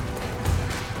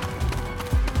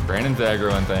 Brandon's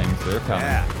aggroing things. They're coming.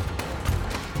 Yeah.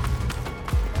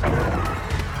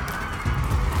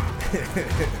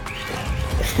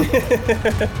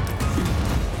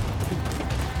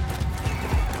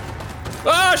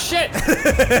 Oh, shit!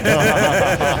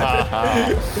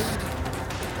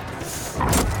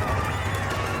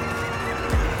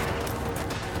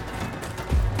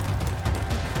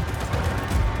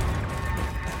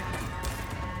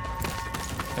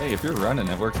 Hey, if you're running,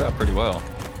 it works out pretty well.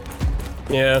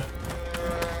 Yeah.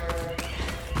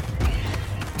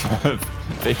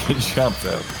 They can jump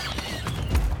though.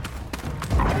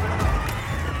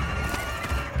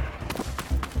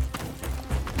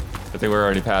 I think we're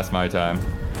already past my time.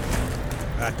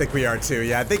 I think we are too.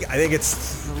 Yeah, I think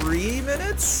it's 3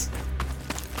 minutes.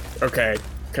 Okay,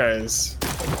 because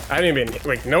I haven't even,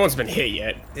 like, no one's been hit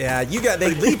yet. Yeah,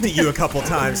 they leaped at you a couple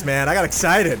times, man. I got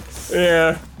excited.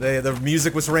 Yeah. The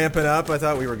music was ramping up. I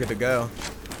thought we were good to go.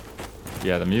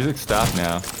 Yeah, the music stopped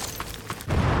now.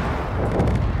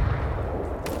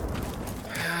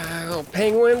 Oh,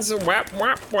 penguins, whap,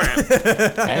 whap, whap.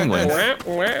 Penguins. Whap,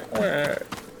 whap, whap.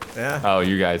 Yeah. Oh,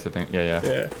 you guys have been. Yeah.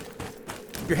 Yeah.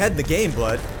 Keep your head in the game,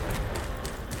 blood.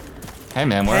 Hey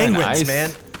man, we're in Penguins, ice.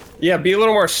 man. Yeah, be a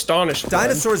little more astonished. Blood.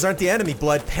 Dinosaurs aren't the enemy,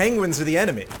 blood. Penguins are the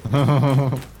enemy.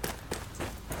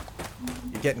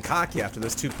 You're getting cocky after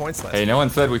those 2 points last Hey, no one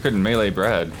said we couldn't melee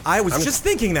Brad. I was just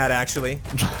thinking that, actually.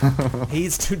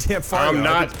 He's too damn far. I'm though.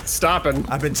 not stopping.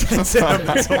 I've been tensing up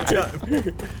this whole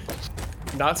time.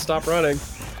 Not stop running.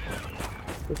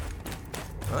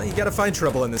 Well, you gotta find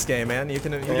trouble in this game, man. You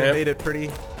can Yeah. evade it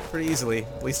pretty easily.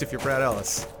 At least if you're Brad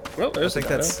Ellis. Well, I there's think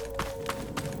the dino. that's.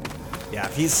 Yeah,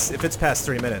 if it's past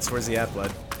 3 minutes, where's he at,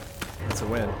 blood? That's a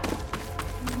win.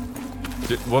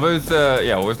 What was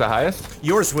what was the highest?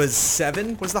 Yours was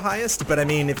 7 was the highest, but I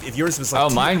mean, if yours was like Oh,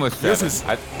 2 mine was 7. Yours was,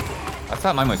 I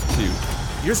thought mine was 2.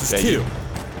 yours was Yeah, 2. you-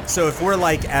 So if we're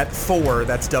like at 4,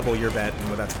 that's double your bet,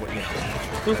 and that's what, yeah.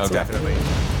 That's Okay. definitely.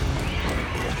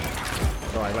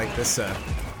 Oh, I like this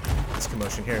this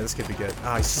commotion here. This could be good.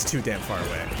 Ah, he's just too damn far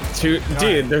away.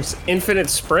 Dude, there's infinite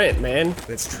sprint, man.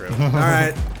 That's true. All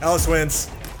right, Ellis wins.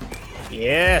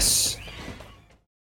 Yes.